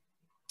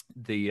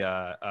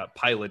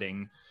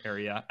piloting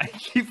area.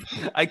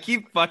 I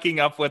keep fucking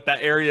up what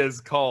that area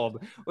is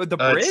called. What, the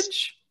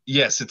bridge?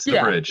 Yes, it's the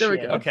Yeah, bridge. there we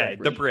go. Okay,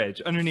 the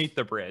bridge, underneath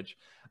the bridge.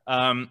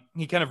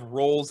 He kind of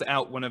rolls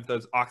out one of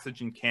those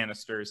oxygen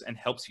canisters and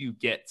helps you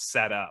get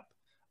set up.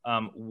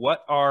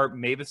 What are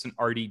Mavis and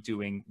Artie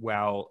doing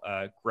while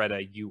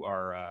Greta, you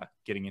are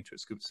getting into a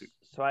scuba suit?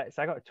 So I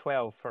got a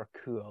 12 for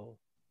cool,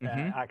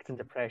 act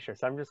under pressure.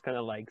 So I'm just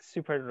gonna like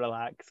super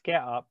relax,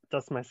 get up,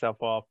 dust myself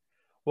off,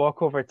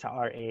 walk over to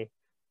Artie.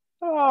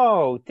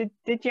 Oh, did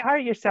you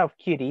hurt yourself,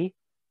 cutie?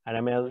 And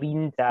I'm gonna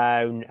lean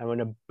down. I'm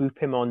gonna boop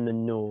him on the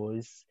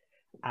nose,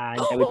 and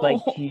I would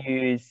like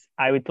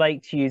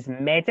to use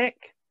medic.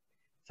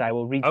 So I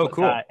will read what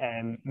cool. that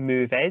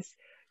move is.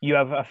 You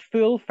have a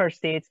full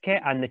first aid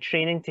kit and the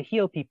training to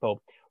heal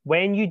people.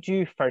 When you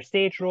do first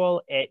aid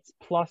roll, it's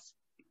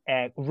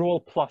roll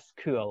plus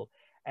cool.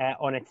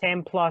 On a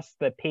 10 plus,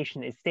 the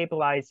patient is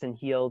stabilized and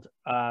healed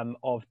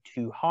of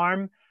 2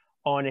 harm.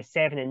 On a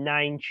 7 and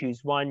 9,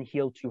 choose 1,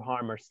 heal 2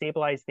 harm or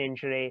stabilize the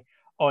injury.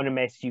 On a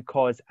miss, you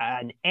cause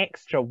an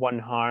extra 1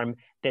 harm.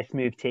 This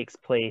move takes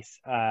place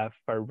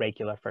for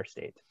regular first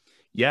aid.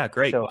 Yeah,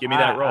 great. So Give me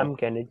that roll. I'm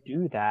going to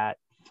do that.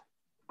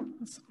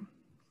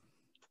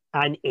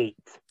 An 8.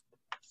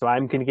 So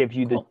I'm going to give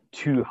you the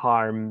 2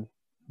 harm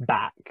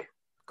back.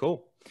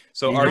 Cool.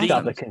 So You Artie,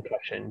 got the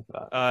concussion.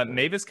 But...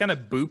 Mavis kind of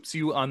boops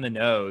you on the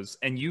nose,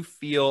 and you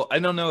feel, I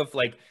don't know if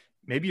like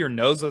maybe your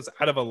nose was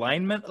out of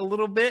alignment a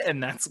little bit,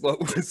 and that's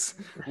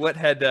what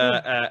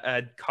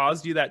had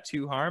caused you that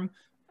 2 harm.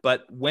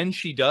 But when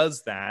she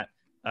does that,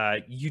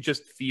 you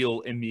just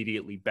feel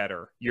immediately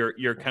better.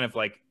 You're kind of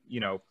like,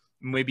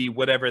 maybe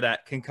whatever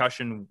that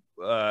concussion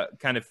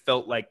kind of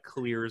felt like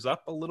clears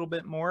up a little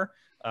bit more,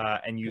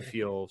 and you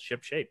feel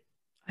shipshape.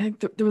 I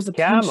think there was a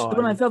pinch.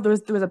 When I felt there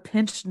was a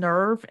pinched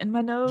nerve in my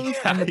nose,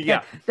 and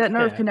that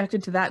nerve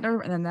connected to that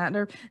nerve, and then that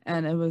nerve,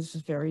 and it was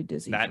just very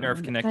dizzy. That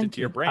nerve connected to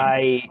your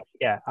brain.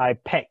 I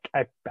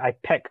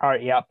pick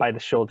Artie up by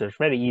the shoulders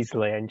very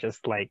easily and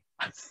just like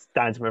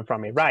stands him in front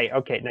of me. Right,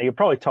 okay. Now you're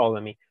probably taller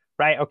than me.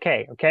 Right,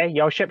 okay.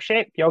 Y'all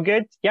shipshape. Y'all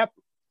good? Yep.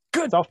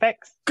 Good. It's all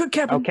fixed. Good,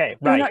 Captain. Okay,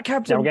 no, right. Not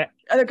Captain. Now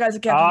Other guy's a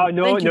captain.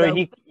 Oh, no,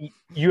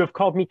 you have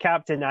called me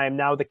captain. I am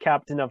now the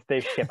captain of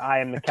this ship. I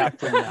am the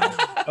captain now.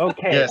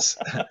 Okay. Yes.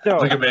 So,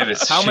 look at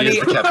Mavis. How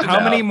How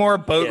many more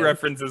boat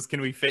references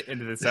can we fit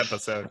into this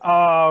episode?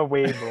 Oh,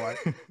 way more.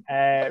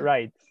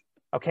 Right.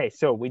 Okay,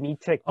 so we need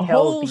to a kill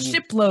whole these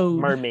shipload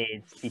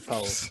mermaids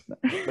people,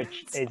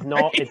 which is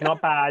not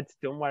bad.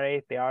 Don't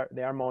worry, they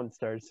are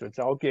monsters, so it's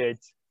all good.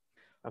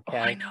 Okay.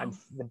 Oh, I know.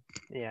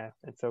 Yeah,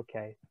 it's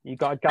okay. You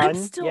got a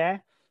gun? Yeah.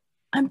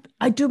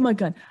 I do my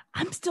gun.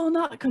 I'm still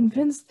not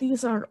convinced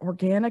these are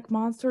organic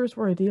monsters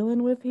we're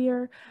dealing with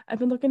here. I've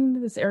been looking into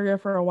this area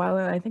for a while,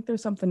 and I think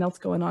there's something else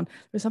going on.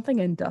 There's something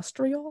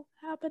industrial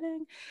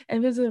happening,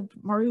 and there's a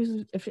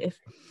Maru's if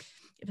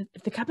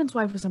the captain's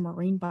wife was a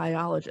marine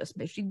biologist,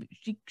 maybe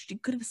she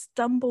could have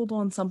stumbled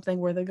on something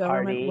where the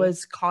government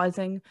was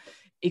causing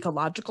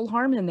ecological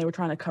harm, and they were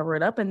trying to cover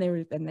it up, and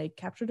they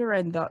captured her,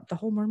 and the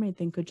whole mermaid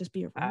thing could just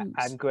be a ruse.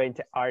 I'm going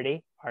to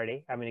Artie,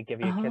 I'm going to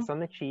give you a kiss on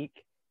the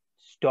cheek.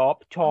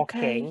 Stop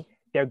talking. Okay.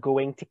 They're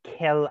going to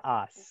kill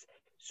us.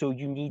 So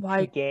you need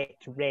to get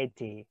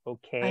ready,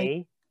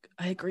 okay?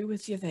 I agree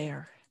with you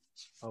there.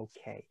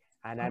 Okay.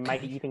 And I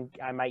might even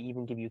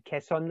give you a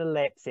kiss on the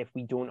lips if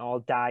we don't all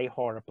die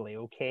horribly,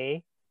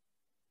 okay?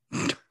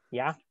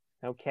 Yeah?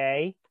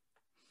 Okay.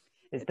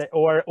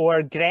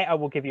 Or Greta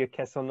will give you a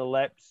kiss on the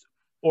lips,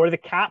 or the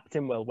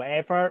captain will,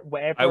 whatever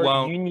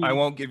you need. I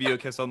won't give you a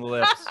kiss on the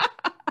lips.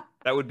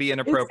 That would be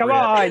inappropriate. Come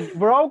on,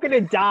 we're all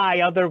gonna die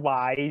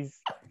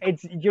otherwise.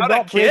 You're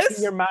not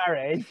breaking your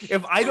marriage.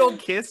 If I don't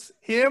kiss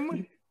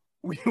him,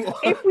 we will.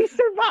 If we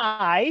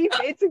survive,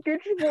 it's a good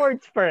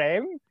reward for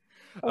him.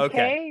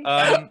 Okay.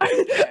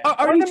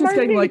 Are you just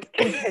getting like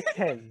kiss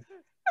him?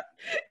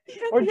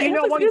 Or do you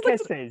not want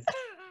kisses?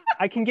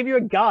 I can give you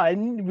a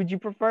gun. Would you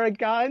prefer a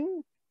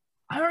gun?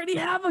 I already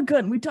have a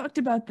gun. We talked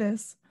about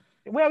this.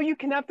 Well, you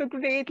can have the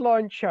grenade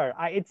launcher.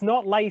 It's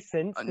not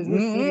licensed. There's no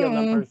serial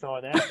numbers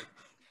on it.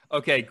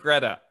 Okay,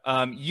 Greta,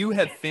 you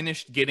have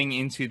finished getting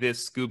into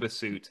this scuba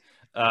suit,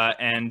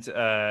 and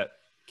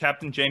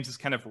Captain James is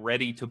kind of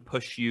ready to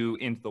push you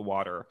into the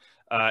water.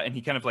 And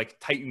he kind of like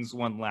tightens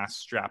one last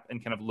strap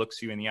and kind of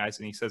looks you in the eyes,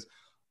 and he says,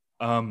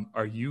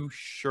 are you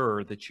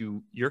sure that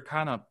you're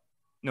kind of,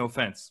 no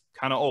offense,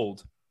 kind of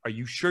old. Are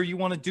you sure you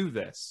want to do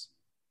this?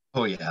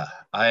 Oh yeah,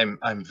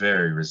 I'm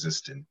very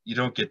resistant. You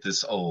don't get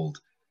this old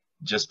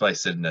just by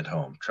sitting at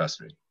home, trust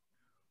me.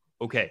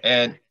 Okay.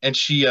 And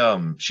she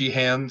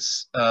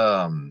hands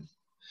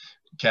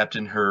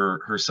Captain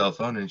her cell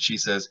phone, and she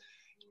says,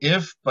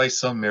 if by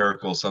some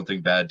miracle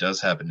something bad does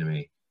happen to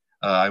me,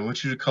 I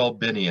want you to call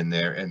Benny in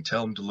there and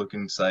tell him to look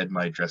inside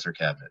my dresser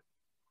cabinet.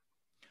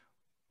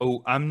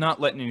 Oh, I'm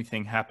not letting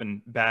anything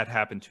bad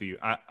happen to you.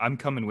 I'm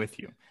coming with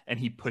you. And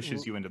he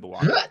pushes you into the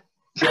water.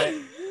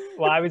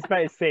 Well, I was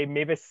about to say,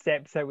 Mavis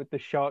steps out with the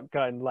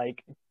shotgun,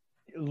 like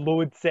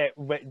loads it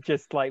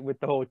just like with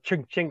the whole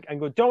chink chink, and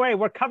go, don't worry,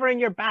 we're covering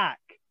your back.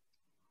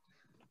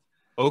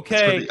 Okay.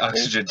 That's where the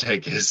oxygen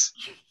tank is.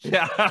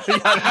 Yeah.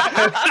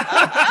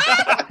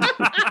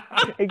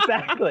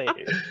 Exactly.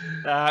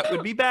 That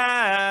would be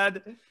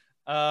bad.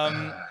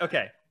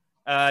 Okay.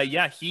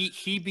 Yeah,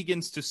 he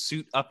begins to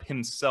suit up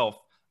himself.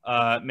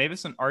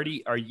 Mavis and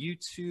Artie, are you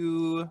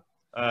two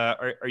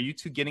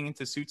getting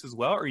into suits as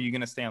well, or are you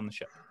gonna stay on the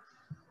ship?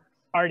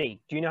 Artie,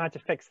 do you know how to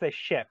fix this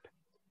ship?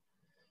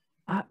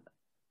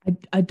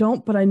 I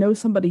don't, but I know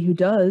somebody who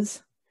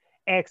does.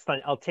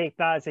 Excellent. I'll take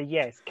that as a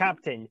yes.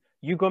 Captain,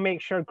 you go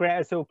make sure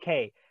Greta's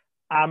okay.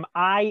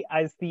 I,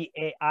 as the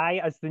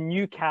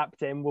new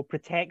captain, will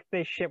protect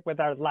this ship with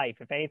our life.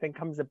 If anything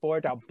comes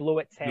aboard, I'll blow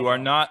its head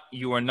off.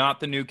 You are not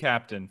the new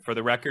captain. For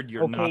the record,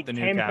 you're not the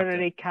new captain.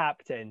 Temporary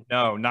captain.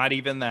 No, not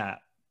even that.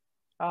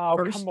 Oh,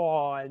 come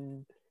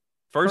on.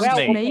 First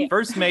mate.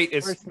 First mate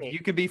is first mate. You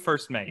could be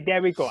first mate.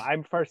 There we go.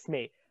 I'm first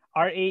mate.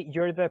 Artie,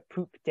 you're the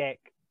poop deck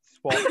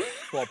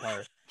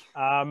swapper.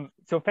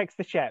 So fix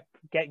the ship.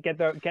 Get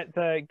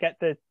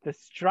the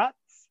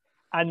struts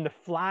and the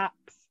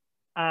flaps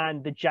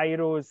and the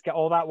gyros. Get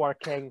all that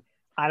working,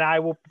 and I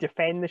will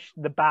defend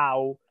the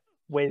bow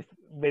with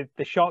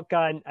the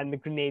shotgun and the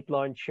grenade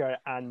launcher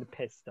and the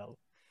pistol.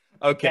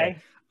 Okay.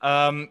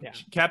 Yeah.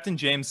 Captain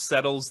James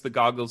settles the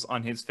goggles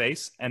on his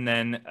face and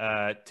then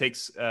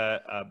takes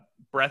a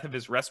breath of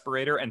his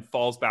respirator and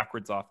falls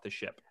backwards off the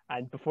ship.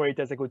 And before he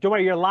does, I go, don't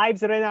worry, your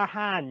lives are in our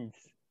hands.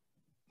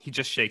 He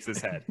just shakes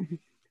his head.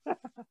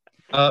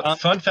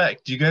 Fun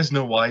fact, do you guys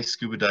know why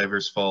scuba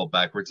divers fall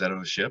backwards out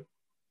of a ship?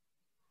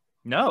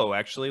 No,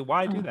 actually.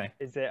 Why do they?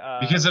 Is it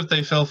because if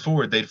they fell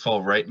forward, they'd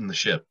fall right in the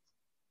ship.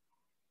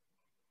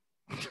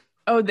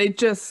 Oh, they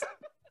just...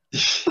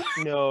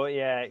 No,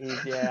 yeah,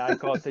 I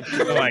got the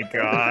joke. Oh my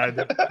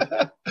god.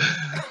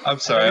 I'm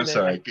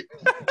sorry.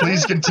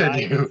 Please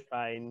continue. It's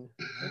fine.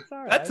 It's all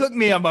right. That took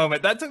me a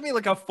moment. That took me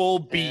like a full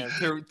beat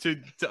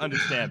to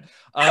understand.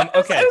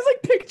 Okay. I was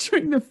like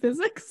picturing the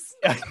physics.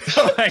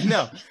 I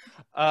know.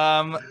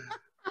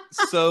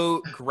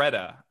 So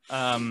Greta,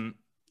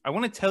 I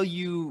want to tell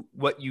you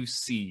what you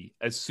see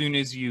as soon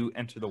as you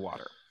enter the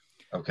water.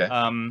 Okay.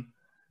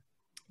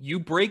 You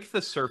break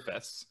the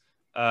surface.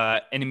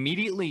 And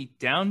immediately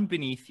down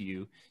beneath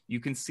you, you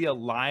can see a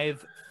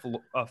live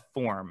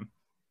form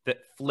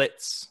that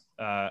flits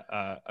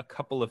a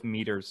couple of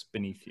meters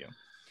beneath you.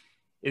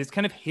 It is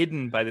kind of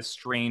hidden by the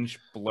strange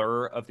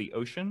blur of the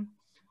ocean,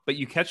 but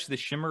you catch the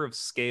shimmer of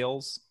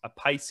scales, a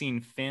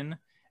piscine fin,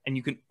 and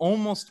you can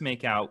almost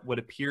make out what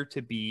appear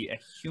to be a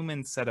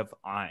human set of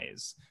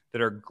eyes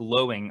that are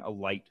glowing a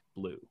light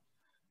blue.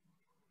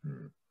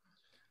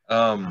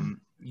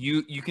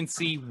 You can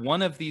see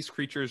one of these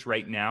creatures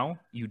right now.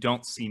 You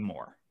don't see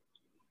more.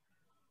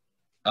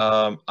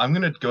 I'm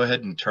gonna go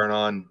ahead and turn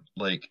on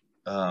like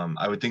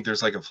I would think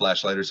there's like a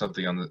flashlight or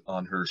something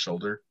on her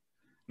shoulder.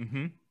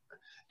 Mm-hmm.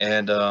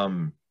 And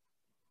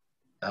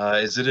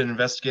is it an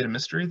investigative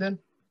mystery then?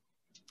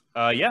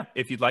 Yeah,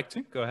 if you'd like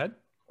to, go ahead.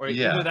 Or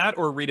Yeah. either that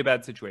or read a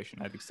bad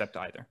situation. I'd accept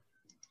either.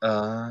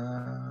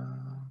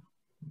 Let's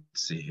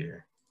see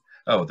here.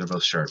 Oh, they're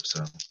both sharp,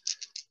 so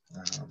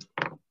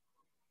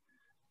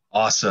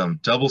awesome.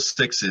 Double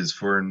sixes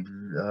for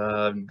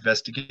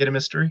investigative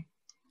mystery.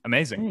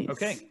 Amazing. Nice.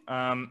 Okay.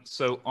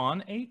 So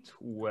on a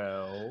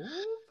 12,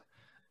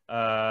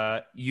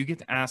 you get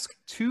to ask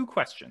 2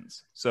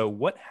 questions. So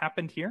what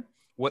happened here?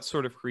 What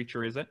sort of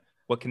creature is it?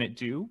 What can it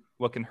do?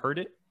 What can hurt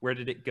it? Where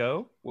did it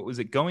go? What was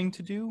it going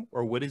to do?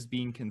 Or what is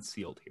being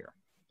concealed here?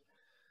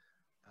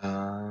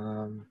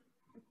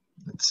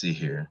 Let's see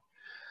here.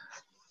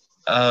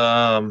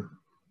 Mhm.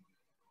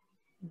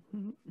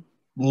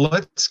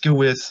 Let's go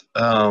with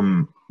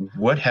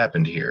what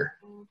happened here.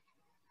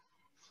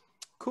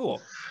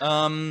 Cool.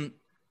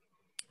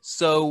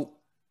 So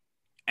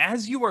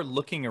as you are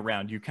looking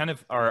around, you kind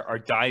of are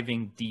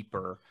diving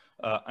deeper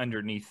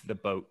underneath the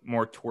boat,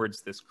 more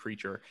towards this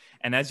creature.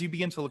 And as you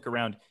begin to look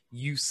around,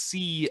 you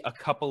see a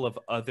couple of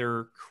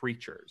other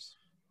creatures.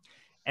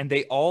 And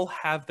they all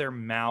have their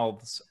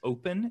mouths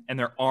open and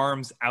their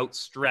arms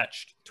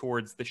outstretched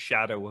towards the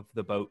shadow of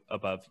the boat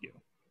above you.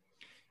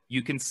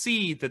 You can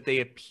see that they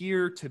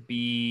appear to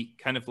be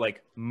kind of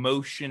like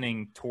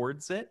motioning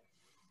towards it.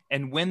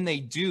 And when they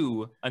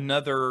do,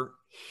 another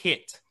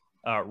hit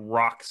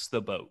rocks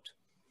the boat.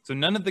 So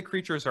none of the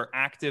creatures are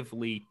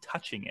actively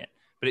touching it,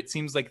 but it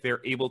seems like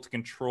they're able to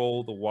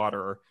control the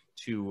water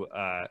to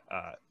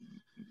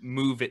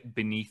move it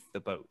beneath the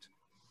boat.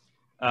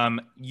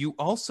 You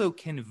also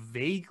can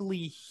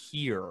vaguely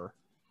hear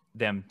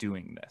them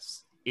doing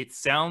this. It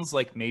sounds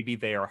like maybe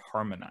they are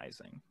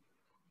harmonizing.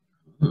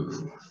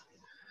 Ooh.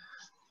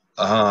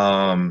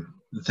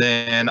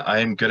 Then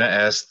I'm gonna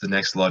ask the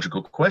next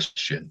logical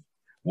question.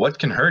 What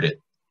can hurt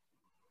it?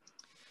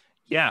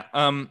 Yeah.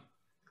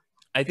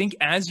 I think,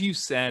 as you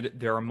said,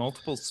 there are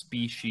multiple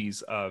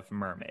species of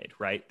mermaid,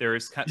 right? There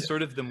is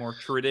sort of the more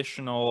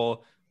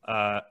traditional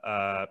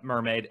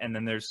mermaid, and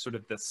then there's sort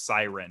of the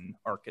siren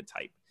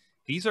archetype.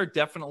 These are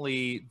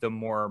definitely the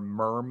more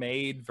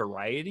mermaid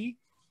variety,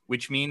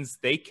 which means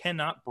they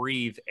cannot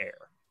breathe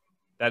air.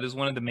 That is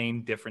one of the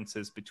main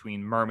differences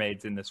between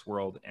mermaids in this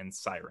world and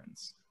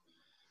sirens.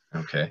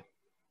 Okay.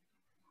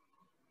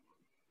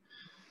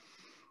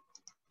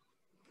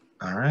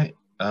 All right.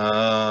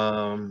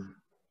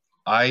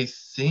 I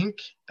think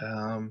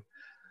I'm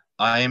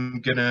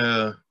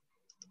gonna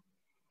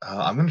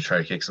try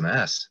to kick some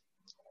ass.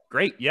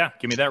 Great. Yeah.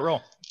 Give me that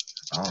roll.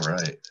 All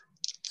right.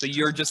 So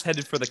you're just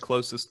headed for the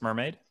closest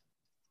mermaid?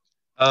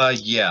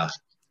 Yeah.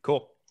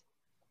 Cool.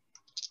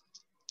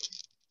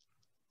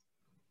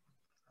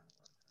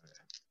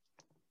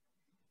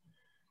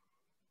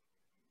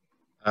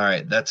 All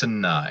right, that's a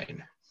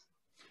 9.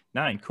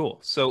 9, cool.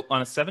 So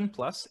on a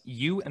 7+,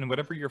 you and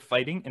whatever you're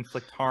fighting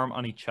inflict harm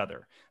on each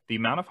other. The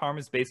amount of harm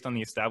is based on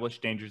the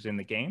established dangers in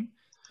the game.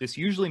 This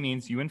usually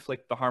means you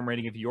inflict the harm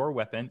rating of your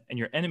weapon, and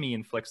your enemy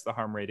inflicts the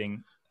harm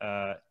rating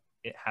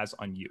it has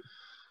on you.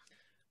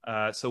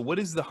 So what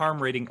is the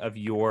harm rating of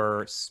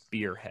your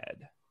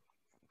spearhead?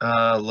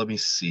 Let me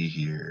see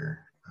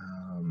here.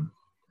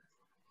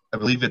 I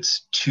believe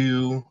it's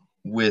 2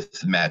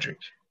 with magic.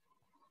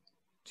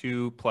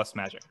 2 plus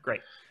magic.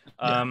 Great.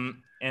 Yeah.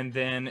 And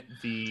then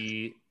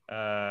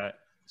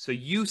so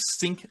you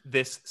sink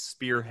this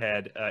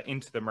spearhead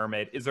into the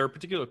mermaid. Is there a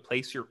particular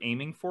place you're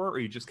aiming for, or are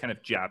you just kind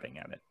of jabbing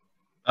at it?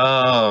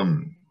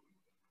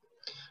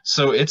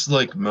 So it's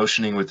like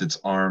motioning with its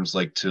arms,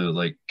 like to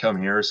like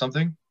come here or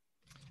something.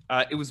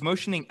 It was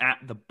motioning at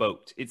the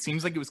boat. It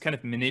seems like it was kind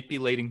of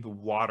manipulating the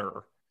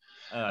water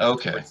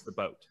Okay. towards the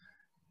boat.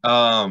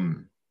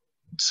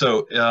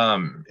 So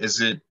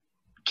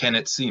can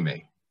it see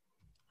me?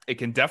 It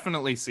can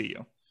definitely see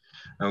you.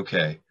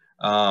 Okay.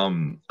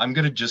 I'm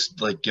gonna just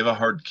like give a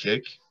hard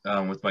kick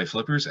with my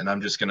flippers, and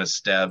I'm just gonna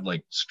stab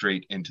like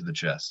straight into the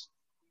chest.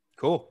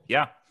 Cool.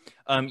 Yeah.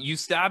 You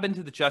stab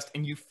into the chest,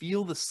 and you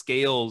feel the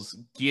scales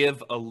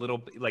give a little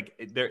bit, like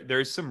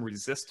there's some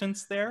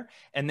resistance there,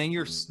 and then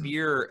your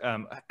spear.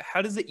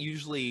 How does it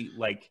usually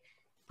like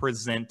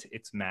present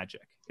its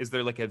magic? Is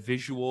there like a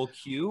visual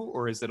cue,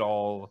 or is it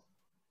all,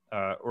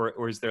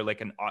 or is there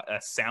like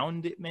a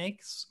sound it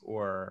makes,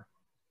 or?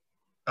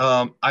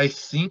 I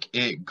think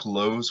it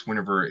glows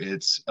whenever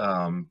it's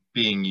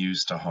being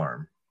used to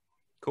harm.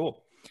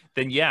 Cool.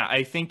 Then yeah,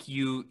 I think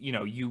you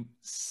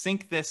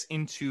sink this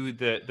into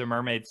the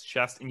mermaid's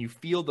chest, and you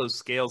feel those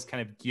scales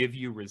kind of give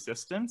you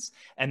resistance,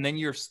 and then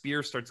your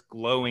spear starts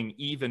glowing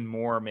even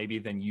more maybe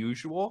than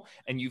usual,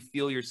 and you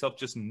feel yourself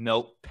just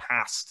melt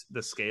past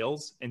the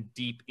scales and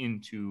deep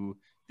into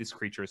this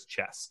creature's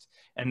chest.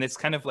 And this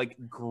kind of like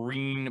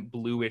green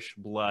bluish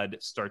blood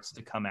starts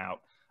to come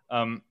out.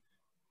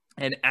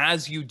 And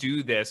as you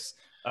do this,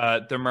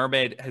 the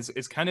mermaid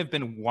has kind of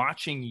been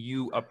watching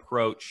you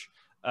approach,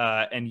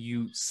 and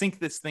you sink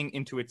this thing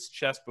into its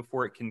chest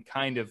before it can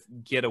kind of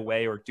get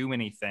away or do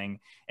anything.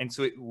 And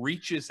so it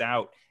reaches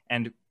out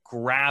and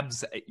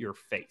grabs at your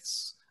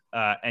face.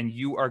 And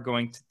you are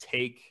going to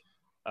take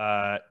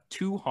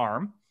 2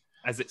 harm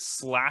as it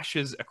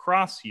slashes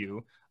across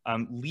you,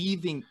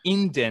 leaving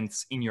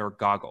indents in your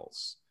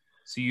goggles.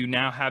 So you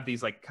now have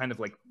these like kind of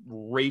like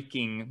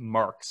raking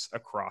marks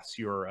across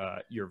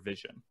your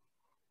vision.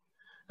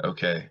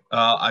 Okay.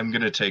 I'm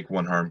going to take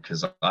 1 harm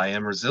because I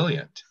am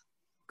resilient.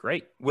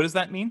 Great. What does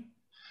that mean?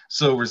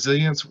 So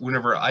resilience,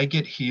 whenever I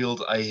get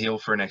healed, I heal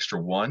for an extra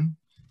 1.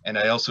 And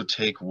I also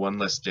take 1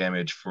 less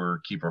damage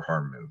for keeper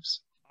harm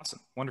moves. Awesome.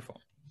 Wonderful.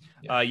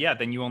 Yeah.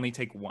 Then you only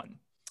take 1.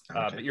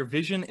 Okay. But your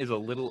vision is a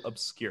little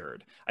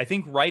obscured. I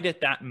think right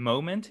at that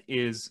moment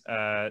is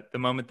the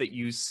moment that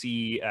you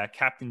see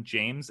Captain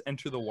James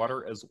enter the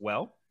water as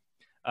well.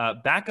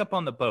 Back up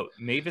on the boat,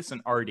 Mavis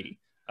and Artie,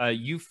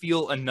 you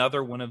feel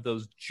another one of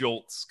those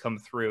jolts come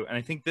through. And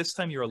I think this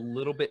time you're a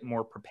little bit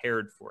more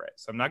prepared for it.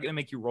 So I'm not going to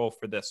make you roll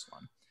for this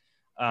one.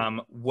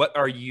 What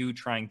are you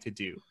trying to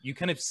do? You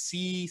kind of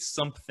see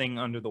something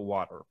under the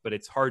water, but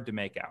it's hard to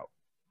make out.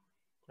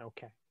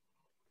 Okay.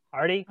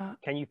 Artie,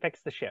 can you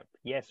fix the ship?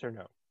 Yes or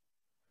no?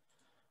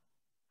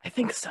 I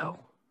think so.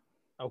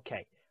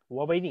 Okay.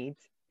 What we need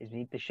is we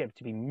need the ship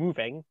to be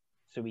moving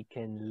so we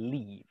can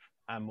leave.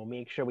 And we'll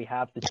make sure we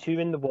have the 2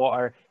 in the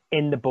water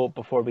in the boat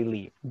before we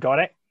leave. Got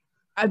it?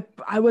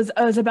 I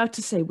was about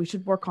to say we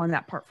should work on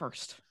that part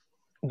first.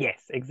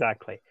 Yes,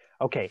 exactly.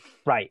 Okay,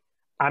 right.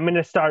 I'm going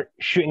to start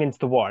shooting into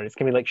the water. It's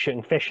going to be like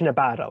shooting fish in a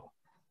battle.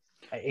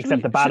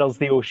 Except the battle's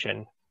the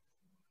ocean.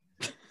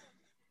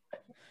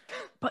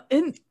 But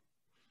isn't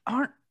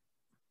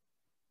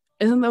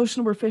the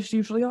ocean where fish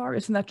usually are?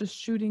 Isn't that just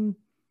shooting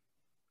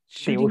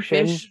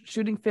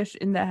fish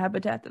in the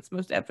habitat that's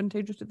most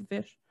advantageous to the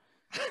fish?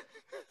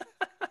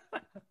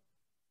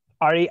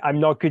 Ari, I'm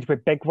not good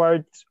with big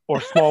words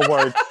or small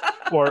words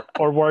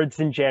or words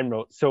in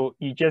general. So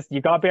you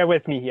gotta bear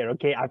with me here,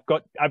 okay?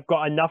 I've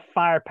got enough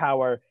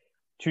firepower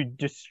to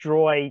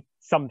destroy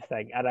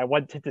something, and I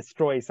want to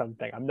destroy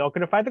something. I'm not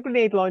gonna fire the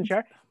grenade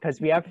launcher because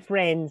we have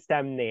friends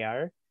down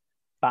there,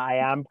 but I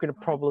am gonna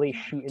probably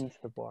shoot into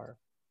the water.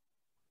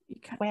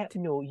 Well,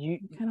 no, you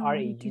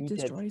Ari, you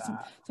destroy some.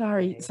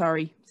 Okay.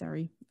 Sorry.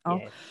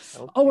 Yes,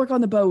 I'll work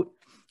on the boat.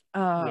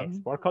 Yes,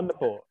 work on the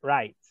boat.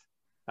 Right.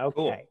 Okay.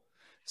 Cool.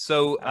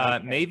 So,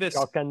 Okay. Mavis,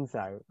 shotguns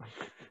out.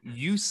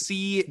 you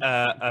see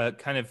a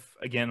kind of,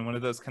 again, one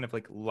of those kind of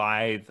like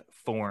lithe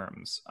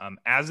forms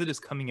as it is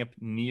coming up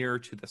near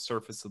to the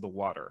surface of the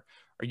water.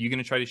 Are you going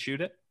to try to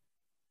shoot it?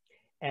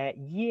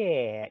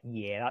 Yeah,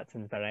 that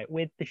sounds about right.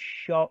 With the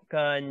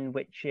shotgun,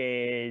 which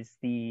is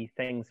the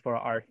things for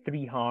our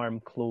 3 harm,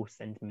 close,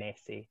 and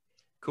messy.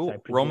 Cool.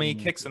 So Roll me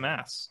kick some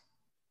ass.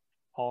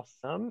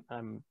 Awesome.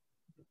 I'm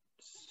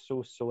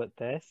so at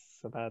this,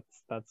 so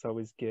that's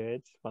always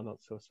good. Well, not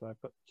so.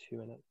 I've got 2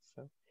 in it.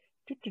 So,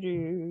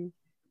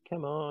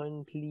 come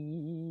on,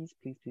 please.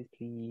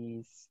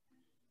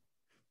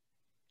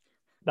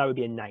 That would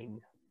be a 9.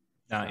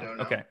 9.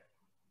 Okay.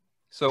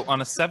 So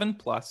on a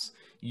 7+,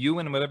 you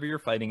and whatever you're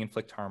fighting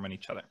inflict harm on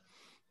each other.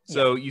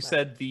 So you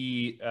said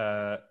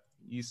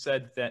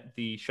that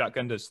the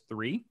shotgun does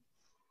 3.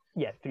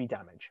 Yeah, 3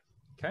 damage.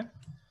 Okay.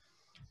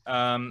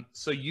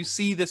 So you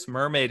see this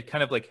mermaid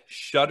kind of like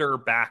shudder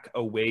back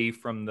away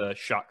from the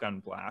shotgun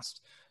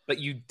blast, but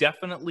you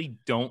definitely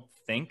don't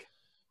think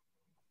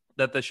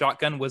that the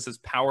shotgun was as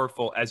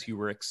powerful as you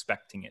were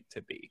expecting it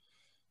to be.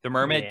 The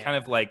mermaid kind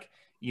of like,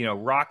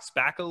 rocks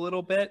back a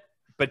little bit,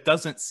 but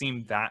doesn't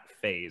seem that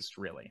phased,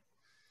 really.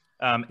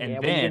 And what are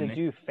you then gonna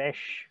do,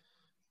 fish?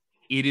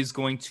 It is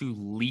going to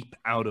leap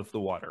out of the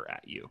water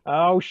at you.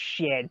 Oh,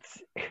 shit.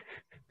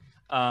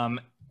 And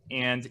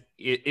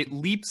it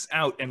leaps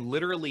out and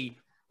literally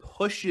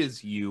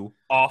pushes you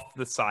off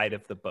the side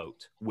of the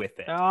boat with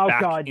it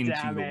back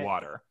into the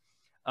water.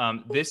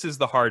 This is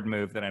the hard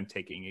move that I'm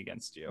taking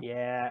against you.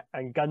 Yeah,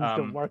 and guns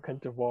don't work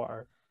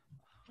underwater.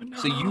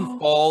 So you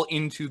fall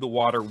into the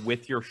water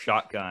with your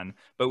shotgun,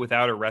 but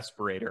without a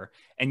respirator.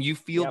 And you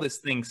feel this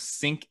thing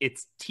sink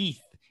its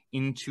teeth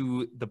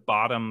into the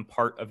bottom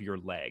part of your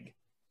leg.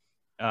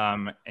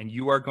 And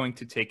you are going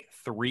to take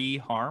 3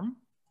 harm.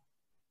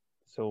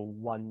 So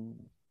 1...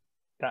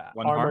 That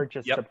one armor harm?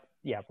 just... Yep.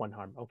 1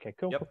 harm. Okay,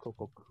 cool. Yep.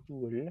 Cool.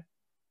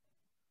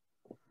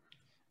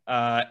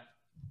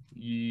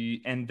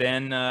 And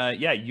then,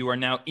 you are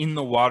now in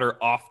the water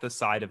off the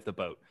side of the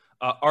boat.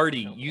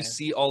 Artie, you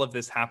see all of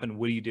this happen.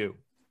 What do you do?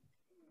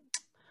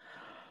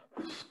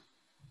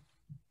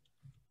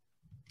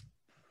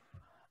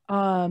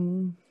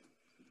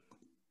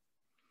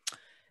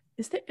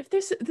 If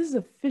this is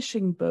a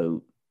fishing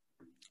boat,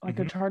 like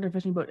a charter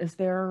fishing boat, is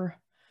there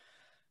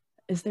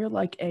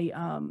like a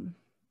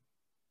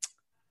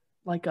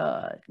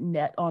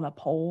net on a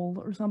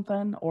pole or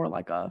something, or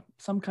like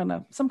some kind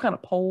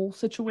of pole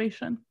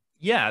situation?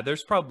 Yeah,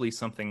 there's probably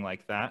something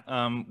like that.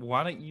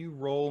 Why don't you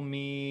roll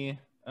me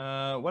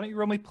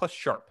plus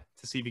sharp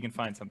to see if you can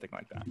find something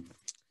like that?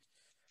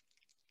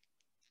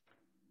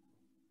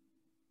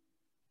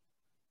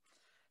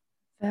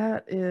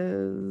 That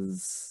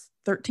is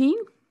 13.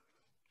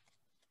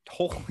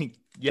 Holy,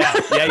 yeah.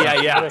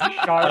 You're a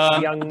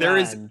sharp young There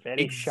is man,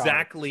 very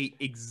sharp.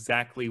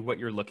 exactly what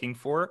you're looking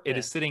for. It Yeah.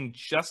 is sitting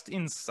just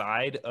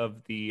inside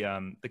of the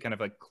kind of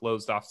like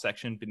closed off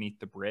section beneath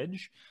the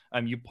bridge.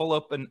 You pull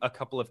open a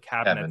couple of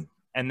cabinets, Cabin.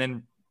 and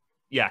then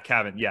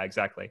cabin,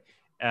 exactly.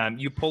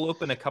 You pull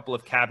open a couple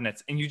of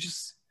cabinets, and you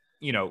just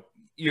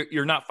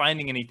you're not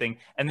finding anything,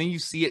 and then you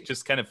see it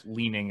just kind of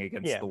leaning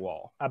against the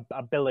wall.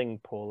 A billing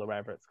pole or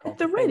whatever it's called. At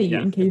the ready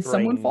in case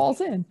someone falls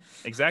in.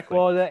 Exactly.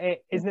 Well,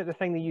 isn't it the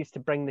thing they used to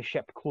bring the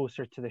ship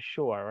closer to the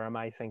shore, or am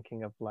I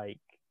thinking of like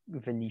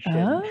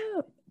Venetian?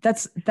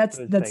 That's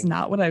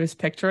not what I was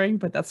picturing,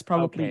 but that's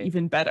probably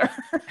even better.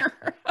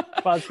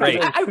 Well, it's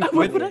Great.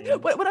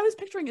 What I was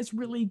picturing is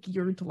really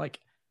geared to like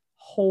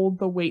hold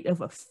the weight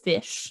of a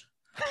fish,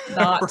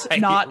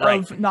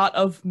 not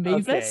of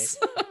Mavis.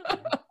 Okay.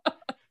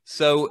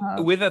 So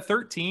with a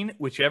 13,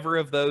 whichever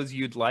of those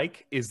you'd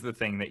like is the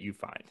thing that you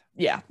find.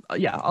 Yeah.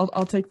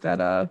 I'll take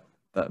that.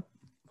 The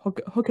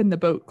hook in the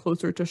boat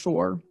closer to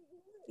shore.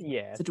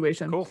 Yeah. Cool.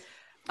 Situation.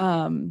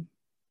 I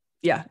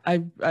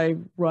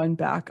run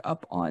back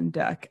up on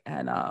deck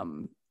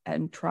and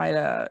try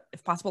to,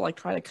 if possible, like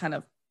try to kind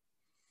of.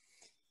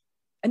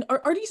 And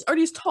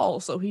Artie's tall,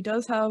 so he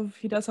does have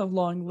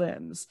long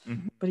limbs,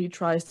 but he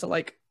tries to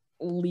like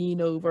lean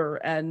over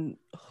and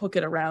hook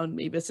it around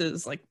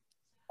Mavis's like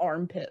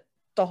armpit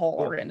to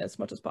haul her in as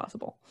much as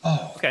possible.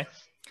 Oh, okay.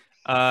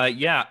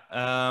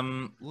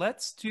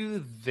 Let's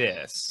do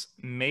this.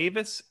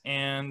 Mavis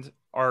and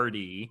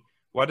Artie,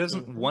 why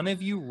doesn't one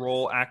of you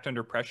roll act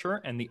under pressure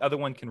and the other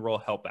one can roll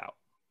help out?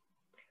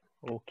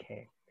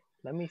 Okay.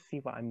 Let me see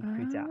what I'm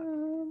good at.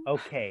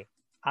 Okay.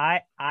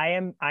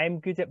 I'm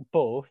good at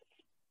both.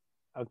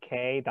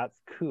 Okay, that's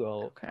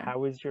cool. Okay.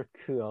 How is your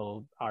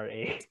cool,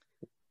 Artie?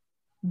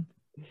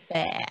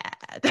 Bad.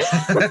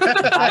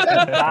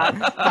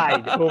 That's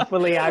fine.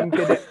 Hopefully I'm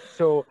good at.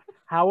 So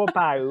how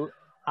about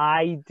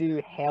I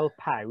do help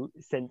out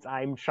since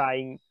I'm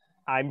trying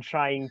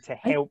to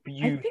help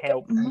you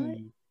help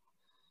me.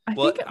 I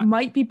think it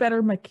might be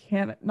better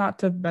not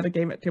to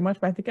metagame it too much,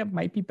 but I think it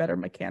might be better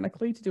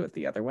mechanically to do it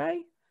the other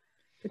way.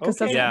 Because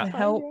doesn't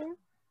help.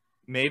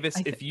 Mavis,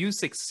 if you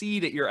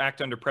succeed at your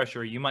act under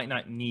pressure, you might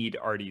not need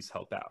Artie's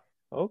help out.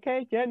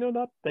 Okay, yeah, no,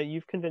 that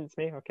you've convinced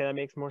me. Okay, that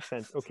makes more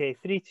sense. Okay,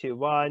 3, 2,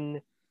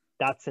 1.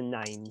 That's a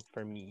 9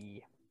 for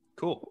me.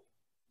 Cool.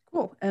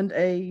 And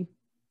a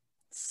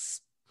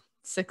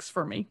 6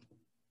 for me.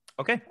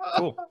 Okay,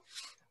 cool.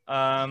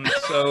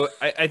 So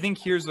I think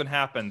here's what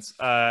happens.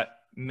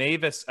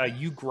 Mavis,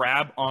 you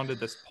grab onto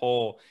this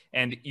pole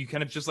and you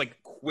kind of just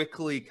like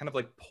quickly kind of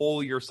like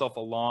pull yourself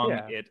along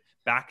it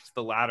back to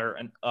the ladder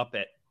and up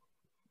it.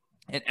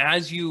 And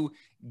as you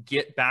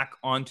get back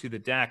onto the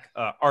deck,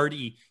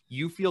 Artie,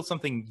 you feel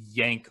something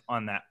yank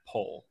on that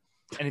pole.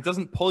 And it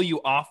doesn't pull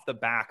you off the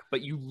back,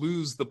 but you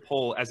lose the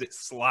pole as it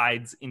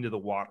slides into the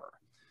water.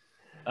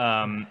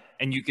 And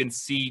you can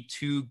see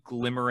 2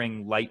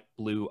 glimmering light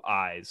blue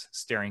eyes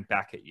staring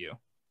back at you.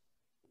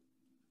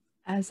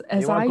 As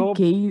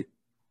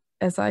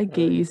I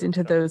gaze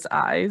into those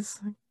eyes,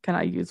 can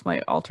I use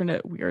my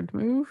alternate weird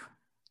move?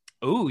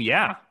 Oh,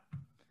 yeah.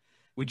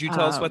 Would you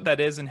tell us what that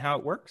is and how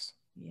it works?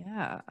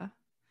 Yeah.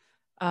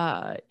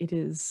 It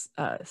is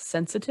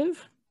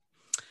sensitive.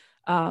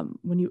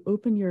 When you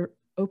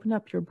open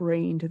up your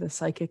brain to the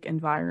psychic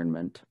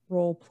environment,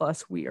 roll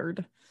plus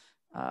weird.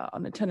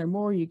 On a 10 or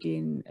more, you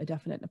gain a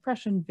definite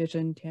impression,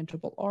 vision,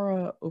 tangible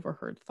aura,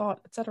 overheard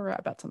thought, etc.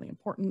 about something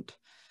important.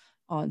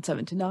 On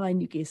 7 to 9,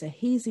 you gaze a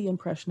hazy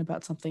impression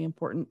about something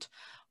important.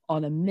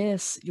 On a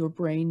miss, your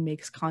brain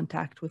makes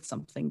contact with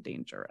something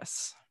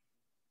dangerous.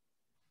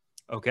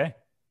 Okay.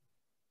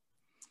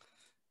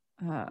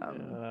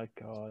 Oh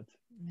God.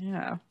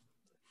 Yeah.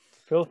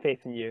 Full faith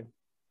in you.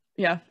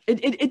 Yeah.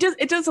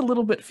 It does a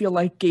little bit feel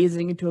like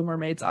gazing into a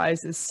mermaid's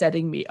eyes is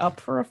setting me up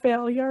for a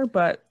failure,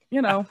 but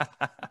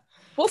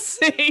we'll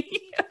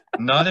see.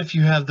 Not if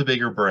you have the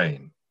bigger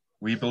brain.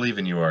 We believe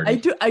in you,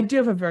 Artie. I do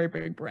have a very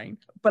big brain,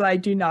 but I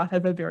do not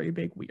have a very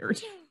big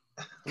weird.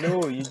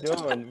 No, you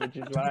don't, which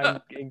is why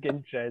I'm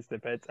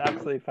interested, but it's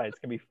absolutely fine. It's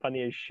gonna be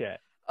funny as shit.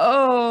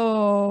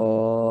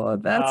 Oh,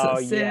 that's a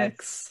 6.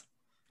 Yes.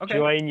 Okay.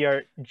 Join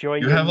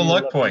you your have a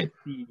luck point.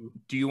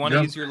 Do you want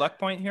to use your luck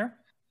point here?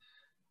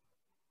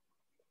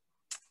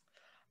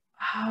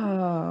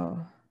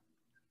 Oh.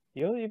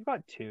 You've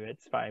got 2.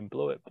 It's fine.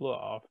 Blow it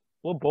off.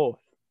 Blow both.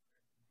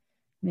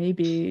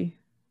 Maybe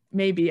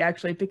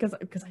actually, because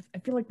I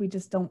feel like we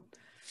don't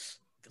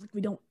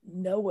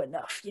know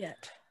enough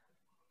yet.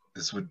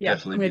 This would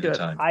definitely be the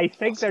time. I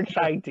think they're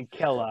trying to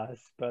kill us,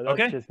 but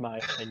that's just my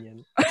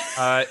opinion.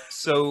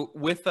 So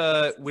with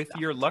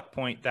your luck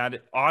point,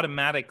 that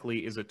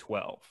automatically is a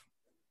 12.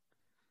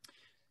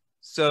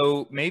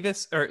 So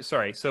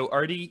so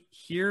Artie,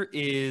 here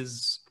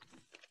is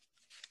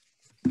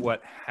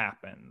what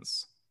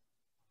happens.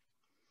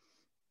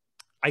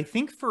 I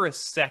think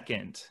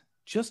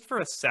just for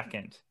a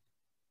second,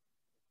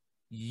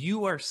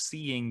 you are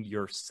seeing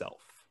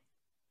yourself.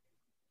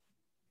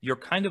 you're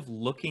kind of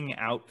looking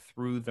out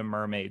through the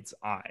mermaid's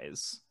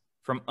eyes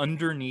from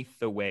underneath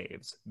the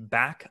waves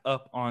back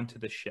up onto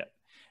the ship.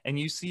 And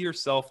you see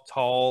yourself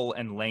tall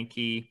and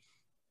lanky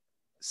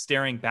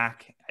staring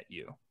back at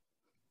you.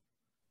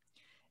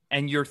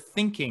 And you're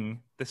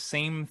thinking the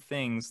same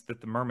things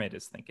that the mermaid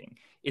is thinking.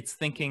 It's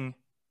thinking,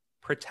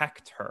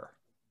 protect her,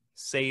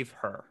 save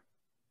her.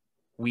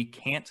 We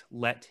can't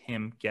let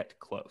him get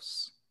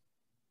close.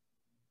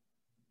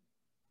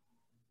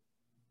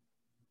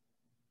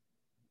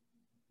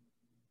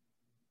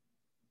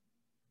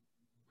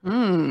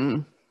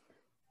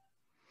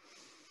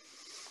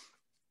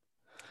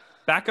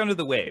 Back under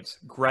the waves,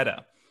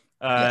 Greta.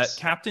 Yes.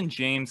 Captain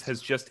James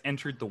has just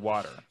entered the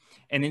water.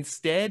 And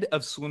instead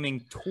of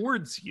swimming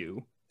towards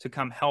you to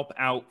come help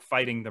out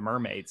fighting the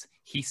mermaids,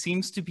 he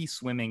seems to be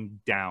swimming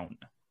down.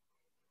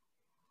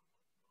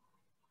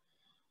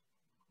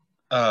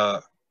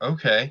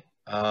 Okay.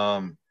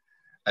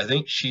 I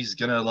think she's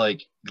gonna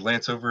like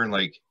glance over and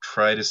like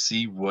try to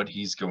see what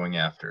he's going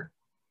after.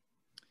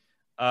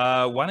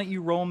 Why don't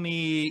you roll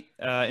me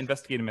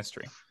investigate a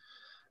mystery?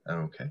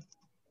 Okay.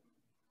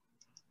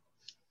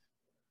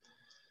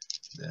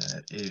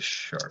 That is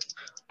sharp.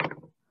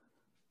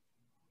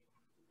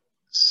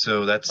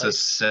 So that's a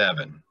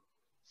 7.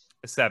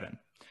 A 7.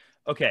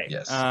 Okay.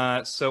 Yes.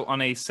 So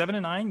on a 7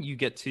 and 9, you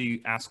get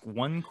to ask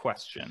one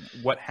question.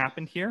 What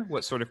happened here?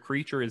 What sort of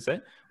creature is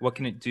it? What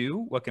can it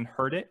do? What can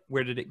hurt it?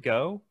 Where did it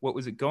go? What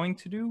was it going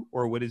to do?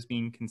 Or what is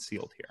being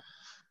concealed here?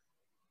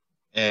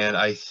 And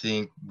I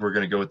think we're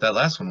going to go with that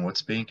last one.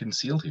 What's being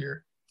concealed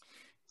here?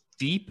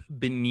 Deep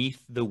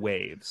beneath the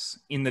waves,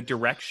 in the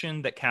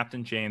direction that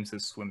Captain James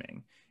is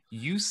swimming,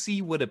 you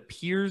see what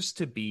appears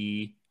to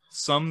be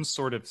some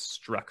sort of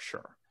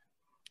structure.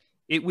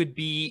 It would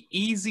be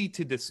easy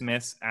to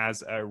dismiss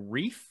as a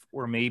reef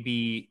or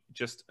maybe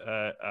just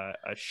a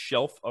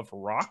shelf of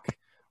rock.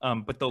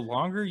 But the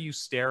longer you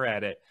stare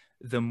at it,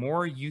 the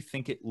more you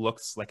think it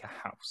looks like a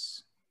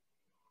house.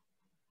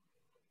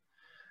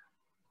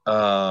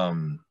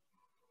 I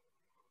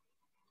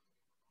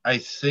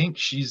think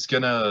she's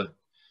gonna.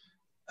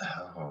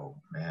 Oh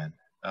man.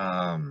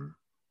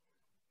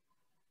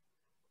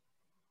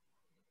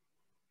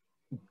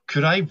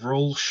 Could I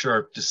roll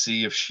sharp to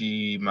see if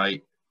she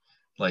might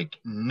like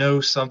know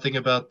something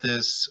about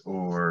this,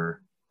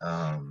 or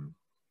I'm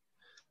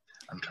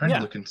trying to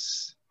look and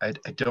I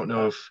don't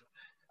know if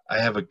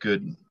I have a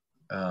good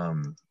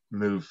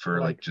move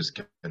for like just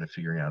kind of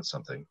figuring out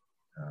something.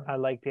 I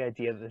like the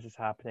idea that this is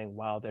happening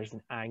while there's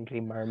an angry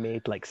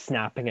mermaid like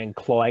snapping and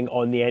clawing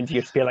on the end of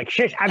your spear, like,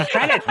 shush, I'm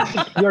trying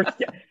to you're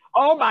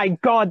oh my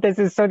god, this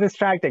is so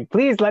distracting.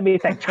 Please let me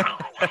think.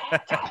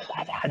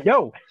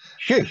 No,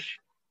 shush.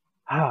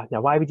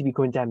 Now why would you be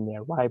going down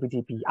there? Why would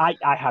you be?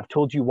 I have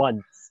told you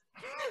once.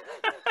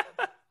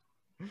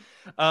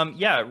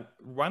 Yeah,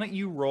 why don't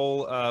you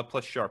roll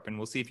plus sharp and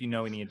we'll see if you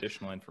know any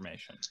additional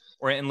information,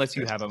 or unless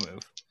you have a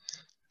move.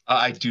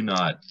 I do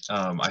not.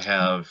 I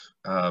have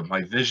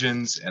my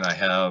visions, and I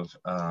have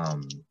I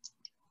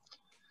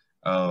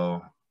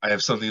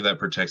have something that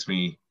protects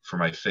me for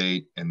my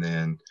fate, and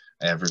then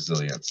I have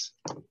resilience.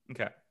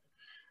 Okay.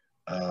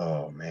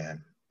 Oh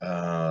man,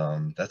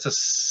 that's a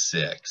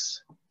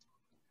 6.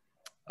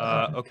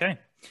 Okay.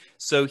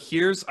 So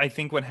here's, I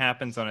think, what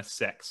happens on a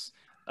 6.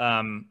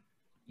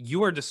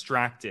 You are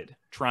distracted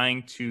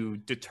trying to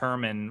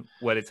determine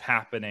what is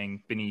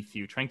happening beneath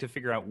you, trying to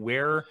figure out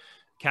where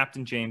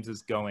Captain James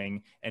is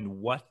going and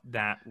what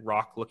that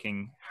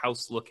rock-looking,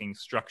 house-looking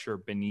structure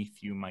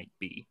beneath you might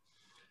be.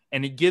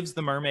 And it gives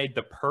the mermaid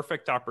the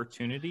perfect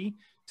opportunity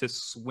to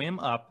swim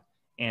up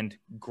and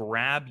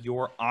grab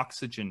your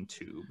oxygen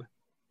tube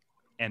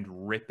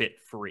and rip it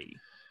free.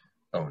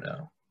 Oh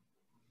no.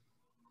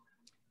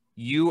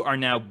 You are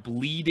now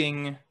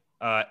bleeding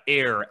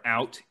air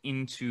out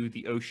into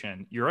the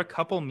ocean. You're a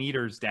couple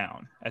meters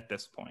down at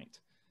this point.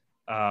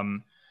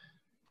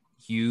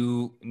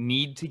 You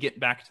need to get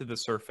back to the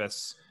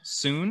surface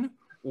soon,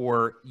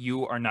 or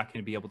you are not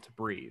going to be able to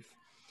breathe.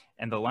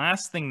 And the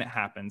last thing that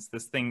happens,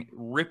 this thing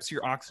rips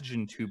your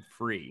oxygen tube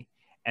free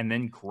and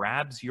then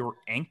grabs your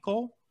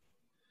ankle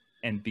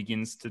and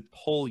begins to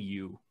pull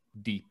you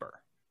deeper.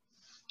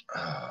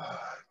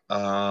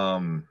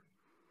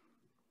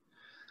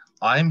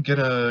 I'm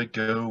gonna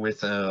go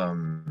with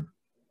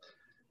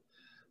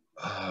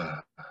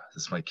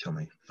this might kill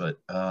me, but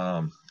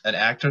an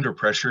act under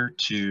pressure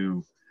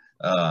to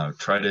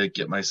try to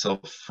get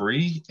myself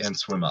free and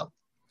swim up.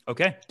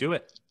 Okay, do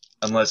it.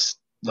 Unless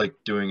like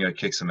doing a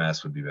kick some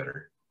ass would be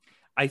better.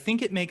 I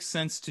think it makes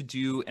sense to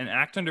do an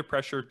act under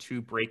pressure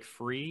to break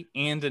free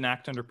and an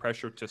act under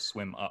pressure to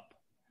swim up.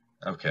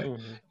 Okay.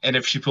 Mm-hmm. And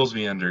if she pulls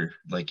me under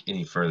like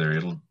any further,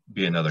 it'll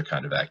be another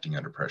kind of acting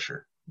under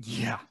pressure.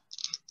 Yeah.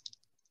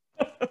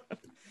 All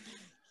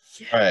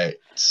right.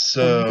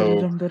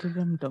 So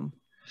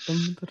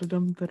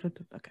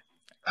Okay.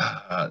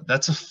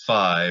 That's a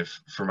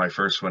 5 for my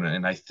first one,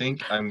 and I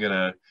think I'm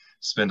gonna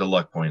spend a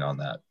luck point on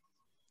that.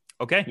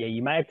 Okay. Yeah,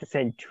 you might have to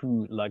send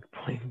 2 luck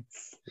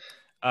points.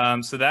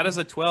 So that is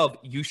a 12.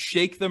 You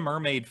shake the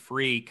mermaid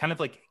free, kind of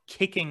like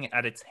kicking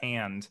at its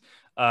hand,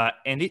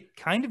 and it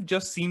kind of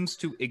just seems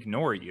to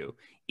ignore you.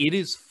 It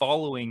is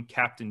following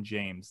Captain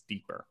James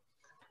deeper.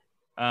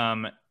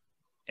 And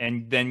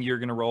then you're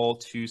going to roll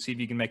to see if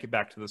you can make it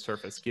back to the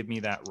surface. Give me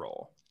that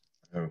roll.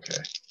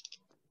 Okay.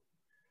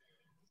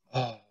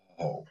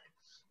 Oh.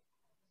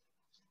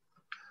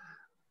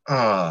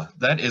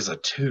 That is a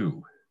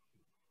 2.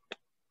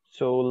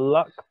 So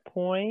luck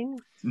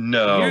point.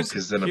 No,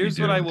 because then here's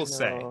what I will No.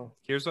 say.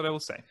 Here's what I will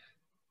say.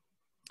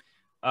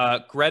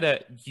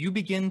 Greta, you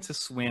begin to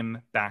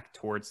swim back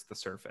towards the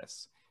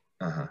surface.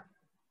 Uh-huh.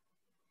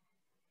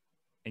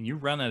 And you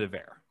run out of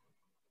air.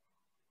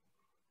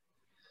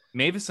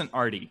 Mavis and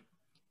Artie,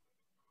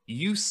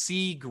 you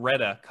see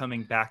Greta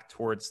coming back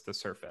towards the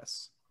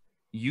surface.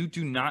 You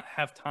do not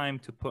have time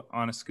to put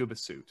on a scuba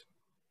suit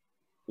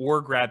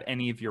or grab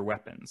any of your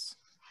weapons.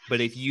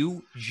 But if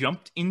you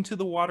jumped into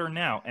the water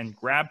now and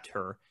grabbed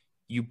her,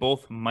 you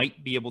both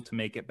might be able to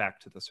make it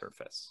back to the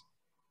surface.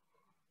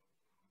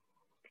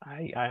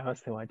 I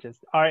honestly want to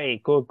just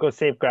Artie, go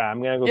save Greta.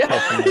 I'm gonna go Yeah. kill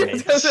some I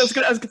mermaids. was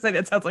gonna say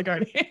that sounds like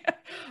Artie.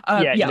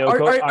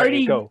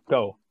 Artie,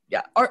 go.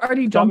 Yeah,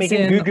 Artie Stop jumps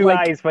making in. goo-goo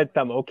like, eyes with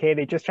them, okay?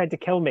 They just tried to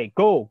kill me.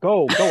 Go.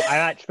 I'm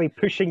actually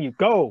pushing you.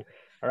 Go.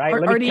 All right,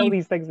 let me Artie- kill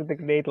these things with the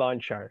grenade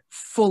launcher.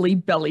 fully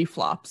belly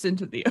flops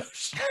into the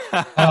ocean.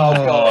 Oh,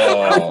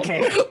 God.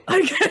 Okay.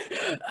 I'm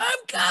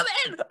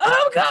coming.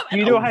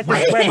 You know how to swim.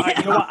 You know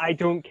Wham! what? I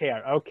don't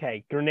care.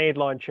 Okay, grenade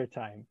launcher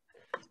time.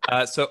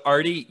 So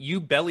Artie,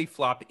 you belly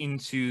flop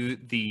into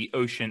the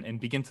ocean and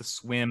begin to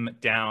swim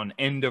down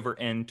end over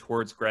end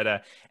towards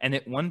Greta. And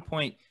at one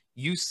point,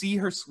 you see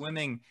her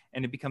swimming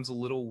and it becomes a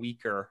little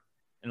weaker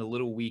and a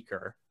little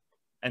weaker.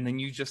 And then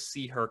you just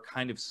see her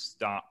kind of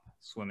stop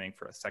swimming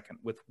for a second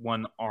with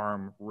one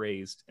arm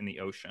raised in the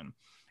ocean.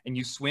 And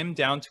you swim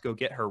down to go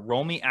get her.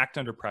 Roll me act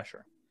under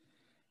pressure.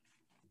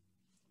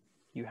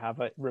 You have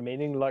a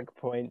remaining luck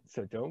point,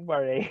 so don't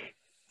worry.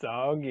 It's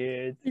all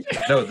good.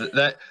 No,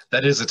 that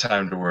is a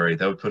time to worry.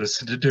 That would put us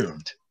into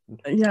doomed.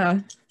 Yeah,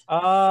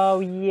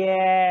 Oh,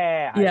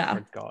 yeah. Yeah, I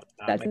forgot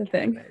that that's the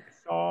thing. mechanic.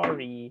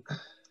 Sorry.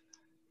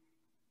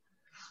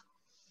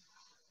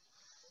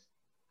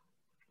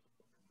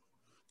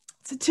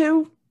 it's a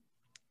 2.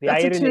 The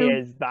That's a irony 2.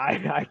 is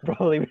that I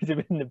probably would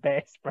have been the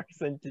best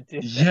person to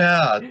do this.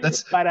 Yeah,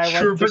 that's. But I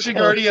You're want to pushing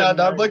kill Artie some out.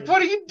 I'm like, mermaids.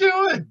 what are you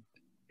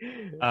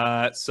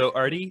doing? So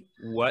Artie,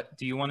 what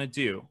do you want to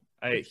do?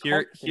 It's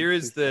Here constant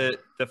is suicide.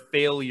 the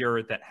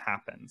failure that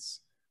happens.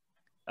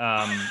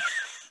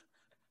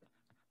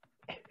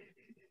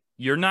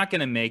 You're not going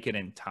to make it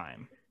in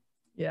time.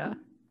 Yeah.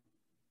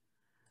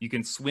 You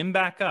can swim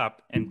back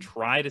up and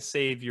try to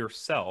save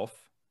yourself,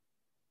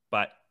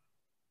 but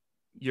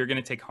you're going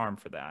to take harm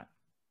for that.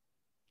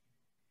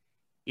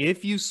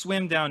 If you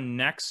swim down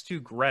next to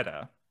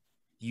Greta,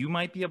 you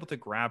might be able to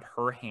grab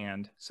her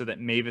hand so that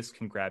Mavis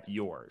can grab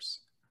yours.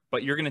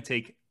 But you're going to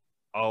take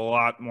a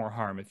lot more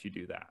harm if you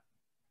do that.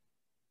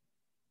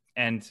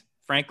 And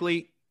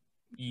frankly,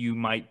 you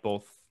might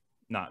both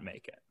not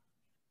make it.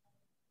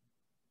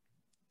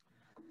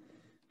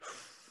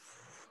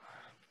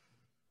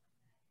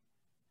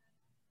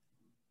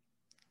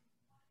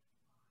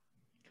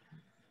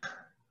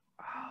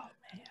 Oh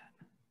man.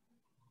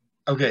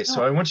 Okay,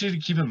 so I want you to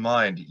keep in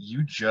mind,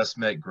 you just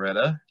met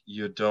Greta.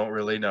 You don't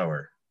really know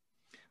her.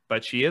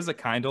 But she is a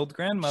kind old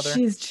grandmother.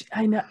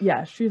 I know.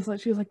 Yeah, she's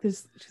like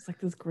this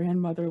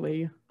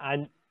grandmotherly.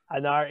 And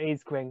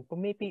Artie's going, well,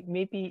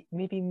 maybe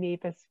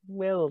Mavis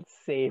will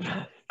save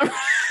us.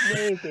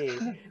 Maybe.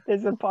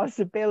 There's a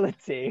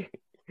possibility.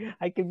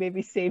 I can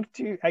maybe save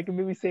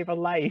a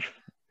life.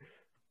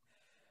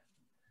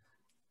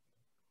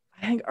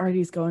 I think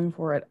Artie's going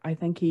for it. I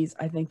think he's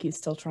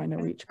still trying to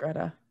reach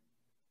Greta.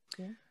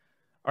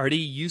 Artie,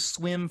 you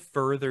swim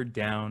further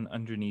down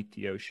underneath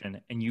the ocean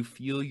and you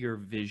feel your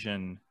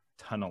vision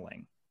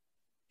tunneling.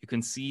 You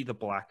can see the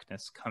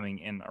blackness coming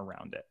in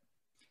around it.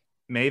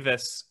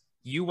 Mavis,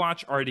 you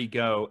watch Artie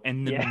go,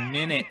 and the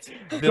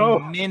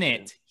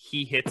minute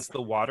he hits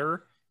the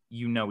water,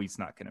 you know he's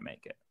not going to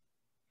make it.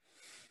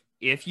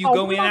 If you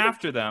go in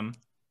after them,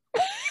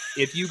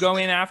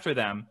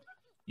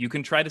 you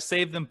can try to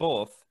save them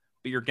both,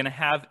 but you're going to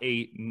have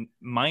a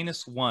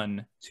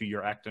 -1 to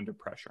your act under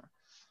pressure.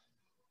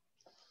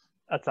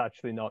 That's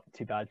actually not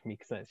too bad for me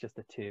because it's just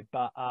a 2.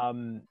 But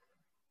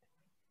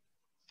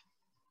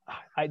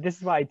this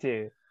is what I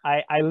do.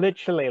 I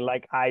literally,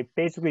 I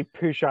basically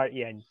push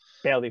Artie in,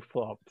 belly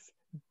flops,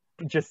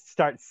 just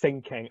start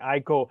sinking. I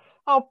go,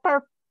 oh,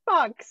 for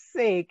fuck's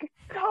sake,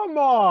 come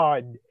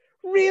on,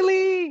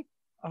 really?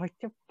 I'm like,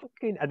 you're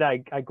fucking... And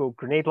I go,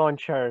 grenade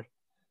launcher,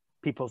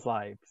 people's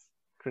lives.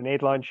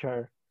 Grenade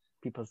launcher,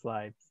 people's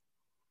lives.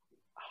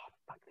 Oh,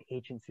 fuck, the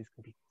agency's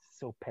going to be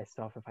so pissed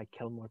off if I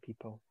kill more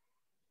people.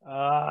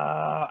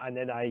 And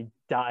then I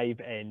dive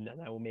in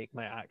and I will make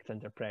my act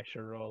under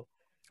pressure roll.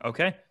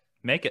 Okay,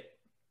 make it.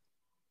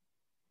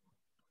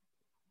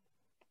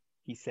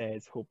 He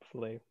says,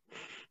 hopefully.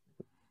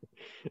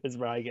 is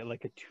where I get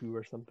like a 2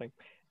 or something.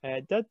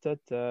 Da, da,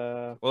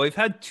 da. Well, we've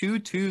had 2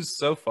 2s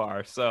so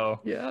far, so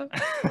Yeah.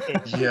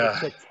 Yeah.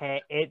 It's a 10.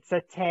 It's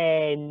a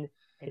 10.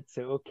 It's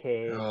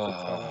okay. It's a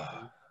Oh.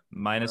 10.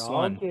 minus We're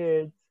all 1.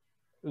 good.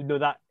 No,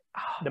 the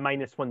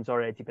 -1's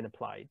already been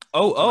applied.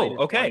 Oh, -1.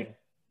 okay.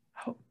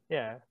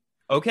 Yeah.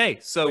 Okay,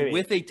 so Wait,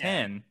 with a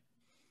yeah.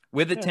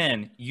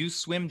 10, you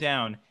swim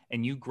down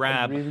and you I'm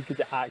grab really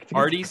good at acting.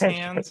 Artie's pressure.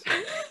 hand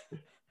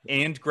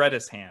and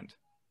Greta's hand,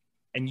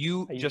 and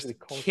you I just usually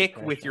cause the kick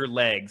with pressure. your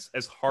legs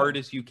as hard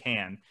as you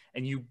can,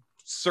 and you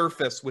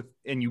surface with,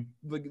 and you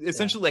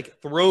essentially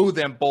like throw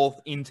them both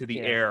into the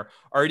Yeah. air.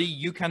 Artie,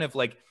 you kind of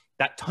like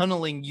that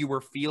tunneling you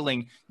were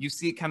feeling, you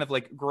see it kind of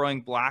like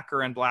growing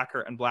blacker and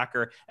blacker and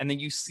blacker, and then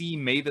you see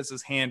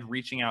Mavis's hand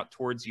reaching out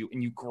towards you,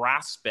 and you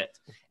grasp it,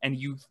 and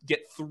you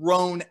get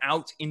thrown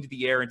out into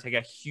the air and take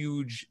a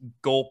huge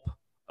gulp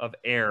of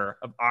air,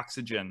 of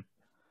oxygen.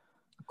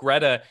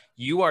 Greta,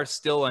 you are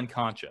still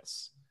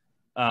unconscious.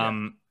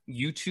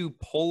 You two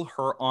pull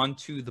her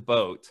onto the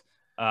boat.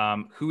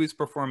 Who is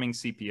performing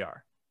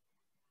CPR?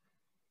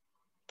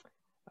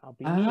 I'll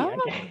be me, I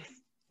guess.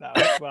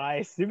 Well, I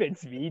assume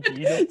it's me. Do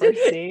you know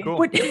first aid? Cool.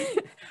 What-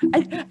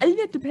 I think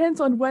it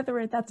depends on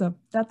whether that's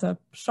a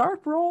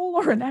sharp roll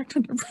or an act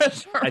under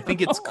pressure. I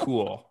think it's roll.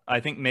 cool. I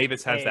think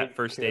Mavis has that It's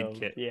first cool. aid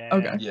kit. Yeah.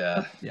 Okay.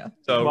 Yeah. Yeah.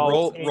 So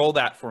Well, roll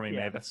that for me,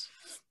 yeah. Mavis.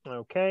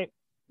 Okay.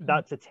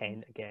 That's a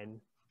 10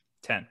 again.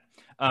 10.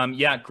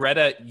 Yeah,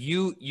 Greta,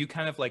 you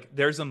kind of like,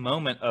 there's a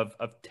moment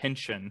of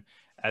tension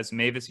as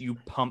Mavis, you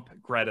pump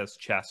Greta's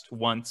chest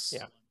once,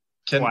 Yeah.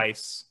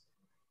 twice,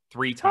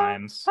 3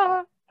 times.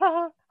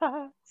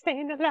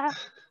 Staying alive.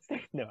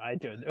 No, I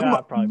don't.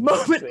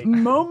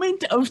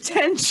 Moment of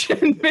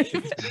tension.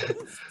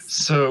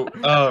 So,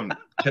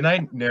 can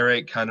I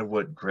narrate kind of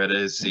what Greta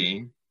is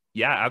seeing?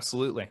 Yeah,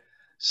 absolutely.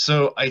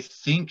 So I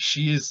think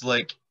she is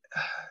like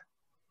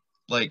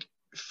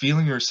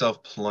feeling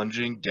herself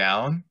plunging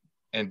down,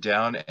 and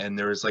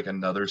there is like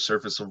another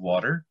surface of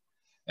water,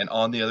 and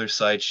on the other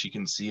side she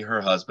can see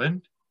her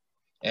husband,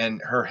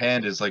 and her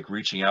hand is like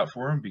reaching out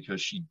for him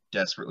because she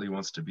desperately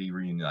wants to be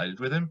reunited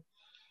with him.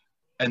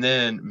 And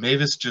then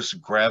Mavis just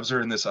grabs her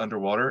in this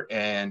underwater,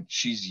 and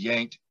she's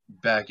yanked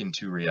back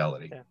into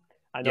reality. Yeah.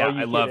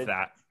 I love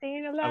that.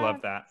 Staying alive. I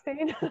love that.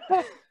 Staying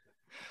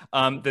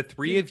alive. The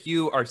 3 of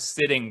you are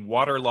sitting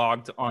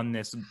waterlogged on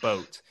this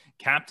boat.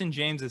 Captain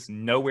James is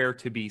nowhere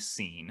to be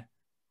seen.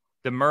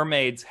 The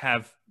mermaids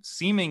have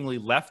seemingly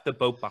left the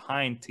boat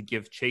behind to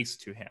give chase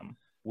to him.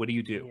 What do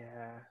you do?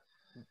 Yeah.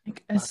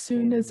 As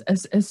soon as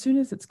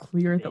it's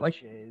clear that like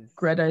Bitches.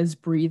 Greta is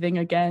breathing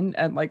again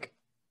and like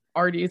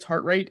Artie's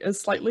heart rate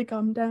is slightly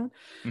calmed down,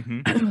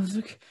 Mm-hmm. I was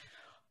like,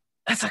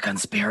 that's a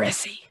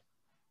conspiracy.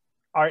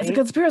 Artie, It's a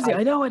conspiracy.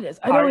 I know it is.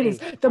 I know it is.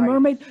 The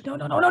mermaid.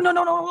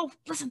 No.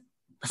 Listen.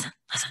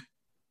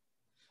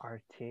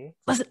 Artie.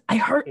 Listen. I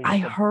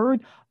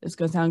heard. It's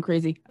gonna sound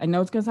crazy. I know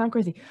it's gonna sound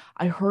crazy.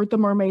 I heard the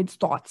mermaid's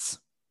thoughts,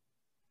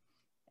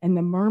 and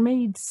the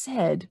mermaid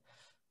said,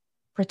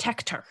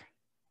 "Protect her."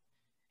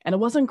 And it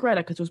wasn't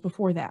Greta because it was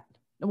before that.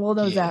 Well,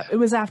 no, it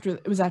was after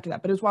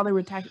that, but it was while they were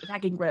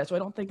attacking Greta. So I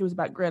don't think it was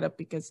about Greta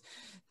because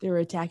they were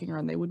attacking her,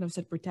 and they wouldn't have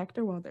said protect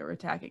her while they were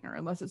attacking her,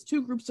 unless it's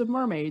 2 groups of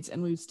mermaids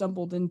and we've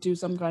stumbled into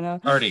some kind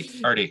of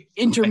Artie,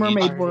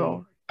 inter-mermaid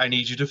world. I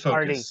need you to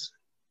focus.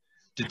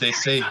 Did they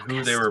say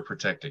who they were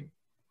protecting?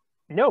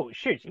 No,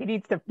 shush. He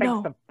needs to fix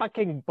the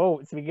fucking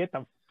boat so we get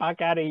the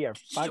fuck out of here.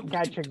 Fuck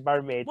catching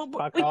mermaids.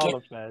 Fuck all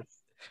of this.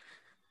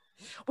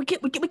 We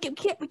can't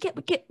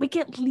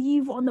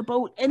leave on the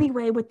boat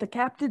anyway with the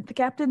captain. The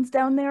captain's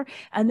down there,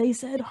 and they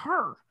said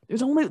her.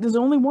 There's only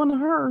one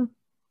her.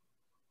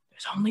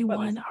 There's only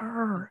one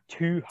her.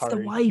 2 It's hers.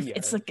 the wife. Here.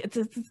 It's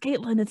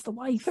Caitlin. It's the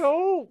wife.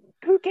 So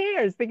who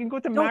cares? They can go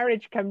to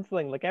marriage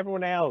counseling like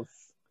everyone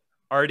else.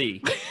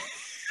 Artie.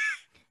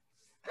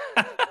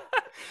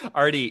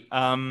 Artie,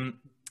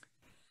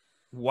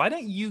 why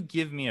don't you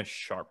give me a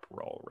sharp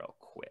roll real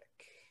quick?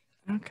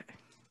 Okay.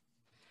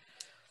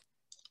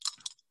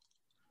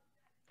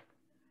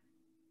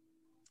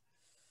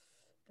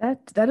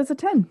 That is a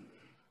 10.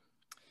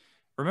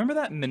 Remember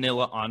that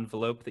manila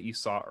envelope that you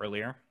saw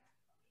earlier?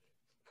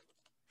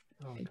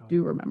 I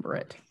do remember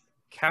it.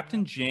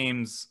 Captain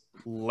James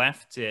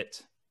left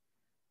it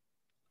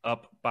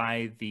up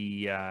by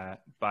the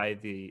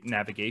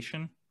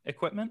navigation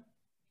equipment.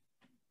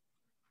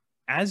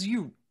 As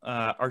you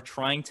are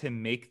trying to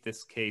make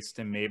this case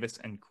to Mavis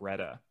and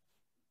Greta,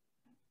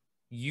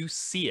 you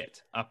see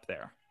it up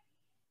there.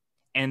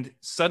 And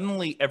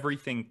suddenly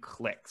everything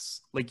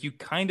clicks. Like you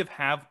kind of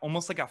have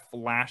almost like a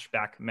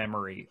flashback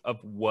memory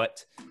of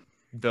what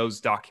those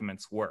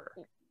documents were.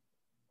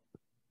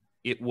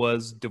 It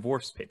was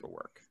divorce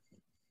paperwork.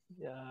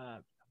 Yeah,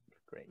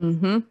 great.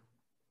 Mm-hmm.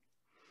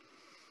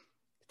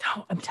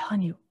 No, I'm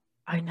telling you,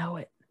 I know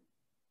it.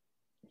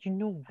 You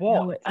know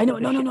what? I know.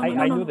 No.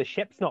 I know the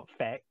ship's not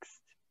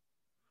fixed.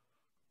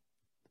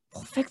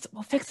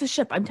 We'll fix the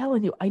ship. I'm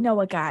telling you, I know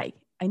a guy.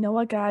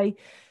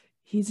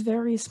 He's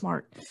very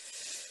smart.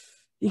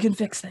 He can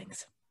fix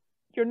things.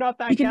 You're not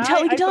that He can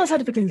guy. tell us how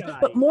to fix things.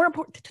 But more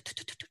important,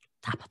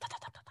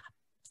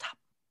 Stop.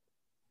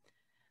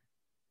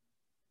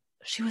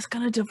 She was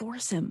gonna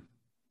divorce him.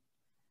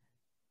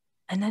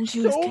 And then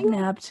she was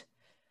kidnapped.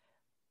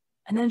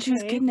 And then she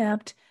was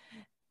kidnapped.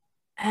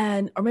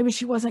 Or maybe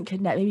she wasn't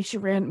kidnapped. Maybe she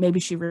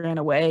ran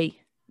away.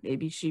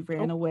 Maybe she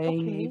ran away,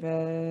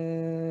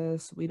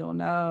 Mavis. We don't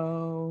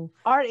know.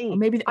 Artie, or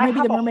maybe I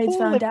have the mermaids a hole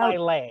found in out. my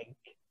leg.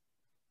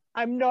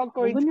 I'm not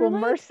going to in go your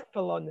leg?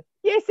 merciful on it.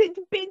 Yes, it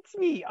bits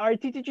me.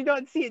 Artie, did you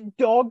not see it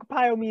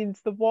dogpile me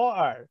into the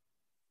water?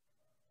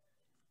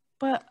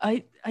 But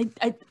a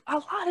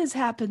lot has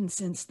happened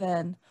since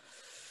then.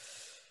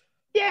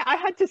 Yeah, I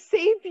had to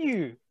save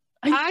you.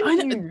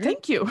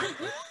 Thank you.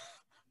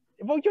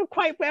 Well, you're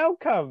quite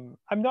welcome.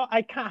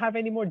 I can't have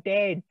any more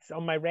deads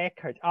on my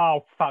record.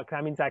 Oh, fuck.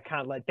 That means I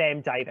can't let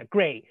them die either.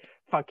 Great.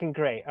 Fucking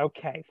great.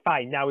 Okay,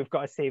 fine. Now we've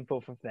got to save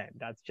both of them.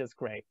 That's just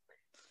great.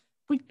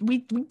 We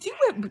do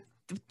it.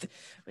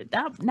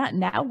 Not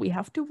now. We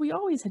have to. We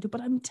always had to.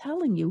 But I'm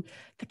telling you,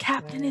 the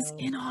captain is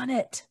in on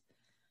it.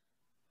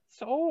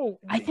 So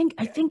I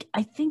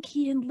think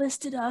he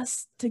enlisted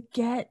us to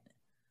get.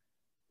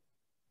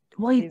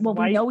 We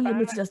know he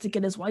enlisted us to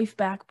get his wife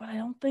back, but I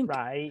don't think.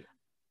 Right.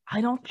 I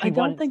don't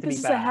think this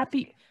is a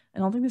happy. I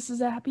don't think this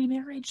is a happy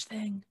marriage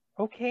thing.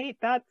 Okay,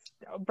 that's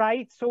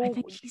right. So I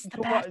think he's the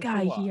bad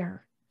guy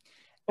here.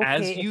 Okay,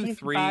 As if you he's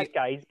three, the bad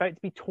guy, he's about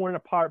to be torn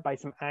apart by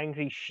some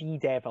angry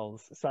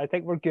she-devils. So I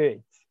think we're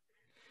good.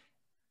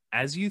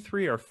 As you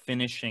three are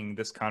finishing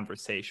this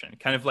conversation,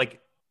 kind of like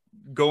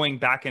going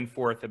back and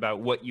forth about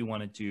what you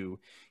want to do,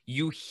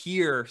 you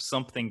hear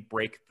something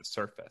break the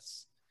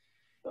surface.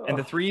 And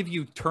the three of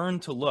you turn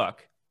to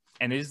look,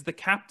 and it is the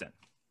captain.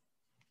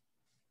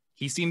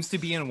 He seems to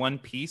be in one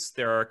piece.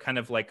 There are kind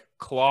of like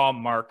claw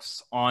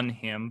marks on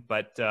him,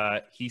 but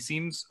he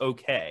seems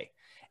okay.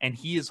 And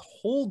he is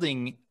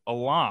holding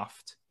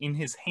aloft in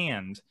his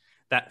hand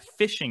that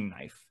fishing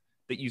knife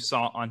that you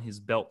saw on his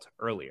belt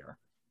earlier.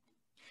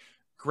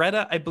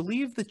 Greta, I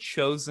believe the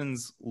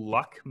Chosen's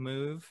luck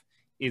move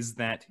is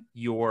that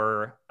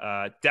your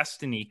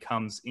destiny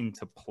comes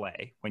into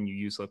play when you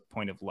use a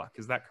point of luck.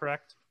 Is that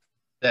correct?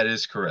 That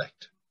is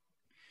correct.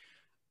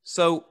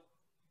 So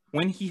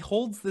when he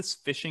holds this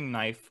fishing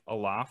knife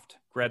aloft,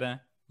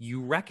 Greta,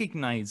 you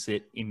recognize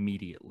it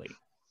immediately.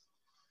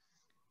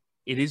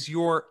 It is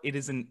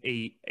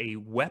a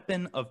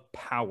weapon of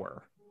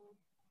power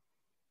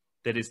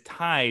that is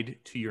tied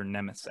to your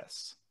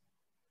nemesis.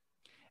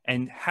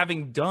 And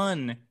having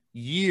done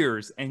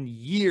years and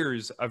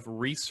years of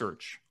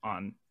research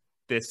on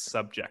this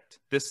subject,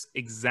 this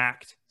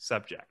exact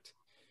subject,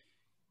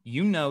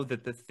 you know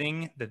that the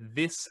thing that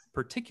this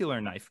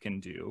particular knife can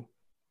do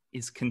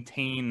is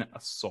contain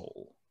a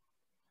soul.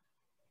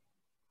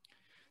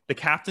 The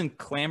captain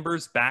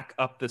clambers back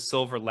up the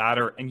silver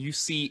ladder, and you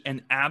see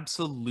an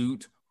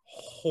absolute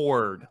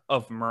horde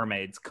of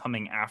mermaids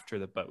coming after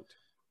the boat.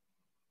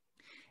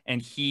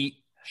 And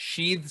he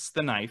sheaths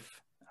the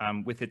knife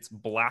with its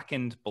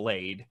blackened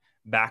blade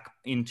back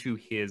into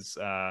his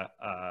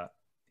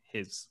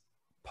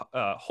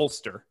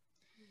holster.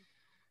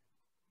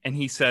 And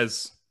he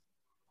says,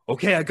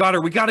 "Okay, I got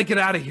her. We got to get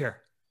out of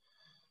here."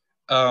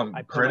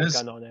 I put my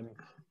gun on him.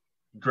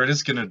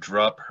 Greta's gonna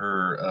drop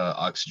her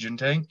oxygen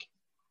tank,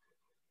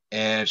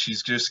 and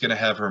she's just gonna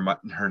have her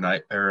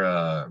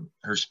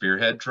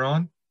spearhead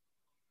drawn,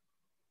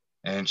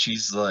 and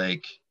she's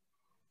like,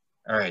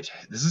 "All right,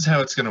 this is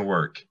how it's gonna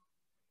work.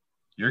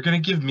 You're gonna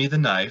give me the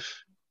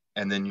knife,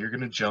 and then you're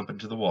gonna jump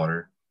into the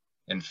water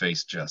and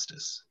face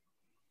justice."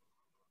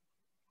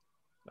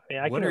 I mean,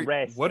 I can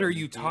arrest what him, are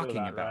you talking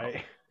that, about?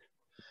 right?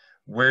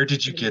 Where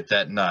did you get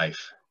that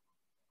knife?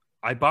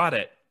 I bought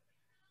it.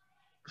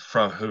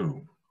 From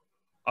who?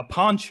 A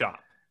pawn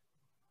shop.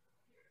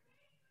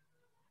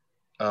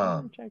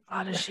 A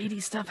lot of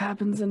shady stuff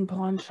happens in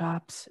pawn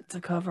shops. It's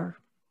a cover.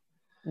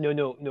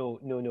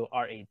 No,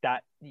 Artie.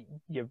 That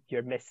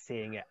you're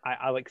missaying it.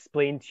 I'll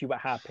explain to you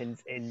what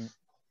happens in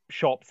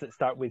shops that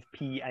start with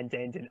P and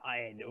end in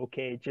IN.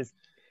 Okay, just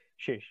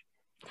shush.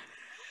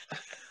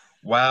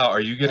 Wow, are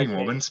you getting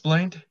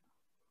woman-splained?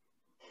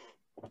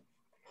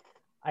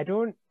 I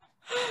don't.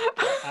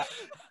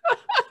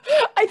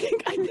 I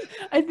think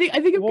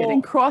I'm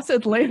getting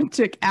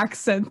cross-Atlantic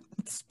accent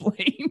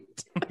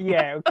explained.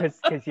 Yeah, because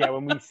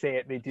when we say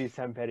it, they do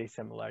sound very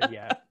similar.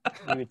 Yeah,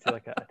 we would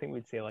say I think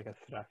we'd say like a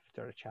thrift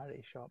or a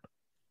charity shop.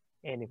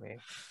 Anyway,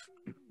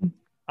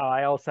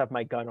 I also have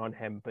my gun on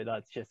him, but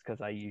that's just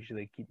because I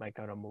usually keep my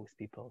gun on most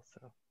people.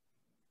 So.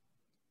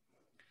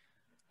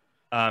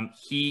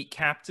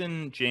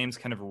 Captain James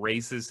kind of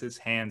raises his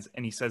hands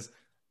and he says,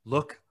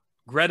 "Look,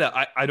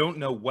 Greta, I don't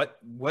know what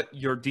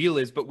your deal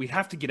is, but we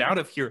have to get out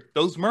of here.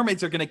 Those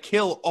mermaids are going to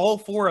kill all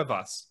four of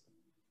us."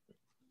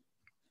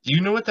 Do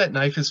you know what that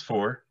knife is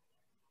for?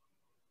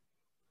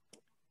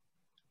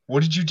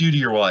 What did you do to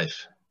your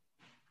wife?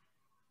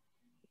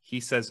 He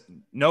says,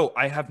 "No,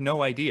 I have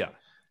no idea."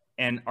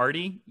 And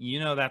Artie, you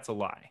know that's a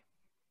lie.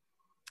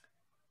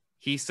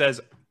 He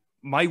says,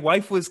 "My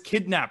wife was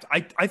kidnapped.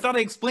 I thought I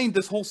explained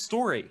this whole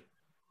story."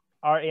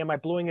 Artie, am I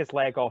blowing his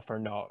leg off or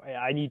not?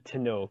 I need to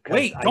know. 'Cause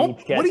Wait, I don't. need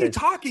to get What are you this.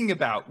 talking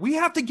about? We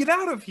have to get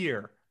out of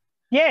here.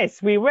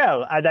 Yes, we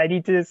will. And I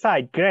need to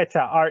decide. Greta,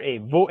 Artie,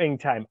 voting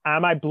time.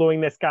 Am I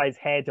blowing this guy's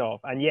head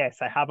off? And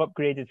yes, I have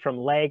upgraded from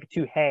leg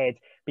to head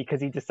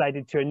because he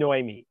decided to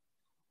annoy me.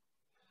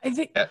 I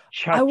think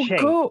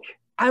Cha-chink.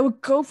 I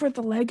would go for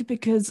the leg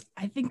because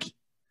I think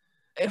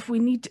if we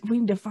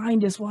need to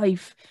find his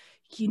wife,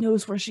 he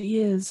knows where she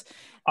is.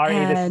 Artie,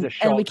 this is a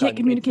shotgun. And we can't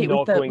communicate it's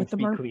not with going the to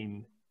be mer-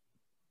 clean.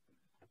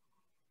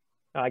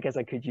 I guess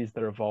I could use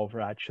the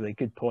revolver, actually.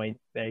 Good point.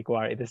 There you go,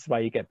 Artie. This is why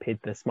you get paid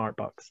the smart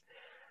bucks.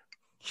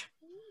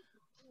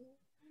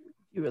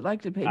 You would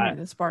like to pay me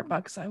the smart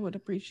bucks. I would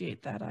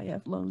appreciate that. I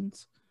have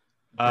loans.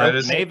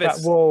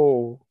 Mavis,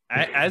 whoa.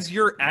 as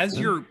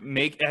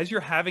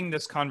you're having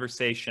this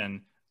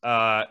conversation,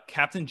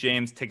 Captain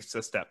James takes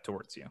a step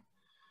towards you.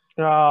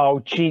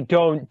 Oh, gee,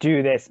 don't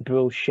do this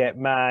bullshit,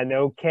 man.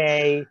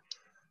 Okay.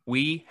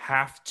 We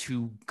have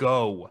to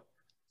go.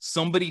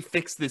 Somebody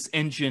fix this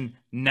engine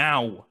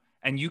now.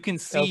 And you can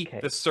see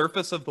the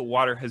surface of the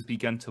water has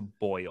begun to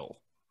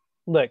boil.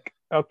 Look,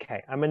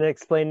 okay, I'm going to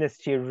explain this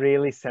to you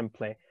really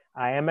simply.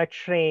 I am a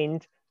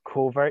trained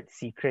covert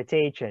secret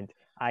agent.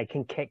 I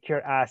can kick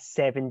your ass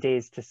 7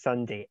 days to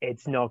Sunday.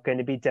 It's not going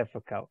to be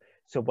difficult.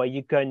 So what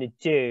you're going to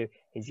do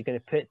is you're going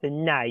to put the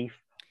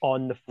knife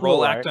on the floor.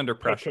 Roll act under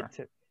pressure.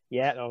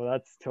 Yeah, oh,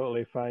 that's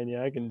totally fine.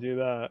 Yeah, I can do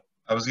that.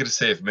 I was going to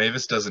say, if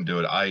Mavis doesn't do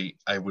it, I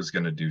was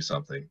going to do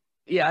something.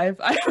 Yeah,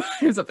 I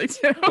have something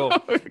too. Cool.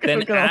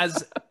 Then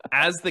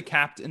as the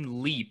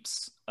captain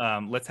leaps,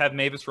 let's have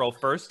Mavis roll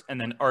first, and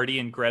then Artie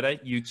and Greta,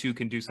 you two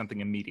can do something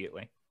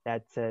immediately.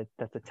 That's a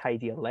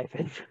tidy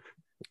 11.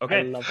 Okay.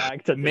 I love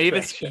act under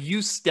Mavis, pressure.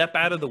 you step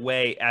out of the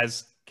way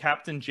as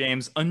Captain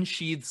James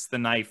unsheathes the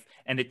knife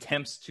and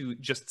attempts to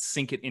just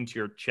sink it into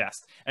your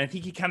chest. And I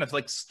think he kind of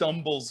like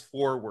stumbles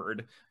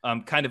forward,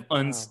 kind of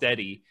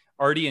unsteady.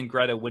 Artie and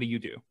Greta, what do you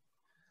do?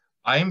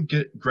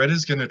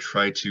 Greta's going to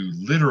try to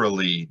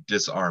literally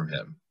disarm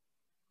him.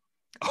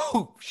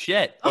 Oh,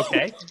 shit.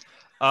 Okay.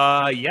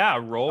 Yeah,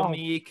 roll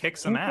me kick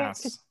some you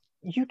ass.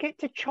 You get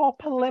to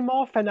chop a limb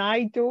off and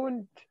I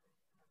don't.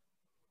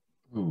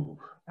 Ooh.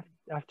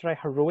 After I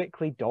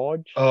heroically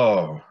dodge.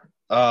 Oh,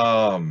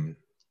 Artie,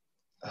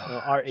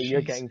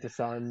 you're getting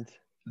disarmed.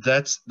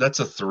 That's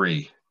a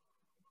 3.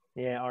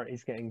 Yeah,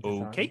 Artie's getting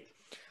disarmed. Okay.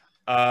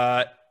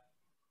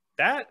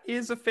 That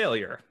is a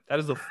failure. That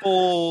is a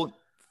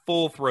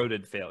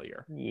full-throated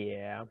failure.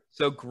 Yeah.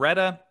 So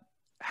Greta,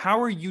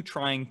 how are you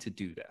trying to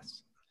do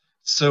this?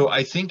 So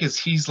I think as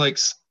he's like,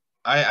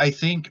 I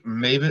think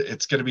maybe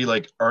it's going to be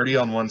like Artie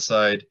on one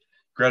side,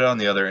 Greta on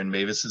the other, and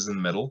Mavis is in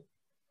the middle.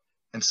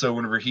 And so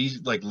whenever he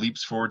like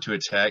leaps forward to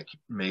attack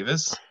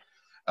Mavis,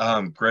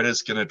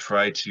 Greta's going to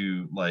try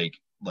to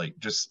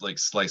just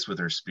slice with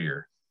her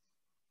spear.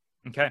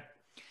 Okay.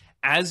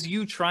 As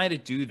you try to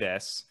do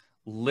this,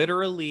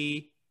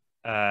 literally,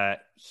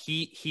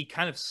 he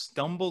kind of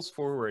stumbles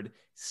forward,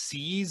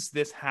 sees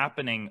this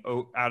happening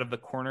out of the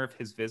corner of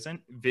his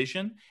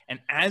vision, and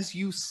as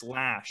you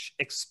slash,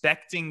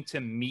 expecting to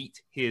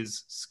meet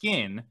his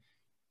skin,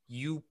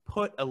 you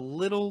put a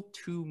little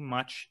too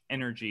much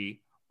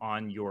energy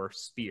on your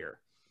spear,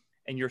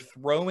 and you're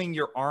throwing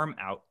your arm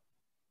out,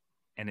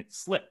 and it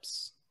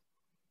slips,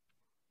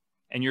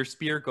 and your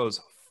spear goes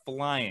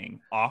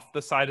flying off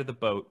the side of the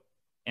boat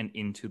and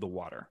into the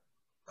water.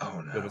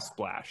 Oh no. With a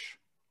splash.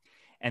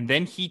 And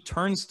then he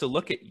turns to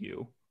look at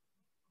you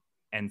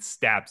and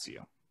stabs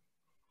you.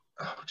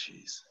 Oh,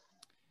 jeez.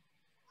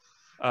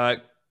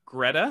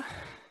 Greta,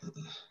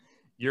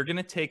 you're going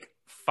to take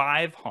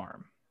 5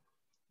 harm.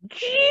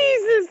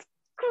 Jesus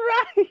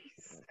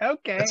Christ.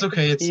 Okay. It's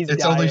okay.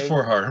 It's only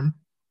 4 harm.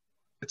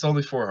 It's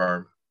only 4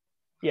 harm.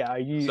 Yeah, are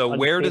you So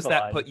where does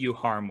that put you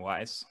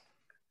harm-wise?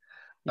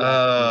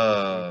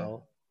 Yeah,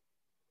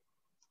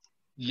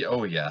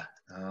 oh yeah.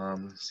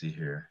 Let's see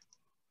here.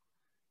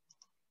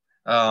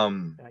 I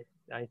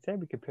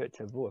said we could put it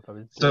to a vote if I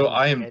was. So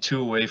I am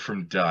 2 away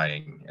from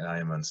dying, and I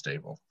am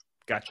unstable.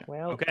 Gotcha.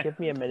 Well, okay. Give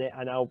me a minute,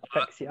 and I'll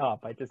fix it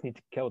up. I just need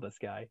to kill this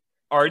guy.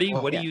 Artie,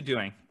 what are you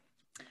doing?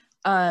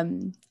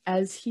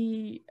 As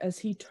he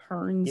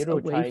turns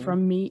away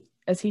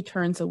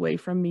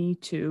from me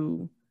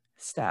to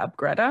stab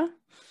Greta,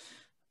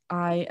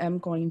 I am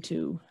going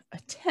to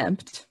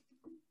attempt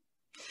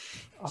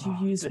to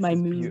use my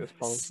move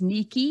beautiful.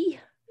 Sneaky,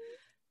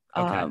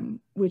 Okay.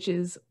 which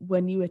is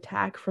when you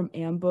attack from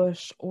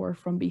ambush or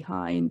from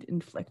behind,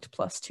 inflict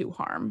 +2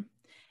 harm.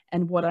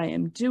 And what I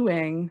am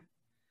doing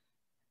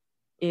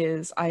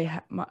is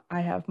I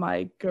have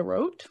my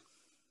garrote.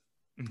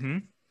 Mm-hmm.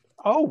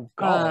 Oh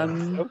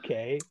God.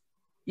 Okay.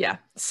 Yeah.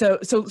 So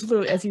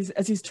literally as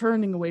he's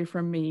turning away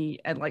from me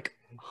and like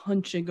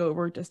hunching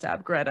over to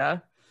stab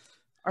Greta,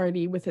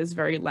 Artie with his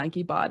very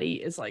lanky body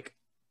is like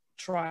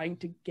trying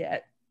to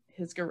get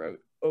his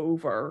garrote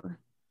over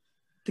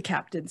the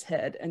captain's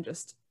head and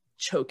just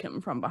choke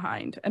him from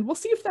behind. And we'll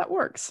see if that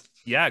works.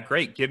 Yeah,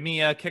 great. Give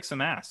me kick some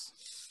ass.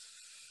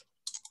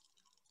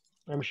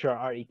 I'm sure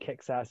Artie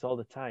kicks ass all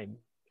the time.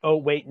 Oh,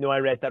 wait, no, I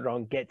read that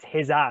wrong. Gets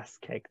his ass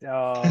kicked.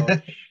 Oh,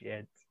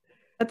 shit.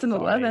 That's an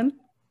Sorry. 11.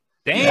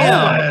 Damn.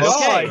 Yes.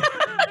 Okay.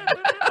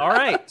 All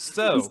right. It's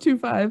So 2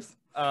 5s.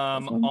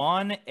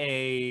 on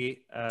a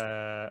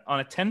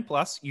 10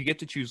 plus, you get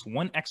to choose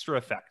one extra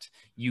effect.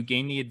 You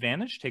gain the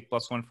advantage, take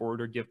 +1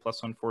 forward, or give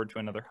 +1 forward to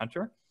another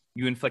hunter.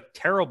 You inflict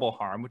terrible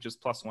harm, which is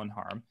 +1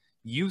 harm.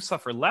 You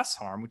suffer less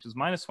harm, which is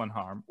 -1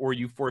 harm, or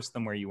you force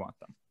them where you want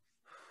them.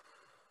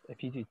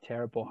 If you do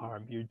terrible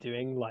harm, you're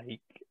doing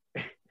like,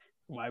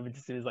 I would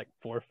assume it's like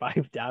 4 or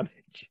 5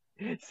 damage.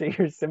 So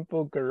your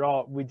simple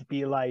garrote would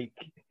be like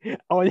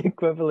on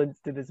equivalence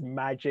to this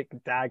magic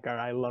dagger.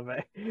 I love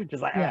it.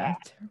 Just like, Yeah,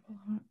 ah.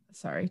 terrible.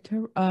 Sorry.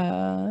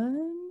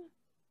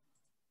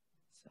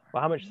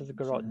 Well, how much does a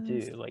garrote do?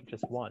 Like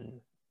just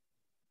 1?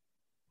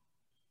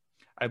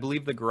 I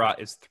believe the garrote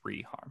is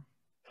 3 harm.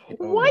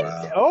 Oh, What?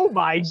 wow. Oh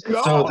my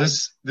god! So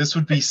this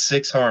would be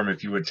 6 harm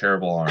if you would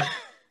terrible harm.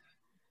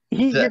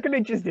 You're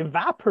gonna just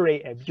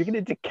evaporate him. You're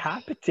gonna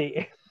decapitate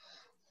him.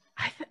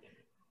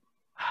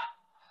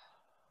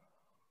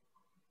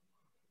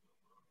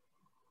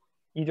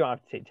 You don't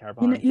have to take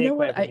terrible harm. You know Take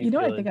what? whatever You know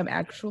what I feel think is- I'm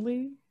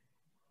actually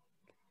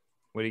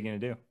What are you gonna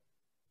do?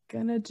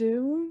 gonna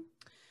do?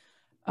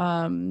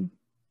 I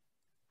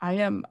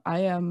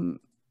am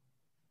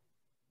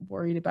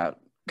worried about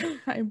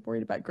I'm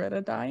worried about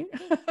Greta dying.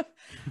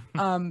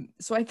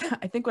 So I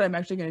think what I'm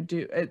actually gonna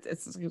do,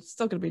 it's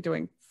still gonna be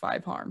doing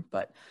 5 harm,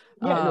 but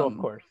Yeah, no, of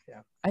course,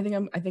 yeah. I think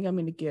I'm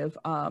gonna give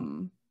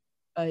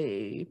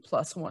a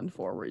 +1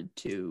 forward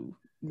to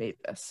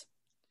Mavis.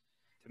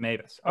 To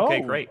Mavis.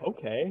 Okay, Oh, great. Yeah.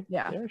 Okay.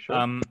 Yeah,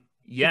 sure.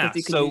 Yeah. Because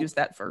you can So use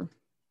that for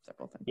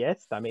several things.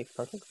 Yes, that makes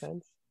perfect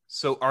sense.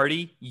 So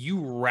Artie, you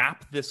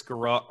wrap this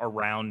garrote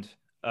around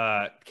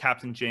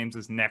Captain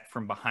James's neck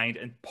from behind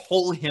and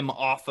pull him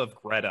off of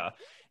Greta,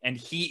 and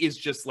he is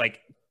just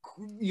like,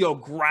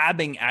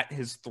 grabbing at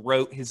his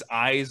throat. His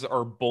eyes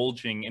are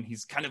bulging, and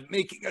he's kind of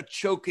making a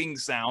choking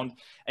sound.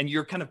 And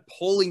you're kind of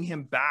pulling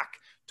him back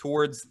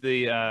towards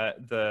the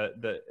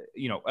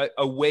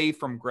away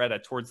from Greta,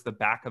 towards the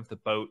back of the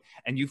boat,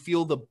 and you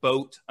feel the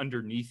boat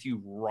underneath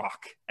you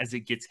rock as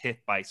it gets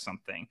hit by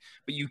something.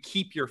 But you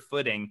keep your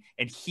footing,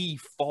 and he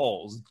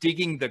falls,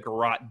 digging the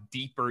garrote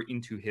deeper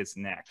into his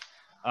neck.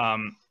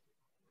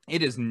 He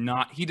does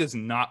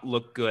not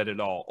look good at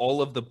all.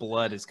 All of the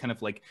blood is kind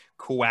of like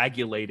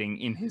coagulating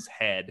in his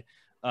head.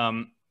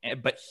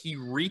 But he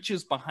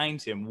reaches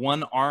behind him,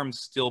 one arm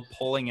still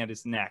pulling at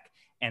his neck,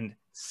 and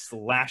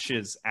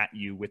slashes at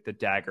you with the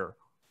dagger.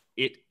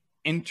 It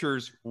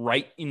enters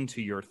right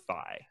into your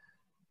thigh,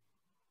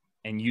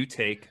 and you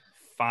take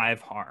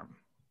 5 harm.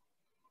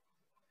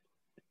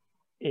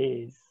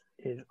 Is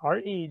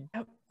Artie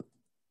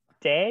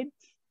dead?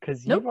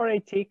 Because Nope. you've already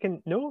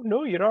taken.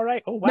 No, you're all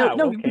right. Oh wow.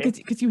 No, okay.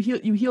 because you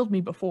healed me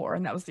before,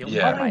 and that was the only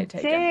Yeah. harm I had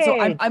taken. So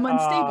I'm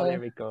unstable. Oh, there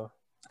we go.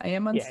 I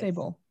am Yes.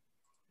 unstable.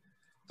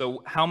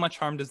 So how much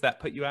harm does that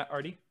put you at,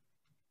 Artie?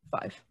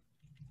 5.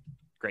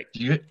 Great.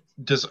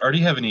 Does Artie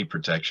have any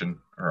protection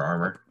or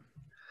armor?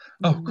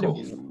 Oh,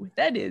 cool. No,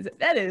 that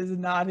is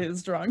not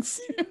his strong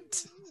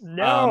suit.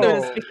 No.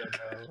 There's-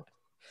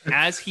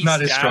 As he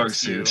Not his strong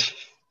stabs you, suit.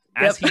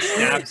 as Yep. he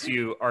stabs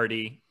you,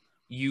 Artie,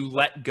 you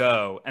let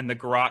go, and the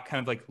garrote kind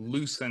of like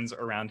loosens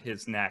around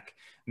his neck.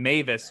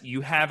 Mavis,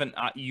 you have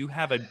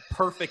a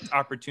perfect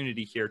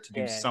opportunity here to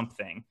do Yeah.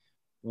 something.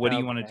 What do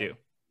you want to Okay. do?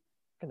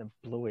 I'm gonna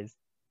blow his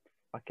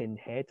fucking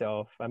head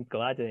off. I'm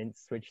glad I didn't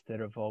switch the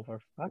revolver.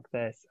 Fuck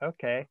this.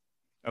 Okay.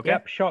 Okay.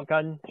 Yep.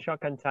 Shotgun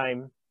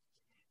time.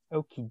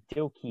 Okie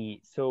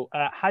dokie. So,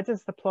 how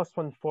does the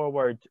 +1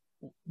 forward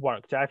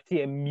work? Do I have to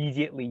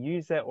immediately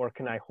use it, or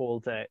can I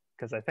hold it?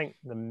 Because I think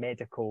the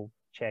medical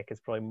check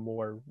is probably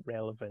more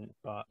relevant.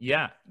 But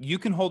Yeah, you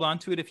can hold on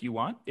to it if you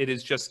want. It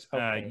is just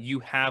Okay. you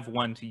have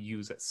one to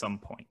use at some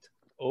point.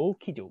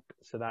 okie doke.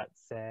 So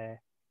that's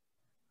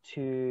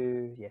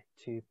 2. Yeah,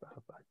 2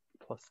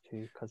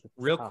 +2 because it's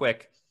Real half.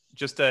 quick,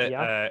 just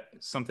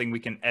something we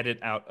can edit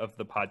out of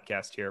the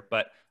podcast here.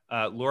 But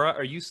Laura,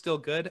 are you still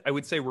good? I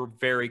would say we're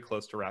very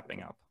close to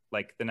wrapping up.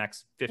 Like the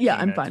next 15 Yeah,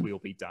 I'm minutes, fine. we will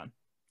be done.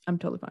 I'm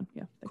totally fine.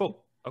 Yeah. thank you.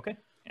 Cool. Okay.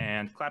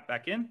 And clap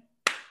back in.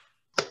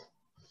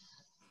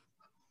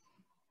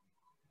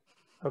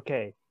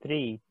 Okay,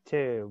 3,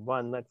 2,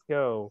 1, let's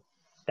go.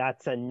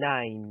 That's a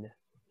 9.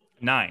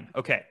 9.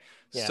 Okay.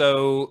 Yeah.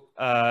 So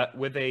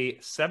with a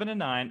 7 and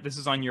 9, this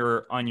is on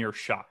your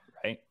shot,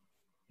 right?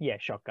 Yeah,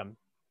 shotgun.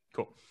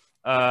 Cool.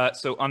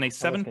 So on a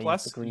 7 gonna use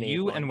plus, the grenade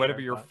you and whatever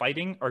launcher, you're but-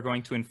 fighting are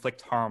going to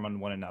inflict harm on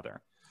one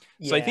another.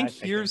 So Yeah,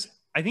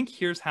 I think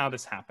here's how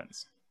this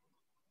happens.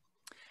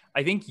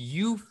 I think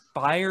you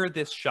fire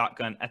this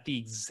shotgun at the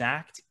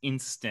exact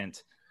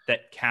instant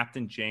that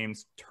Captain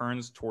James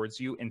turns towards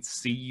you and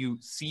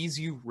sees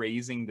you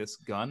raising this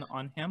gun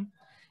on him,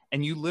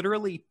 and you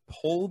literally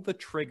pull the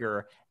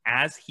trigger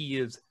as he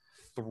is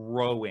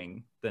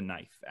throwing the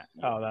knife at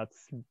you. Oh,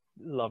 that's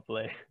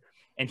lovely.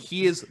 And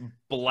he is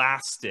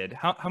blasted.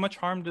 How much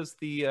harm does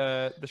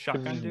the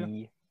shotgun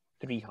do?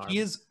 3 harm. He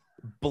is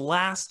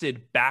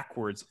blasted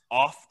backwards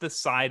off the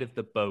side of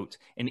the boat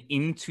and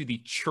into the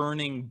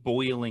churning,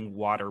 boiling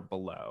water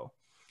below.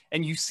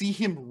 And you see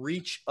him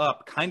reach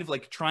up, kind of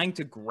like trying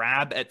to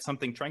grab at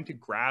something, trying to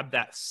grab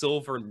that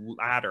silver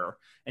ladder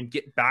and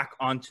get back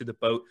onto the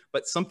boat.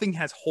 But something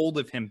has hold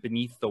of him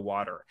beneath the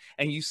water.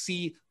 And you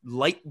see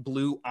light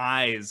blue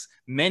eyes,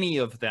 many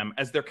of them,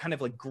 as they're kind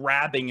of like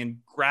grabbing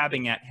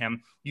at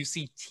him. You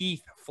see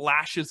teeth,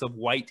 flashes of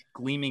white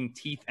gleaming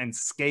teeth and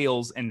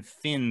scales and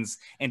fins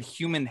and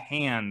human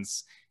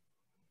hands.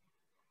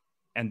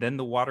 And then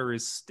the water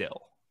is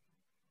still.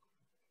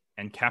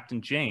 And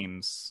Captain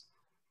James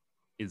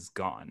is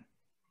gone.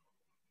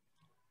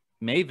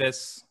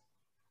 Mavis,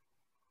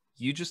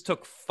 you just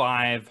took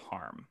 5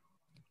 harm,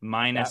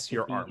 minus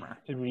your armor.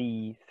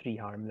 Three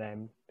harm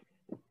then.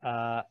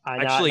 And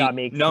Actually, that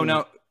makes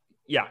no.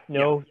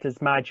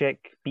 Does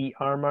magic beat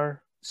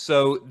armor?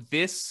 So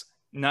this,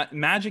 not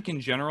magic in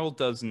general,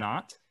 does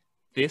not.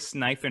 This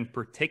knife in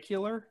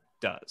particular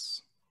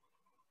does.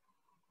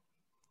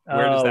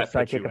 Where does that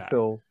put you at?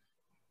 Full.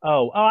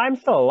 Oh, I'm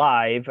still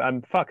alive.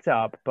 I'm fucked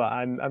up, but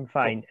I'm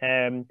fine.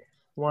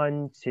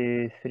 1,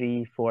 2,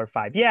 3, 4,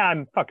 5. Yeah,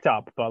 I'm fucked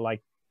up, but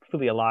like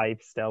fully alive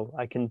still.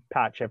 I can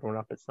patch everyone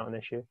up. It's not an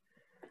issue.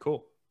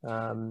 Cool.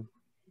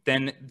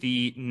 Then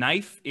the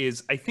knife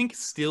is, I think,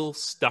 still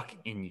stuck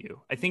in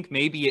you. I think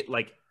maybe it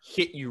like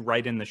hit you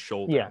right in the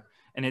shoulder. Yeah.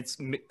 And it's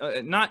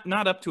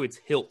not up to its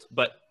hilt,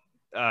 but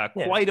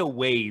quite a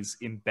ways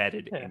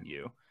embedded in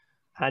you.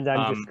 And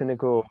I'm just gonna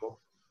go.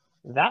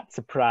 That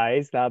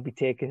surprise that I'll be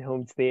taken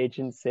home to the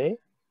agency.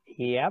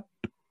 Yep.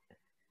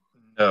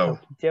 No.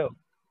 Dope.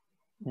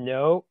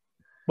 No.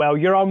 Well,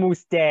 you're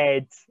almost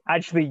dead.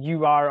 Actually,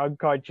 you are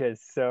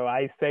unconscious, so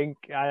I think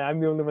I'm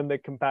the only one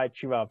that can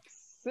patch you up.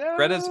 So...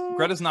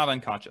 Greta's not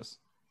unconscious.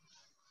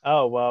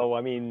 Oh, well,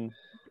 I mean,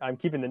 I'm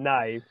keeping the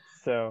knife,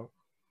 so...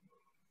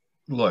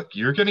 Look,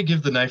 you're going to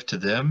give the knife to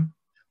them,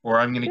 or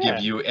I'm going to give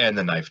you and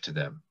the knife to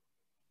them.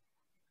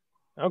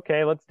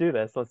 Okay, let's do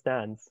this. Let's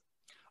dance.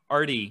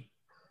 Artie,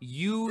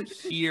 you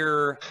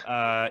hear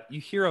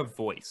a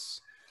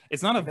voice.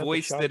 It's not a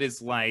voice that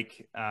is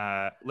like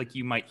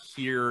you might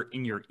hear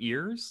in your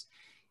ears.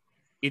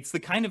 It's the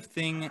kind of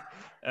thing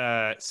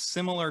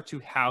similar to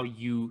how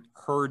you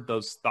heard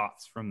those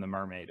thoughts from the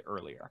mermaid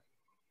earlier.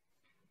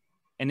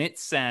 And it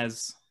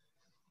says,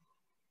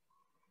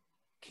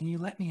 "Can you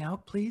let me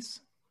out,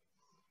 please?"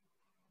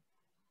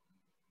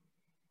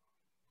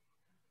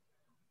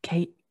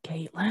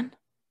 Caitlin?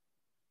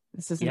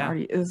 This isn't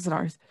Artie. This is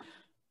ours.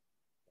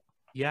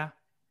 Yeah.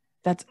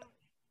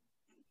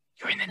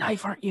 You're in the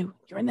knife, aren't you?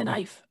 You're in the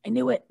knife. I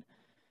knew it.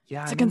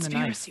 Yeah, it's a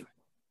conspiracy.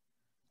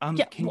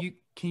 Can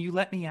you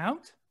let me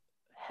out?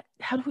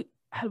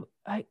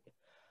 I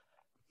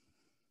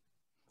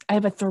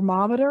have a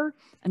thermometer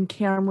and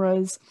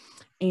cameras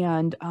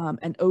and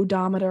an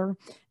odometer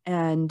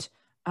and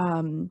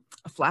a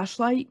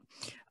flashlight.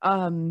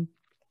 I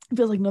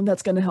feel like none of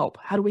that's going to help.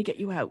 How do we get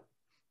you out?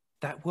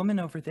 That woman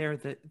over there,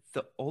 the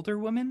older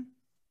woman,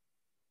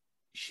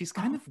 she's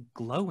kind of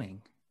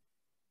glowing.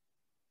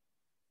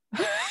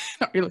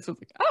 He looks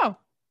like,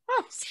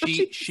 so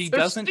she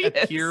doesn't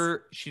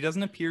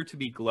appear to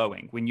be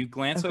glowing. When you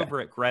glance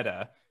over at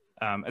Greta,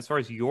 as far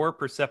as your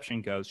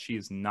perception goes, she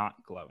is not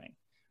glowing.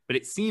 But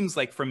it seems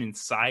like from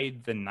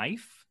inside the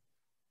knife,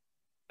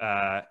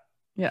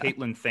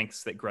 Caitlin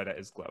thinks that Greta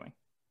is glowing.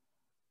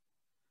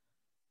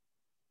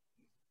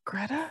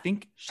 Greta?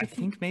 I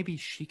think maybe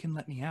she can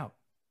let me out.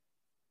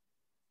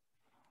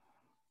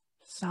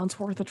 Sounds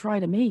worth a try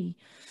to me.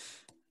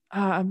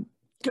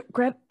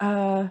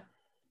 Greta,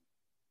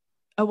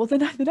 oh, well, the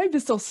knife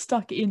is still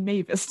stuck in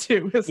Mavis,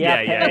 too.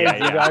 Yeah. You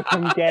gotta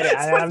come get it.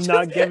 And I'm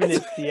not giving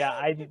it to you.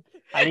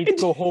 I need to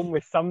go home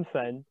with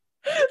something.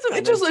 So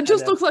it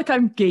just looks like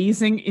I'm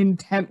gazing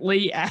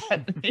intently at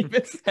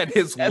Mavis. At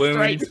his wound.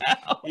 Right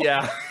now.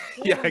 Yeah,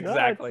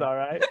 exactly. No, it's all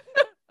right.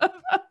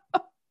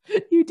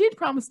 You did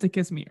promise to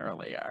kiss me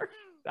earlier.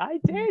 I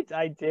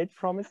did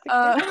promise to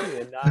kiss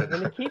you, and I'm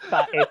going to keep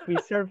that if we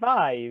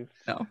survive.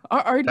 No,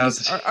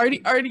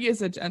 Artie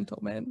is a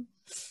gentleman.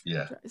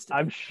 Yeah,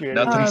 I'm sure.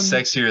 Nothing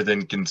sexier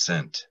than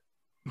consent.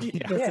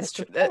 Yeah, that's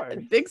true.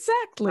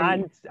 Exactly.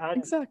 And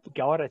exactly.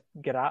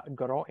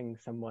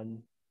 Garroting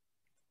someone.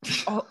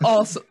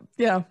 Also,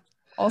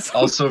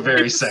 Also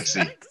very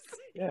sexy.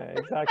 Yeah,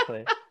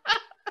 exactly.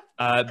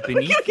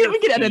 Beneath your we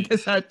can feet, edit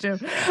this out too.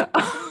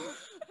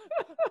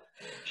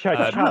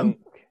 Shotgun.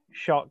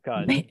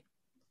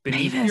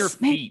 Beneath your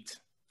feet.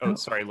 Oh,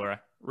 sorry,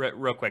 Laura.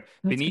 Real quick.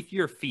 Beneath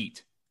your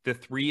feet, the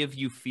three of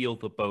you feel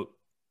the boat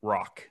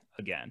rock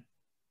again.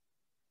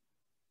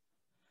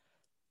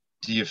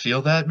 Do you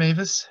feel that,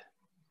 Mavis?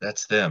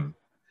 That's them.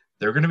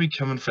 They're going to be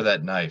coming for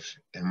that knife,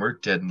 and we're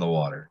dead in the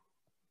water.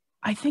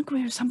 I think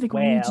there's something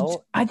we need to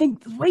do. I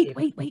think.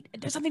 Wait.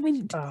 There's something we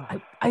need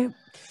to. Okay.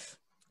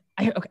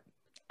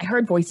 I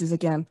heard voices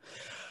again,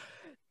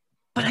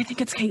 but I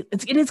think it's Caitlin.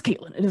 It is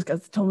Caitlin. It is.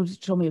 Told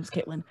me it was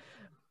Caitlin.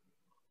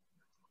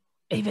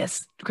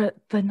 Mavis,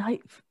 the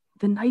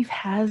knife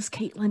has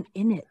Caitlin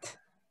in it.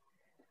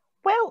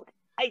 Well,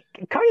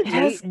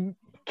 currently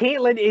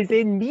Caitlin is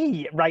in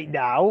me right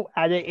now,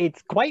 and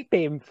it's quite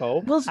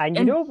painful. Well, and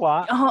you know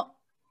what?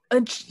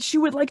 And she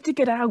would like to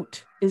get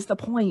out, is the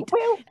point.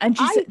 Well, and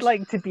she I'd said,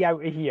 like to be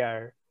out of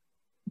here.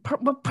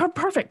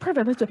 Perfect.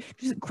 Let's do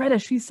it. Greta,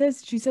 she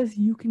says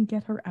you can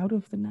get her out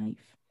of the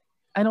knife.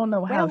 I don't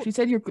know how. Well,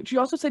 She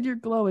also said you're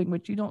glowing,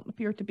 which you don't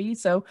appear to be.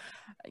 So,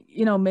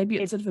 maybe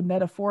it's sort of a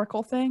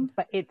metaphorical thing.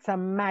 But it's a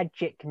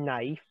magic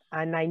knife,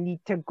 and I need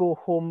to go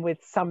home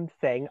with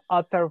something.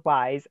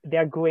 Otherwise,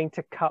 they're going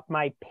to cut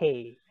my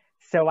pay.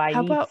 So I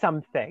need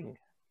something.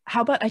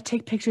 How about I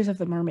take pictures of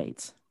the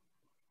mermaids?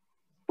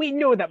 We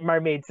know that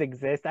mermaids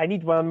exist. I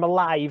need one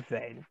alive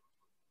then.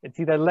 It's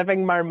either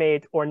living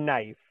mermaid or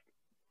knife.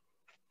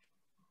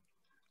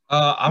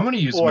 I'm going to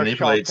use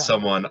manipulate shotgun.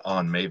 someone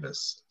on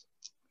Mavis.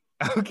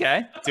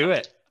 Okay, do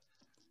it.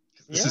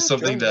 This is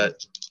something that,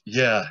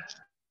 yeah.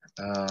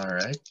 All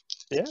right.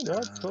 Yeah, no,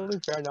 it's totally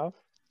fair enough.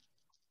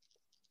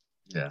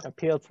 Yeah.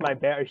 Appeal to my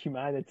better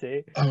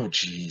humanity. Oh,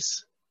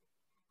 jeez.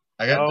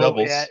 I got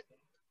doubles. Yeah.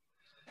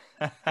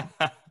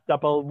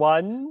 Double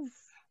ones.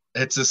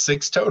 It's a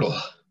 6 total.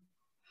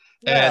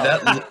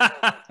 Well.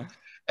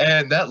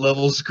 And that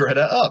levels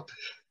Greta up.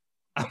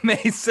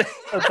 Amazing.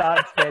 So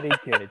that's very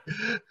good.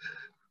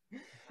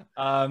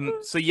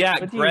 So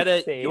yeah,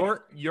 Greta, you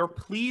your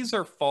pleas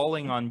are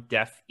falling on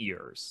deaf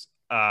ears,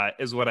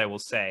 is what I will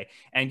say.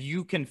 And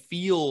you can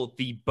feel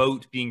the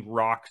boat being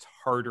rocked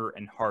harder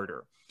and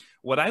harder.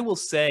 What I will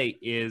say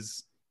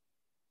is,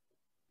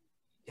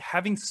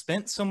 having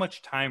spent so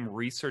much time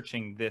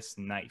researching this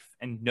knife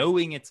and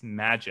knowing its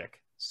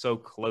magic so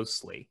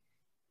closely,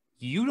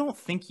 you don't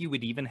think you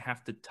would even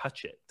have to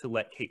touch it to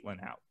let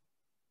Caitlin out.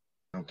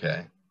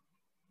 Okay.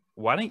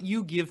 Why don't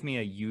you give me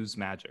a use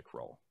magic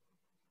roll?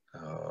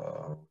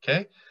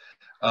 Okay.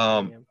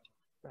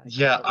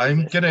 Yeah,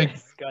 I'm gonna.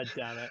 God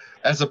damn it!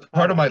 As a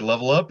part of my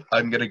level up,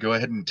 I'm gonna go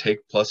ahead and take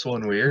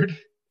 +1 weird.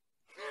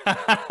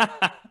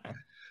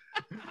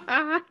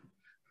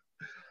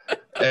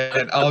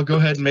 And I'll go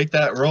ahead and make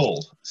that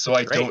roll so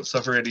I don't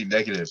suffer any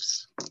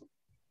negatives.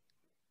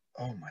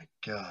 Oh my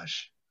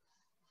gosh.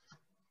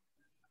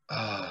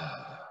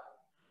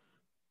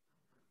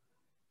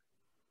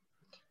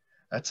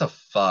 That's a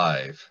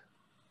 5.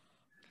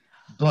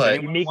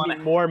 But you make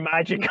it more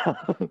magical.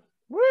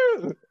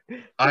 Woo!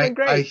 I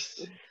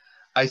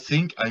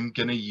think I'm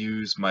gonna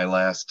use my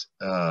last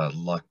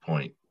luck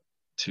point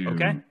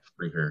to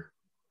free her.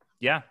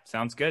 Yeah,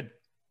 sounds good.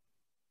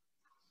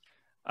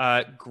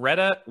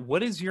 Greta, what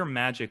does your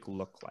magic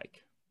look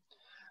like?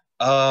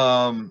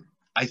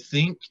 I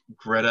think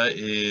Greta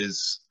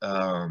is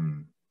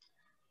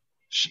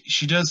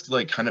she does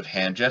like kind of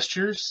hand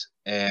gestures,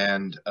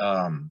 and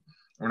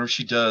whenever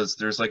she does,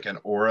 there's like an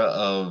aura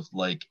of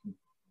like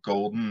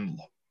golden,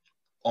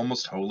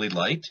 almost holy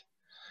light,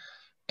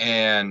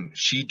 and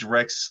she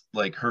directs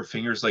like her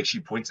fingers, like she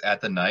points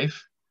at the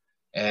knife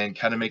and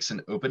kind of makes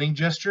an opening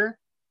gesture,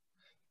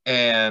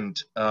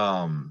 and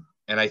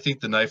I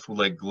think the knife will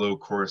like glow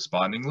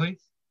correspondingly.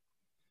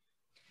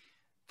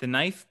 The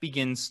knife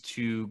begins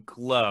to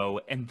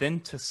glow and then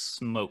to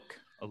smoke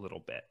a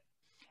little bit.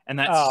 And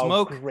that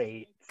smoke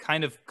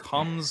kind of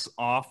comes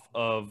off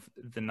of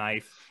the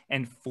knife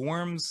and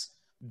forms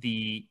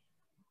the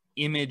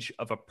image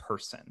of a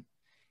person.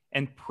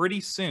 And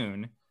pretty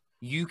soon,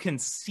 you can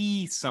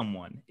see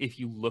someone if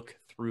you look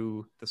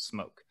through the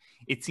smoke.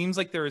 It seems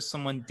like there is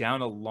someone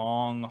down a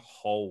long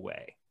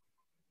hallway.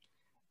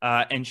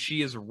 And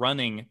she is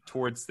running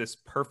towards this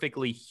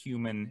perfectly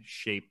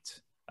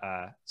human-shaped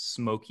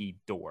smoky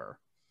door.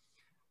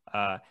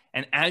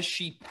 And as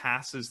she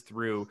passes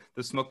through,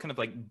 the smoke kind of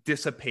like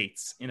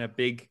dissipates in a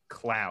big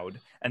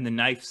cloud, and the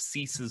knife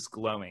ceases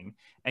glowing.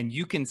 And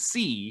you can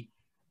see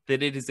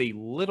that it is a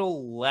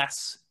little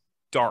less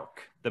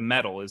dark. The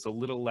metal is a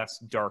little less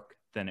dark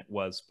than it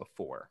was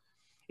before.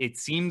 It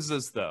seems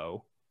as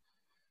though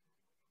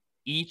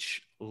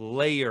each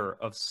layer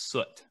of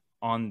soot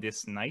on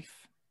this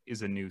knife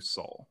is a new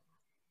soul.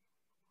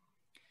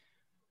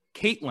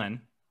 Caitlin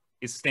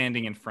is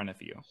standing in front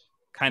of you,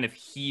 kind of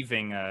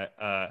heaving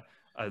a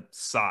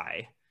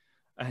sigh,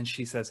 and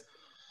she says,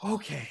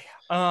 "Okay,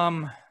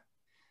 that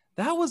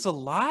was a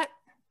lot.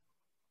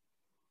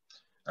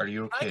 Are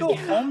you okay? Can I go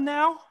home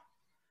now?"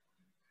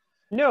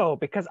 No,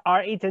 because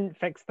Artie didn't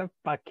fix the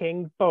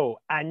fucking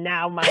boat, and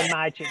now my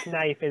magic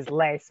knife is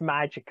less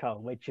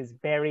magical, which is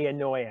very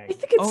annoying. I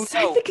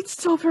think it's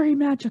still very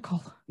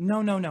magical.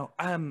 No.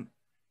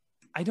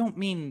 I don't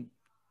mean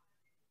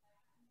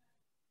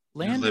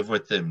land. You live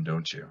with them,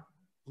 don't you?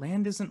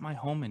 Land isn't my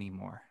home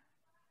anymore.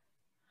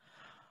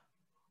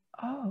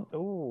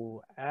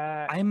 Oh.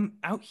 I'm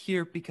out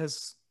here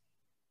because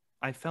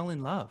I fell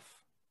in love.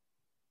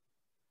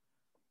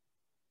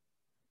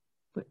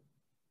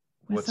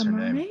 What's her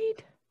name?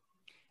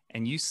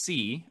 And you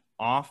see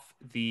off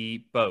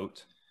the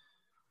boat,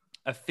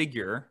 a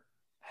figure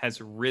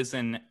has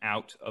risen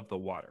out of the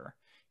water.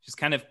 She's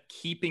kind of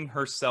keeping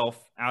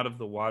herself out of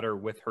the water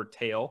with her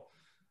tail,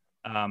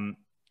 and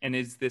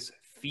is this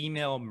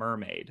female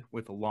mermaid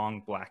with long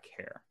black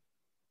hair.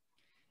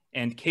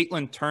 And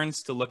Caitlin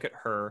turns to look at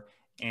her,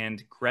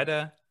 and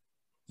Greta,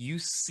 you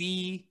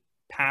see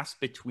pass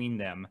between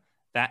them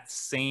that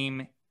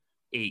same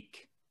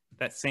ache,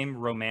 that same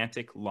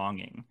romantic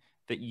longing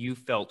that you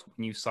felt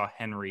when you saw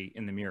Henry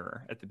in the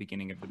mirror at the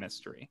beginning of the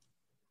mystery.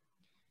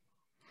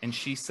 And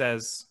she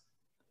says,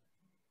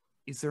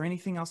 is there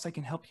anything else I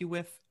can help you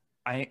with?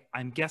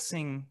 I'm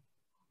guessing,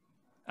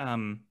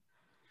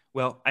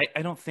 well,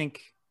 I don't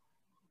think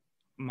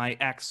my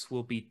ex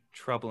will be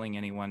troubling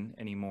anyone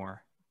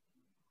anymore.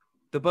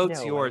 The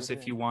boat's yours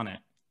if you want it.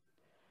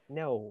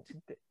 No.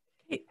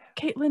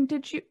 Caitlin,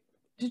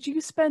 did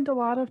you spend a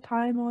lot of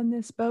time on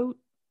this boat?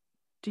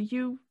 Do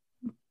you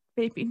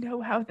maybe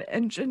know how the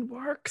engine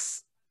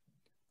works?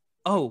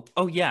 Oh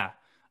yeah.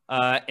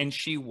 And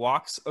she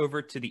walks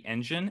over to the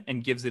engine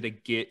and gives it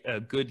a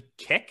good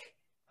kick,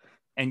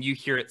 and you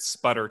hear it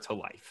sputter to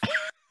life.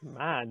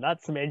 Man,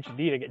 that's some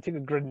engineering. It took a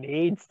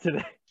grenade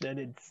to then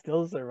it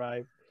still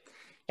survived.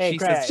 Hey,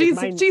 Greta,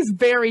 she's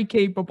very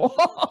capable.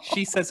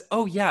 She says,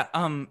 "Oh yeah,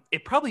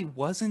 it probably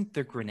wasn't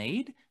the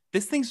grenade.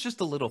 This thing's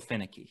just a little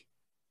finicky."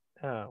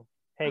 Oh,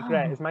 hey,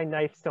 Greta, is my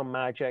knife still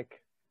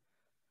magic?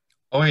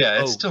 Oh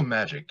yeah, it's still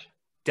magic.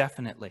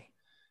 Definitely.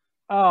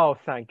 Oh,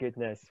 thank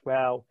goodness.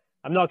 Well,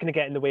 I'm not going to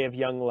get in the way of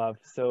young love,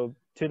 so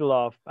toodle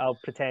off. I'll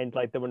pretend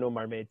like there were no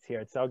mermaids here.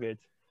 It's all good.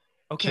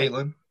 Okay.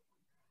 Caitlin,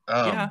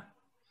 yeah.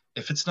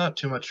 If it's not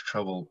too much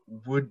trouble,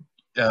 would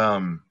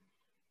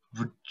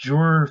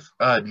your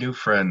new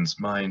friends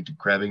mind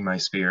grabbing my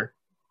spear?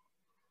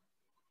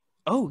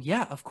 Oh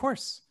yeah, of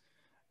course.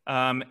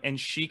 And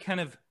she kind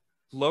of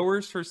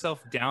lowers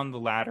herself down the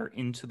ladder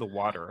into the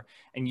water,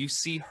 and you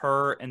see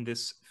her and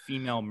this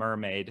female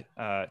mermaid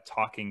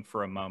talking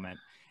for a moment,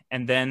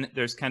 and then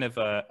there's kind of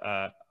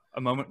a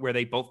moment where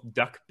they both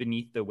duck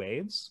beneath the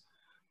waves.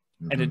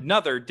 And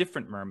another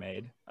different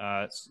mermaid,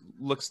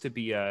 looks to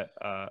be a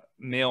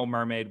male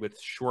mermaid with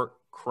short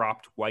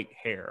cropped white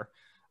hair,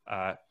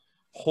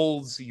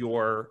 holds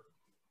your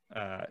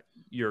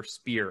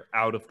spear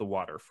out of the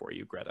water for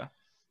you, Greta.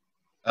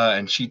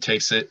 And she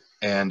takes it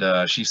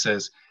and she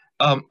says,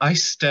 I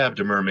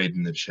stabbed a mermaid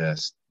in the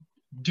chest.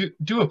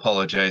 Do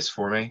apologize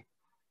for me.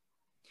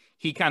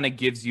 He kind of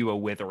gives you a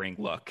withering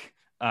look,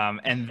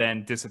 and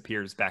then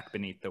disappears back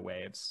beneath the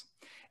waves.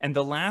 And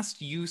the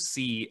last you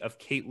see of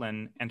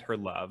Caitlin and her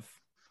love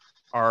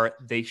are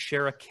they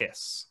share a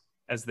kiss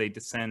as they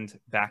descend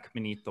back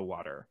beneath the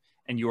water.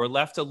 And you are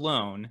left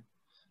alone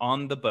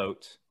on the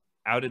boat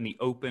out in the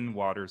open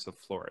waters of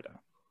Florida.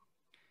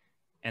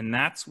 And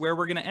that's where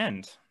we're going to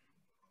end.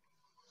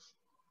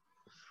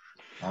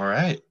 All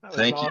right.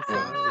 Thank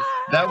awesome. you.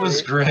 That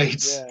was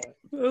great. Yeah.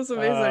 That was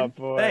amazing. Oh,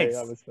 boy, Thanks.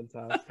 That was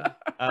fantastic.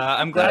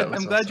 I'm glad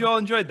awesome. you all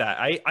enjoyed that.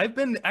 I've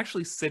been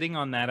actually sitting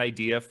on that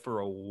idea for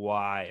a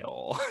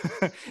while.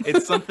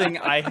 It's something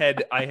I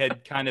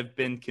had kind of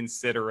been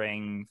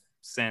considering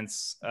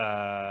since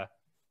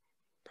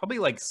probably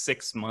like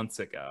 6 months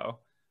ago.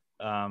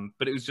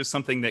 But it was just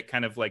something that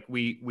kind of like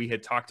we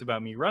had talked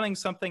about me running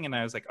something, and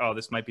I was like, oh,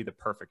 this might be the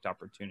perfect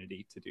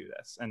opportunity to do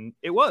this. And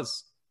it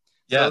was.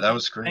 Yeah, So that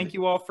was great. Thank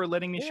you all for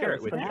letting me share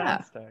it with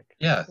fantastic.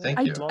 you. Yeah, thank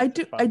you.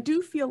 I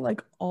do feel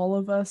like all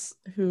of us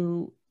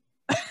who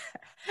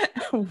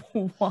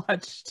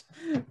watched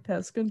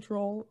Pest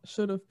Control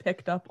should have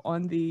picked up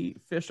on the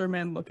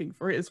fisherman looking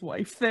for his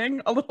wife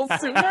thing a little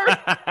sooner.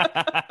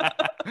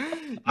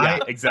 Yeah,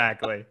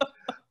 exactly.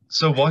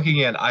 So walking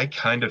in, I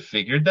kind of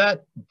figured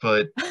that,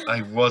 but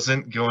I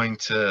wasn't going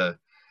to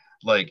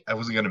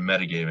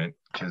metagame it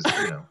because,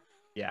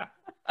 Yeah.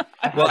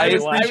 Well, I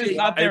was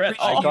not there at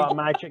all. I got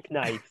magic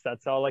knives.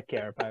 That's all I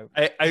care about.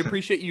 I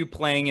appreciate you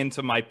playing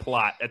into my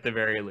plot at the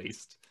very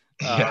least.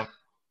 Yeah.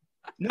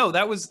 No,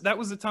 that was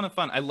a ton of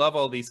fun. I love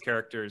all these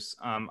characters.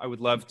 I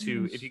would love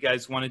to, if you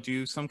guys want to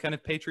do some kind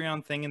of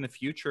Patreon thing in the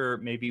future,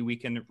 maybe we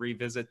can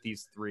revisit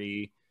these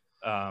three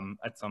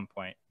at some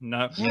point.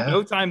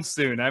 No time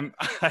soon.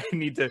 I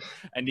need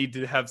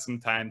to have some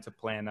time to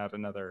plan out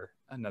another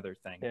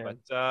thing. Yeah.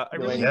 But I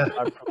really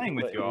enjoyed playing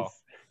with you all.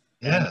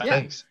 Yeah,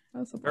 thanks.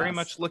 Very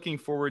much looking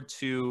forward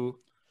to.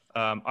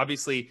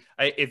 Obviously,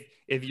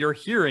 if you're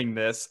hearing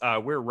this,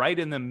 we're right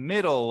in the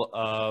middle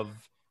of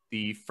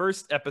the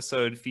first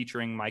episode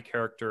featuring my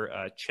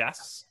character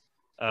Chess,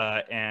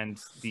 and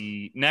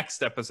the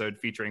next episode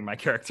featuring my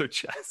character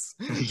Chess.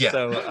 Yeah.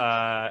 So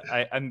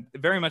I'm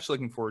very much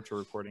looking forward to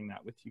recording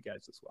that with you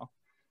guys as well.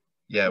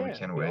 Yeah, we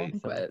can't wait.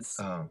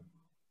 Awesome.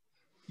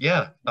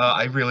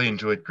 I really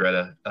enjoyed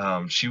Greta.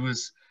 She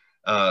was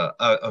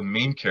a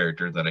meme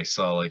character that I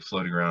saw like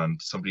floating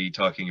around. Somebody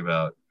talking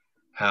about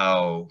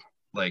how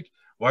like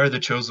why are the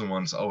chosen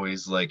ones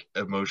always like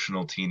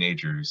emotional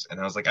teenagers? And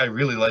I was like, I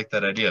really like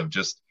that idea of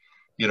just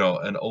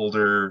an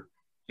older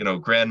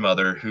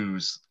grandmother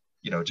who's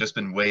just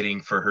been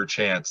waiting for her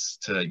chance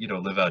to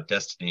live out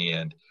destiny,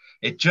 and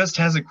it just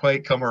hasn't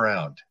quite come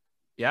around.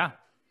 Yeah,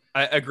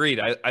 I agreed.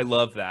 I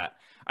love that.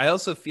 I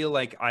also feel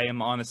like I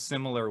am on a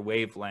similar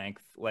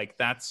wavelength. Like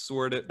that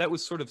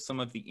was sort of some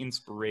of the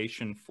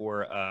inspiration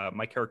for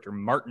my character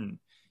Martin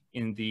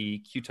in the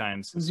Q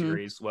Times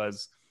series.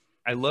 Was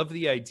I love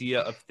the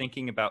idea of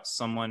thinking about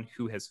someone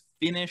who has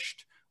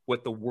finished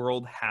what the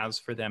world has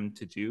for them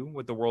to do,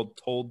 what the world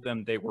told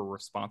them they were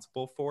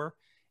responsible for,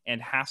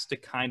 and has to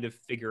kind of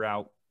figure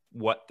out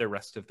what the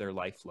rest of their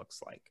life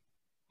looks like.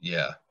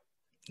 Yeah.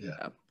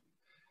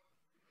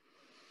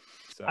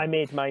 So. I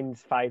made mine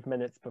 5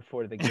 minutes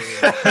before the game.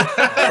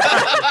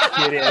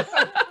 Curious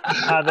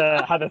how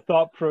the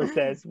thought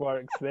process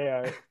works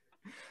there.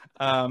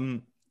 I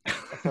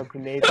saw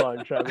grenade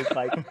launcher. I was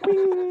like,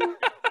 "Wing."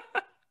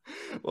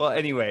 Well,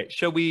 anyway,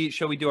 shall we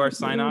do our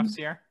sign-offs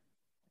here?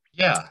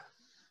 Yeah.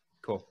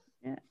 Cool.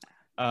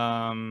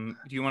 Yeah.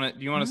 Do you want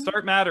to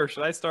start, Matt, or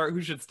should I start?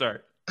 Who should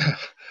start?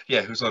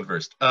 Yeah, who's on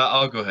first?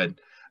 I'll go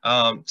ahead.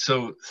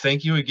 So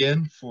thank you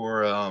again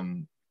for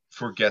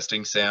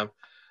guesting, Sam.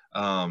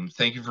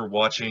 Thank you for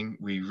watching.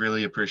 We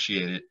really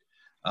appreciate it.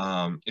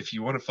 If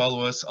you want to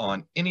follow us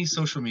on any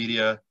social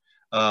media,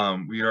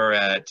 we are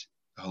at,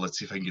 let's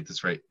see if I can get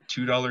this right,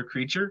 $2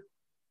 Creature.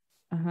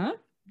 Uh-huh.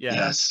 Yeah.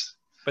 Yes.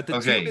 But the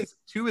Okay.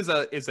 two is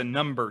a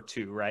number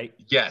 2, right?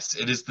 Yes,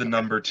 it is the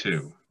number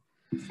 2.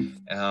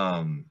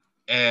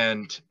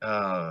 And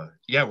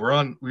yeah,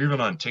 we're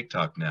even on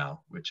TikTok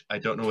now, which I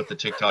don't know what the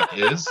TikTok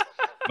is,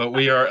 but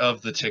we are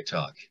of the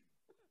TikTok.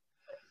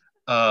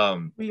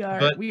 We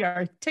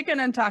are ticking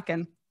and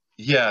talking.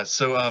 Yeah,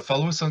 so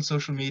follow us on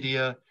social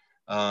media,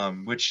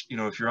 which,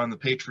 if you're on the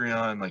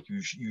Patreon, like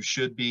you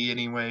should be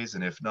anyways,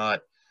 and if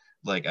not,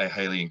 like, I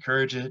highly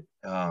encourage it.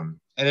 And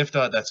if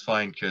not, that's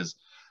fine, because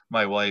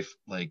my wife,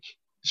 like,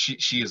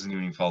 she isn't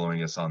even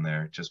following us on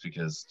there just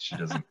because she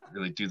doesn't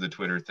really do the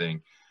Twitter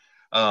thing.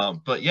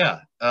 But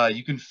yeah,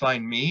 you can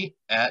find me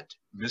at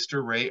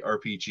Mr. Ray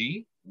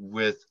RPG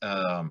with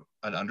an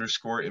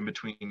underscore in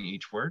between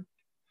each word.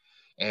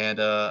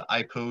 And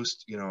I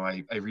post,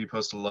 I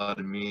repost a lot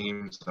of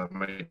memes. I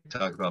might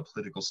talk about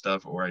political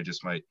stuff, or I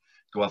just might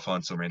go off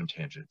on some random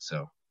tangent.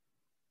 So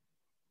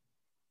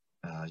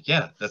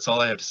yeah, that's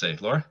all I have to say.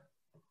 Laura?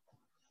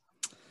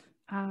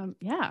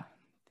 Yeah.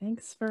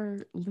 Thanks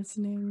for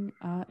listening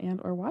and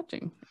or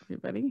watching,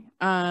 everybody.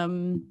 I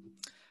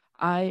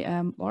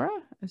am Laura.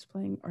 I was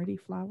playing Artie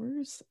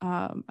Flowers.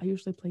 I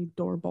usually play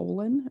Dor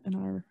Bolin in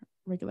our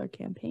regular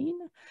campaign,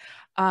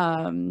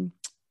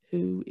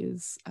 who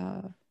is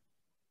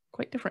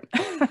quite different.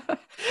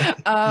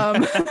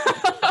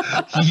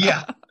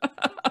 Yeah.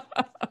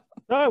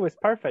 No, it was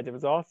perfect. It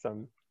was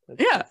awesome.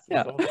 Yeah.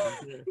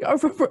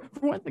 Awesome. For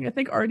one thing, I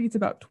think Artie's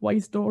about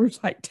twice Dor's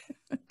height.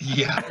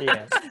 Yeah.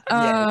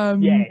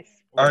 Yes.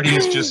 Artie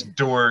is just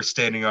Dor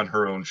standing on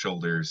her own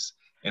shoulders.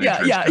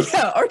 Yeah.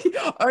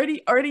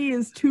 Artie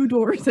is 2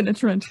 doors in a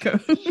trench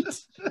coat.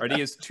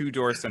 Artie is 2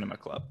 Door Cinema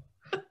Club.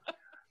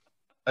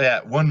 Yeah,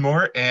 one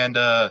more, and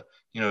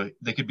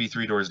they could be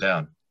 3 doors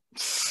down.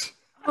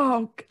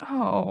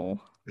 Oh.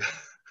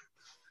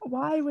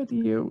 Why would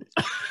you?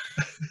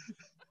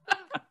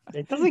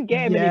 It doesn't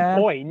get him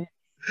any points.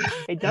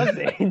 It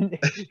doesn't.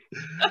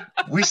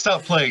 We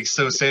stopped playing,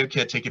 so Sam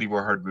can't take any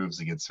more hard moves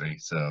against me.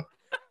 So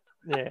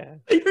yeah,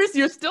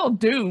 you're still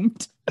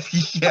doomed.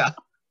 Yeah.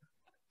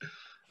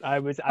 I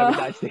was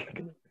actually.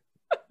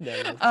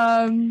 Yes.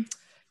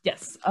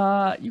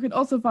 You can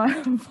also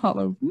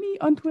follow me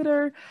on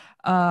Twitter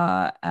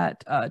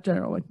at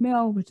General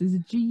McMill, which is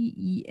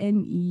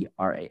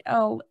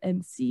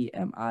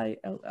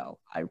GeneralMcmill.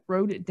 I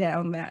wrote it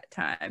down that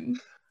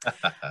time.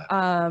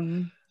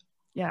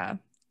 Yeah.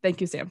 Thank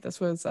you, Sam.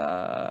 This was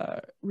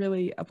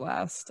really a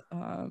blast,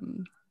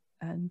 and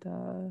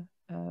a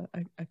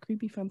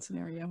creepy fun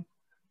scenario.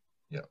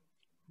 Yeah.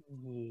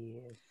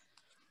 Yes.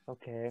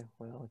 Okay.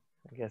 Well,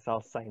 I guess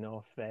I'll sign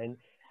off then.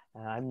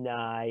 I'm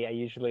Nye. I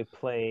usually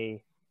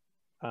play.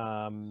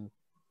 I've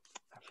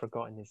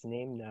forgotten his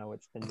name now.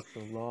 It's been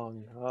so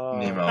long. Oh,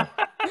 Nemo.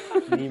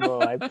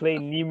 Nemo. I play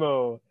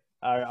Nemo,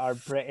 our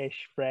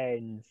British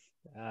friends.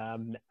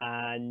 And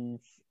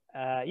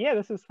yeah,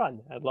 this was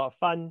fun. I had a lot of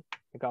fun.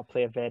 I got to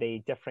play a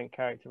very different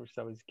character, which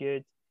was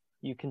good.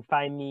 You can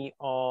find me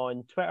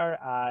on Twitter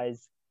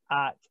as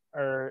at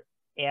ersatz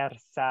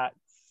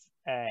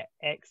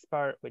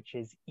expert, which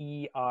is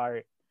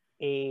ERSATZ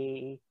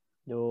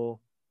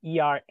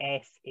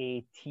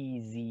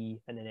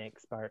and then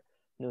expert,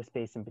 no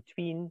space in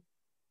between.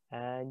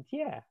 And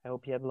yeah, I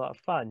hope you had a lot of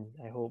fun.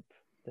 I hope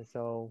this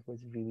all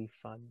was really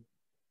fun.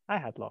 I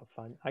had a lot of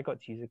fun. I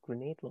got to use a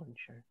grenade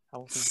launcher.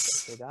 How often did I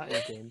say that in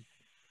a game?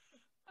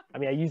 I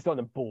mean, I used it on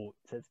a boat,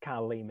 so it's kind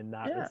of lame in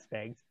that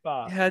respect.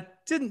 But yeah, it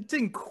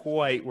didn't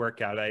quite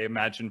work out. I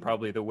imagine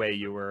probably the way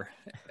you were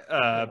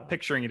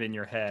picturing it in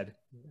your head.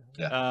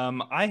 Yeah.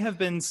 I have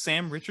been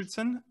Sam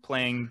Richardson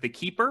playing the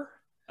Keeper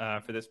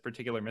for this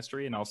particular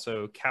mystery, and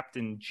also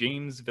Captain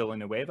James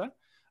Villanueva.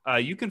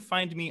 You can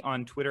find me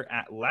on Twitter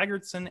at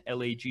Laggardson,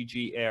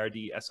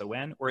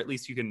 Laggardson, or at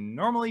least you can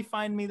normally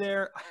find me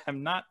there.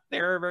 I'm not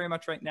there very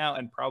much right now,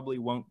 and probably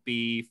won't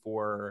be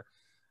for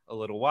a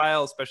little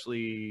while,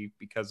 especially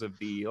because of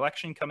the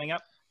election coming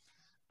up.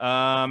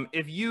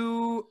 If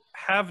you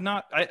have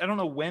not, I don't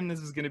know when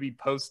this is going to be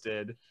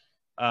posted.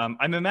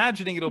 I'm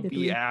imagining it'll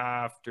be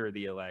after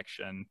the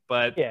election,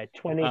 but yeah,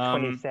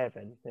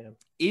 2027.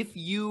 If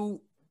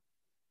you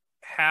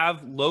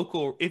have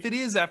local, if it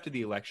is after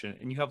the election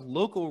and you have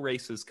local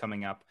races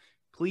coming up,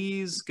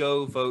 please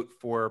go vote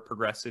for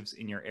progressives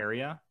in your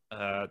area.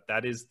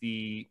 That is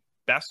the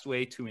best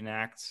way to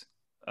enact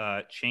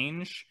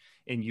change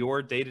in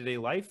your day-to-day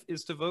life,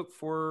 is to vote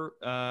for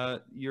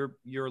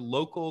your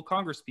local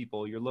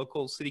congresspeople, your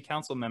local city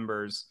council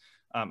members.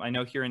 I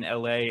know here in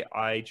LA,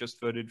 I just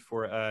voted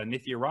for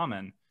Nithya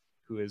Raman,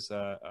 who is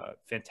a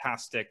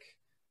fantastic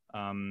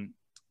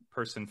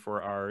person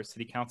for our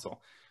city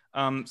council.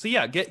 So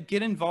yeah,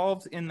 get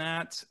involved in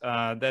that.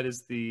 That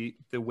is the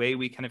way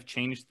we kind of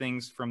change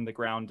things from the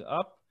ground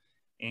up.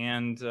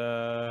 And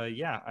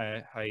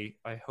yeah,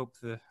 I hope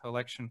the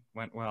election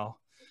went well.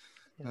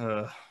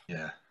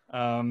 Yeah.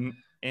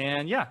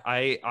 And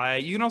yeah,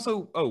 you can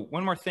also,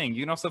 one more thing.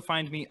 You can also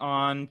find me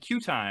on Q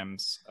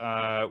Times,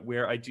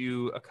 where I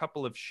do a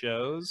couple of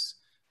shows,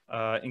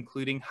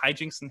 including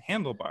Hijinks and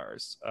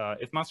Handlebars.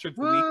 If Monster of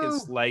the Week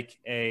is like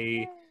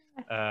a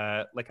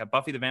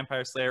Buffy the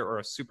Vampire Slayer or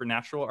a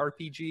supernatural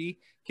RPG,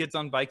 Kids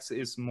on Bikes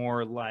is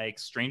more like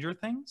Stranger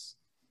Things.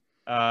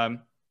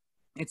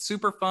 It's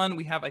super fun.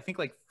 We have, I think,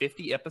 like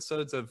 50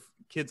 episodes of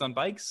Kids on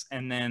Bikes,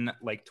 and then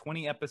like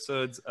 20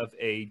 episodes of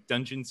a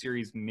Dungeon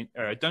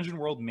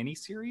World mini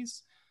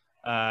series.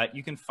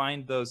 You can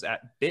find those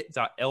at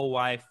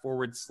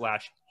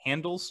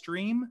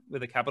bit.ly/handlestream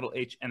with a capital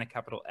H and a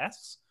capital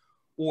S,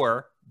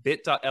 or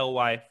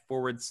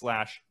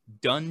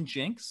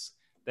bit.ly/dunjinx.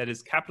 That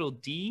is capital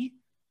D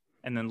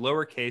and then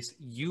lowercase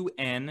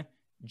UNJINKS.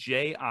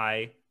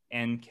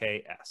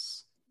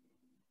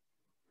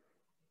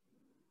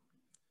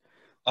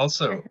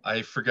 Also,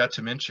 I forgot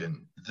to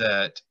mention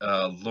that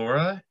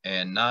Laura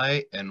and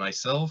Nye and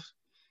myself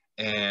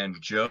and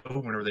Joe,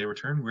 whenever they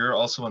return, we're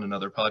also on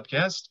another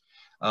podcast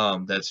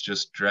that's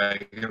just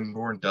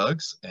Dragonborn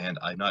Doug's, and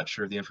I'm not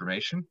sure of the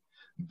information,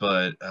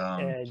 but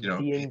you know,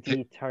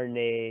 D&D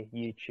Tourney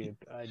YouTube.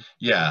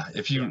 Yeah,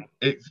 if you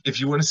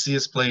want to see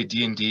us play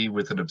D&D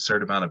with an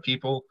absurd amount of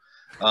people,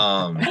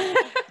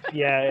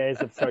 yeah, it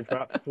is absurd. We're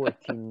at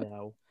 14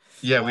 now.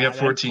 Yeah, we have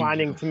 14. I'm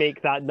planning people. to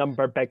make that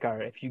number bigger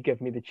if you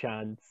give me the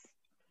chance.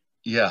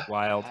 Yeah.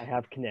 Wild. I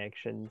have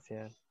connections,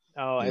 yeah.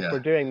 If we're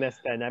doing this,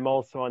 then I'm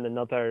also on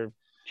another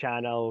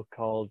channel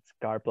called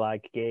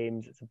Garblag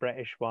Games. It's a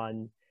British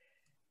one.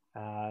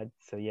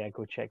 So yeah,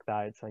 go check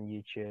that. It's on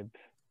YouTube.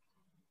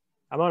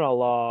 I'm on a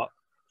lot.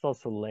 It's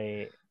also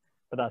late,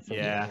 but that's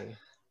okay. Yeah.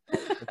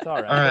 It's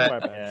all right. All right. Don't worry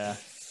about it. Yeah.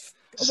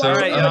 So,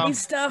 Watch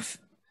stuff.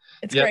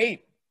 It's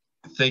great.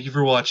 Thank you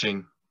for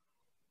watching.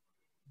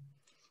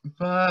 Bye.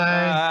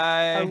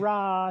 Bye.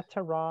 Ta-ra,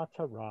 ta-ra,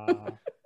 ta-ra.